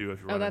like what to do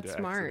if you run into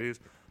activities.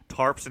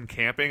 Tarps and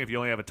camping. If you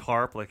only have a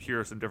tarp, like here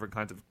are some different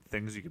kinds of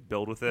things you could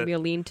build with it. Maybe a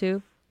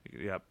lean-to.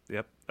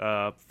 Yep.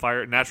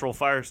 Natural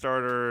fire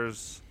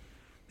starters.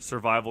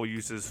 Survival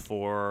uses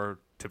for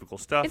typical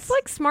stuff. It's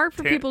like smart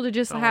for people to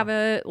just have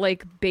a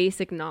like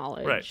basic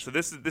knowledge. Right. So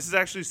this is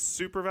actually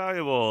super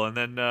valuable. And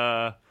then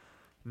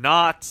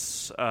not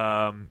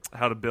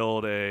how to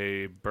build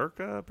a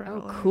burqa,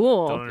 apparently. Oh,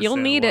 cool. You'll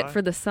need it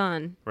for the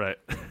sun. Right.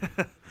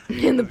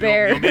 And the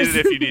bears. You'll need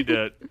it if you need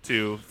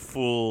to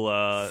fool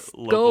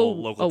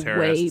local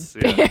terrorists.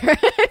 Bear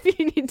if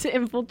you need to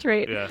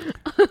infiltrate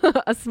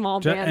a small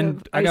band and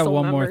of I got ISIL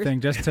one members. more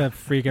thing just to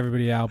freak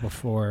everybody out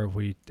before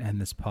we end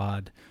this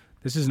pod.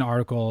 This is an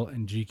article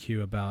in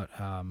GQ about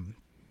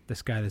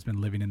this guy that's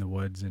been living in the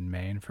woods in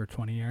Maine for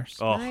 20 years.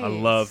 Oh, nice. I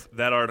love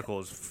that article.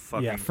 Is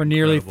fucking for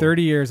nearly incredible.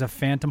 30 years, a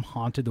phantom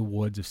haunted the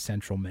woods of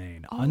central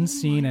Maine.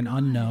 Unseen and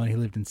unknown, he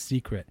lived in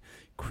secret,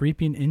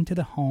 creeping into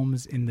the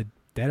homes in the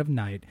dead of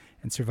night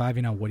and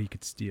surviving on what he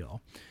could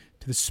steal.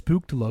 To the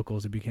spooked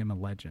locals, it became a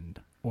legend,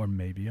 or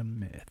maybe a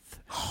myth.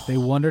 They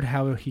wondered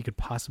how he could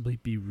possibly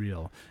be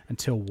real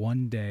until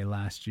one day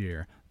last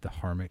year, the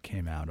hermit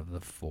came out of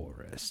the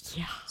forest.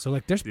 Yeah. So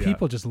like there's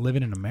people just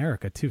living in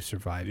America too,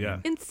 surviving. Yeah.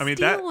 And I mean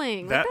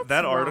stealing.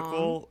 that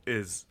article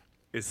is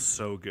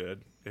so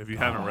good. If you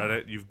haven't read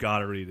it, you've got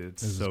to read it.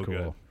 It's so cool.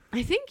 good.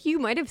 I think you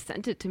might have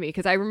sent it to me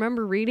because I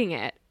remember reading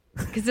it.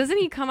 Because doesn't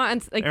he come out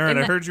and like? Aaron,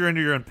 I heard you're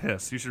into your own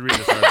piss. You should read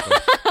this article.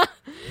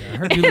 I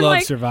heard you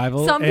love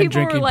survival some and people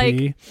drinking were like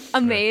pee.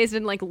 amazed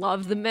and like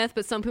loved the myth,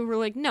 but some people were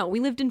like, no, we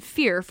lived in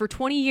fear for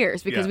 20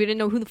 years because we didn't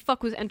know who the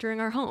fuck was entering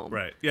our home.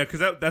 Right. Yeah, because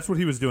that's what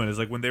he was doing. Is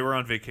like when they were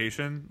on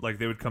vacation, like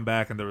they would come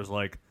back and there was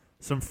like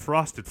some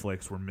frosted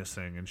flakes were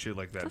missing and shit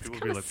like that. That's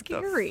people would be like,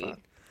 scary. What the fuck?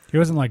 He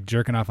wasn't like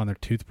jerking off on their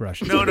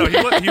toothbrush. No,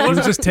 he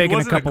wasn't just taking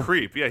a couple.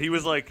 creep. Yeah, he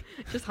was like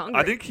just hungry.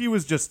 I think he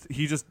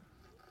just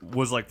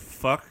was like,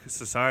 fuck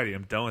society,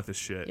 I'm done with this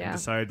shit. Yeah. And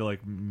decided to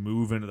like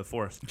move into the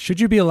forest.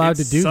 Should you be allowed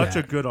to do that?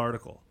 Such a good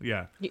article.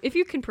 Yeah. If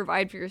you can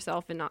provide for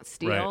yourself and not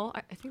steal,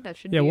 I think that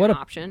should be what an a,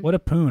 option. What a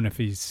poon if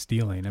he's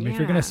stealing. I mean, if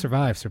you're going to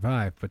Yeah.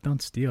 survive, but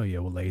don't steal,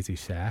 you lazy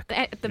sack.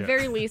 At the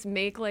very least,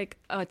 make like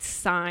a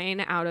sign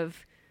out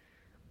of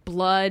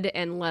blood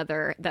and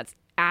leather that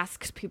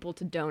asks people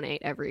to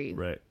donate every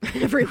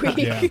every week.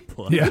 Yeah.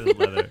 Blood and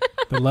leather.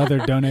 The leather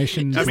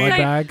donation Just blood like,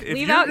 bag. If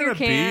leave you're out your gonna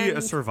be a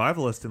cans.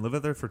 survivalist and live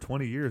out there for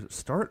 20 years,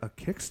 start a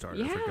Kickstarter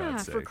for Yeah,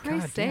 God's sake. for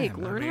Christ's sake,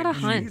 damn, learn I how mean, to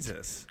hunt.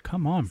 Jesus.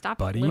 Come on, Stop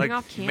buddy. living Like,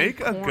 off canned make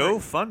a corn.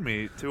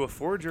 GoFundMe to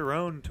afford your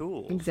own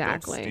tools.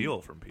 Exactly. Don't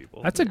steal from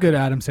people. That's a good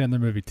Adam Sandler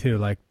movie too.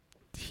 Like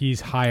he's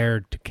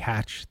hired to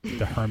catch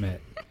the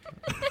hermit,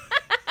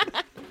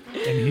 and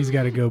he's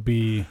got to go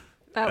be.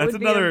 That's would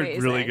be another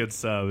amazing. really good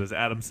sub is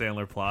Adam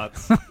Sandler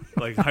plots.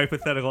 Like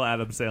hypothetical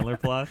Adam Sandler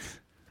plots.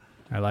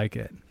 I like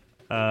it.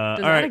 All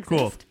that right, exist?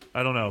 cool.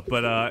 I don't know,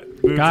 but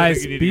Boots, I Guys,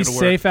 think you need be to go to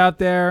safe out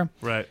there. work.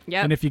 Right.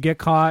 Yep. And if you get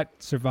caught,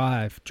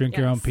 survive. Drink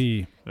your own Yes.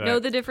 pee. Right. Know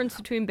the difference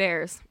between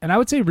bears. And I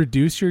would say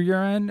reduce your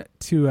urine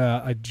to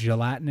a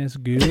gelatinous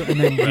goo and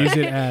then use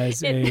it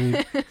as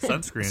a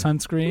Sunscreen.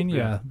 sunscreen.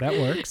 Yeah, that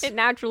works. It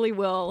naturally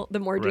will the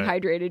more Right.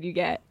 dehydrated you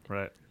get.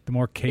 Right. The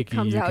more It cakey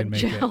comes you out can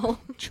make gel.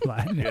 it.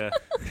 Gelatinous. Yeah.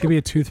 It could be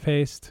a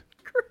toothpaste.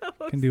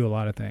 Can do a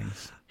lot of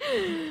things.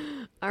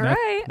 All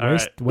right. All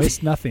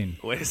Waste nothing.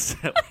 Waste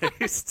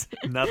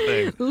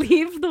nothing.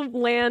 Leave the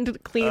land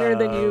cleaner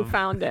than you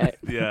found it.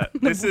 Yeah,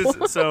 this is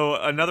so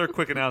another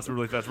quick announcement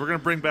really fast. We're gonna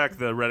bring back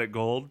the Reddit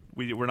Gold.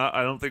 We're not.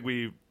 I don't think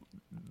we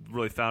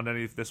really found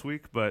any this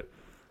week, but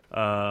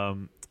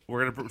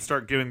we're gonna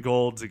start giving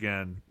golds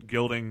again,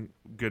 gilding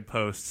good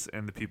posts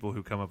and the people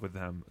who come up with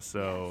them.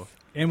 So,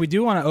 and we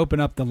do want to open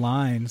up the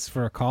lines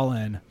for a call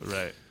in.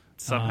 Right.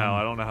 Somehow,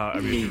 I don't know how. I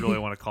mean, if you really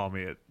want to call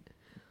me at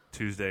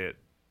Tuesday at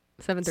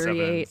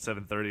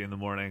 7:30 in the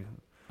morning.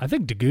 I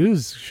think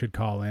Degooz should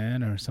call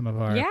in, or some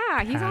of our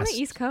he's on the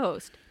East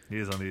Coast. He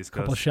is on the East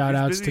Coast. Couple shout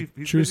outs to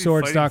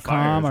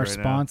TrueSwords.com, our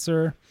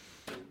sponsor.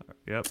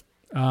 Yep.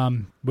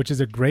 Which is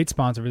a great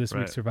sponsor for this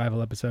week's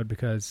survival episode,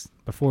 because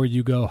before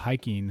you go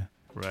hiking,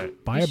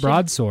 buy a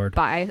broadsword.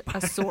 Buy a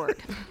sword.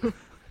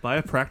 Buy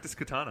a practice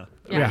katana.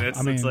 Yeah,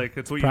 I mean, it's like,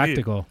 it's what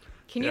practical. You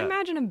need. Can you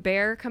imagine a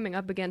bear coming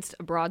up against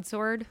a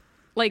broadsword?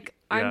 Like,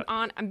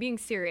 I'm being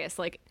serious.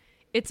 Like,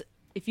 if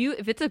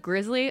it's a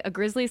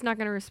grizzly's not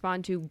going to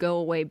respond to "go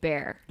away,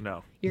 bear."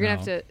 No, you're going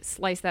to have to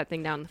slice that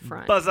thing down the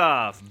front. Buzz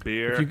off,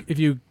 beer. If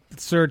you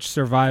search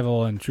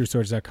survival and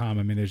TrueSwords.com,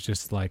 I mean, there's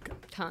just like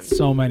tons,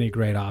 so many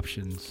great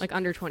options. Like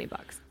under $20.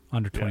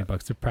 Under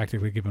 $20, they're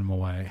practically giving them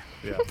away.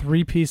 Yeah,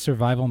 3-piece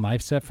survival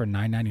knife set for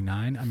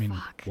 $9.99. I mean,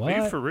 what?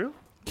 Are you for real?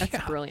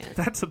 That's brilliant.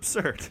 That's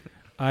absurd.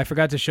 I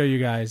forgot to show you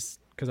guys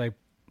because I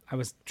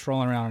was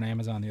trolling around on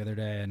Amazon the other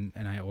day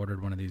and I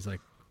ordered one of these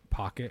like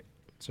pocket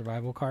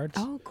survival cards.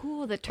 Oh,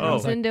 cool. That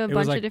turns into a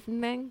bunch of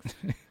different things.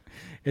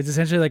 It's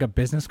essentially like a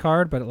business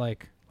card, but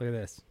like, look at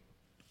this.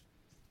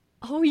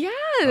 Oh, yes.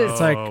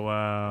 It's like,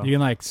 wow. You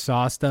can like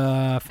saw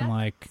stuff and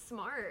like.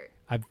 Smart.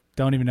 I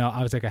don't even know.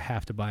 I was like, I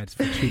have to buy it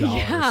for $2.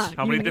 Yeah,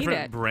 how many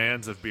different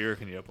brands of beer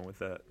can you open with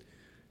that?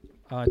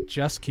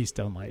 Just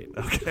Keystone Light.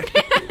 Okay.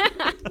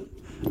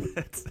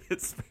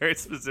 It's very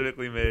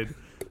specifically made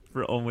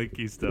for only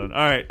Keystone. All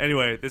right.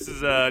 Anyway, this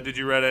is Did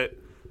You Reddit?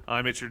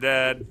 I'm It's Your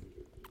Dad.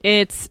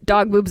 It's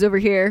Dog Boobs over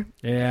here.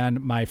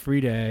 And my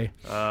free day.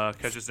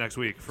 Catch us next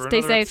week for Stay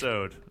another safe.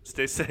 episode.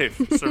 Stay safe.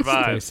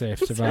 Survive. Stay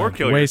safe. Survive. Or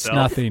kill Waste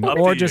yourself. nothing. Up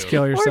Or to just you.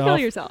 kill yourself. Or kill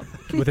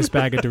yourself. With this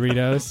bag of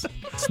Doritos.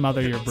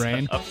 Smother your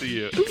brain. Up to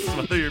you.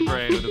 Smother your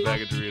brain with a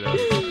bag of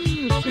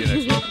Doritos. See you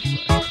next week.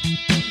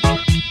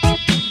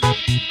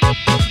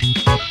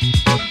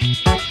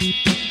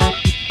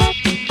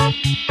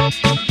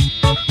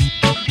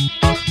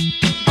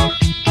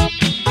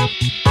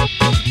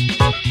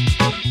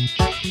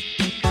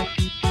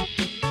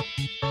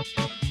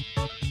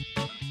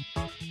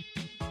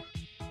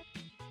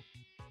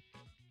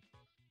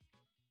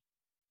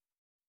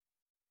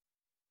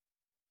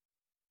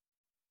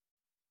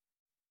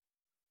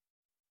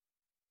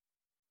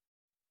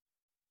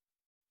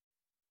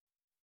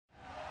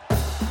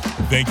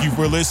 Thank you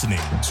for listening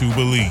to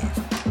Believe.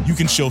 You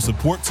can show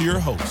support to your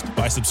host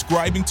by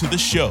subscribing to the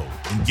show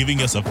and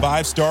giving us a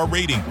 5-star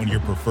rating on your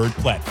preferred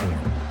platform.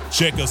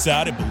 Check us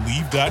out at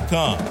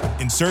Believe.com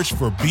and search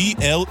for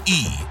BLEAV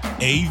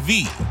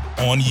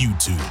on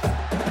YouTube.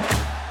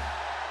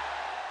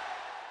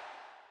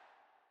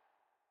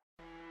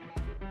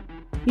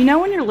 You know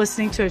when you're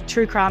listening to a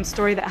true crime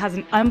story that has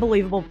an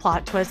unbelievable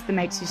plot twist that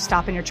makes you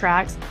stop in your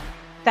tracks?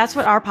 That's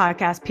what our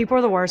podcast, People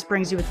Are the Worst,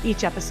 brings you with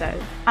each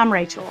episode. I'm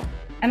Rachel.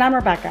 And I'm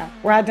Rebecca.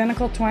 We're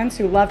identical twins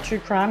who love true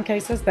crime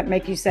cases that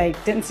make you say,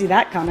 didn't see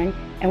that coming,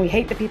 and we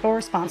hate the people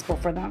responsible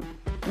for them.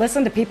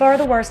 Listen to People Are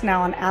the Worst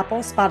now on Apple,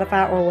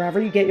 Spotify, or wherever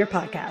you get your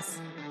podcasts.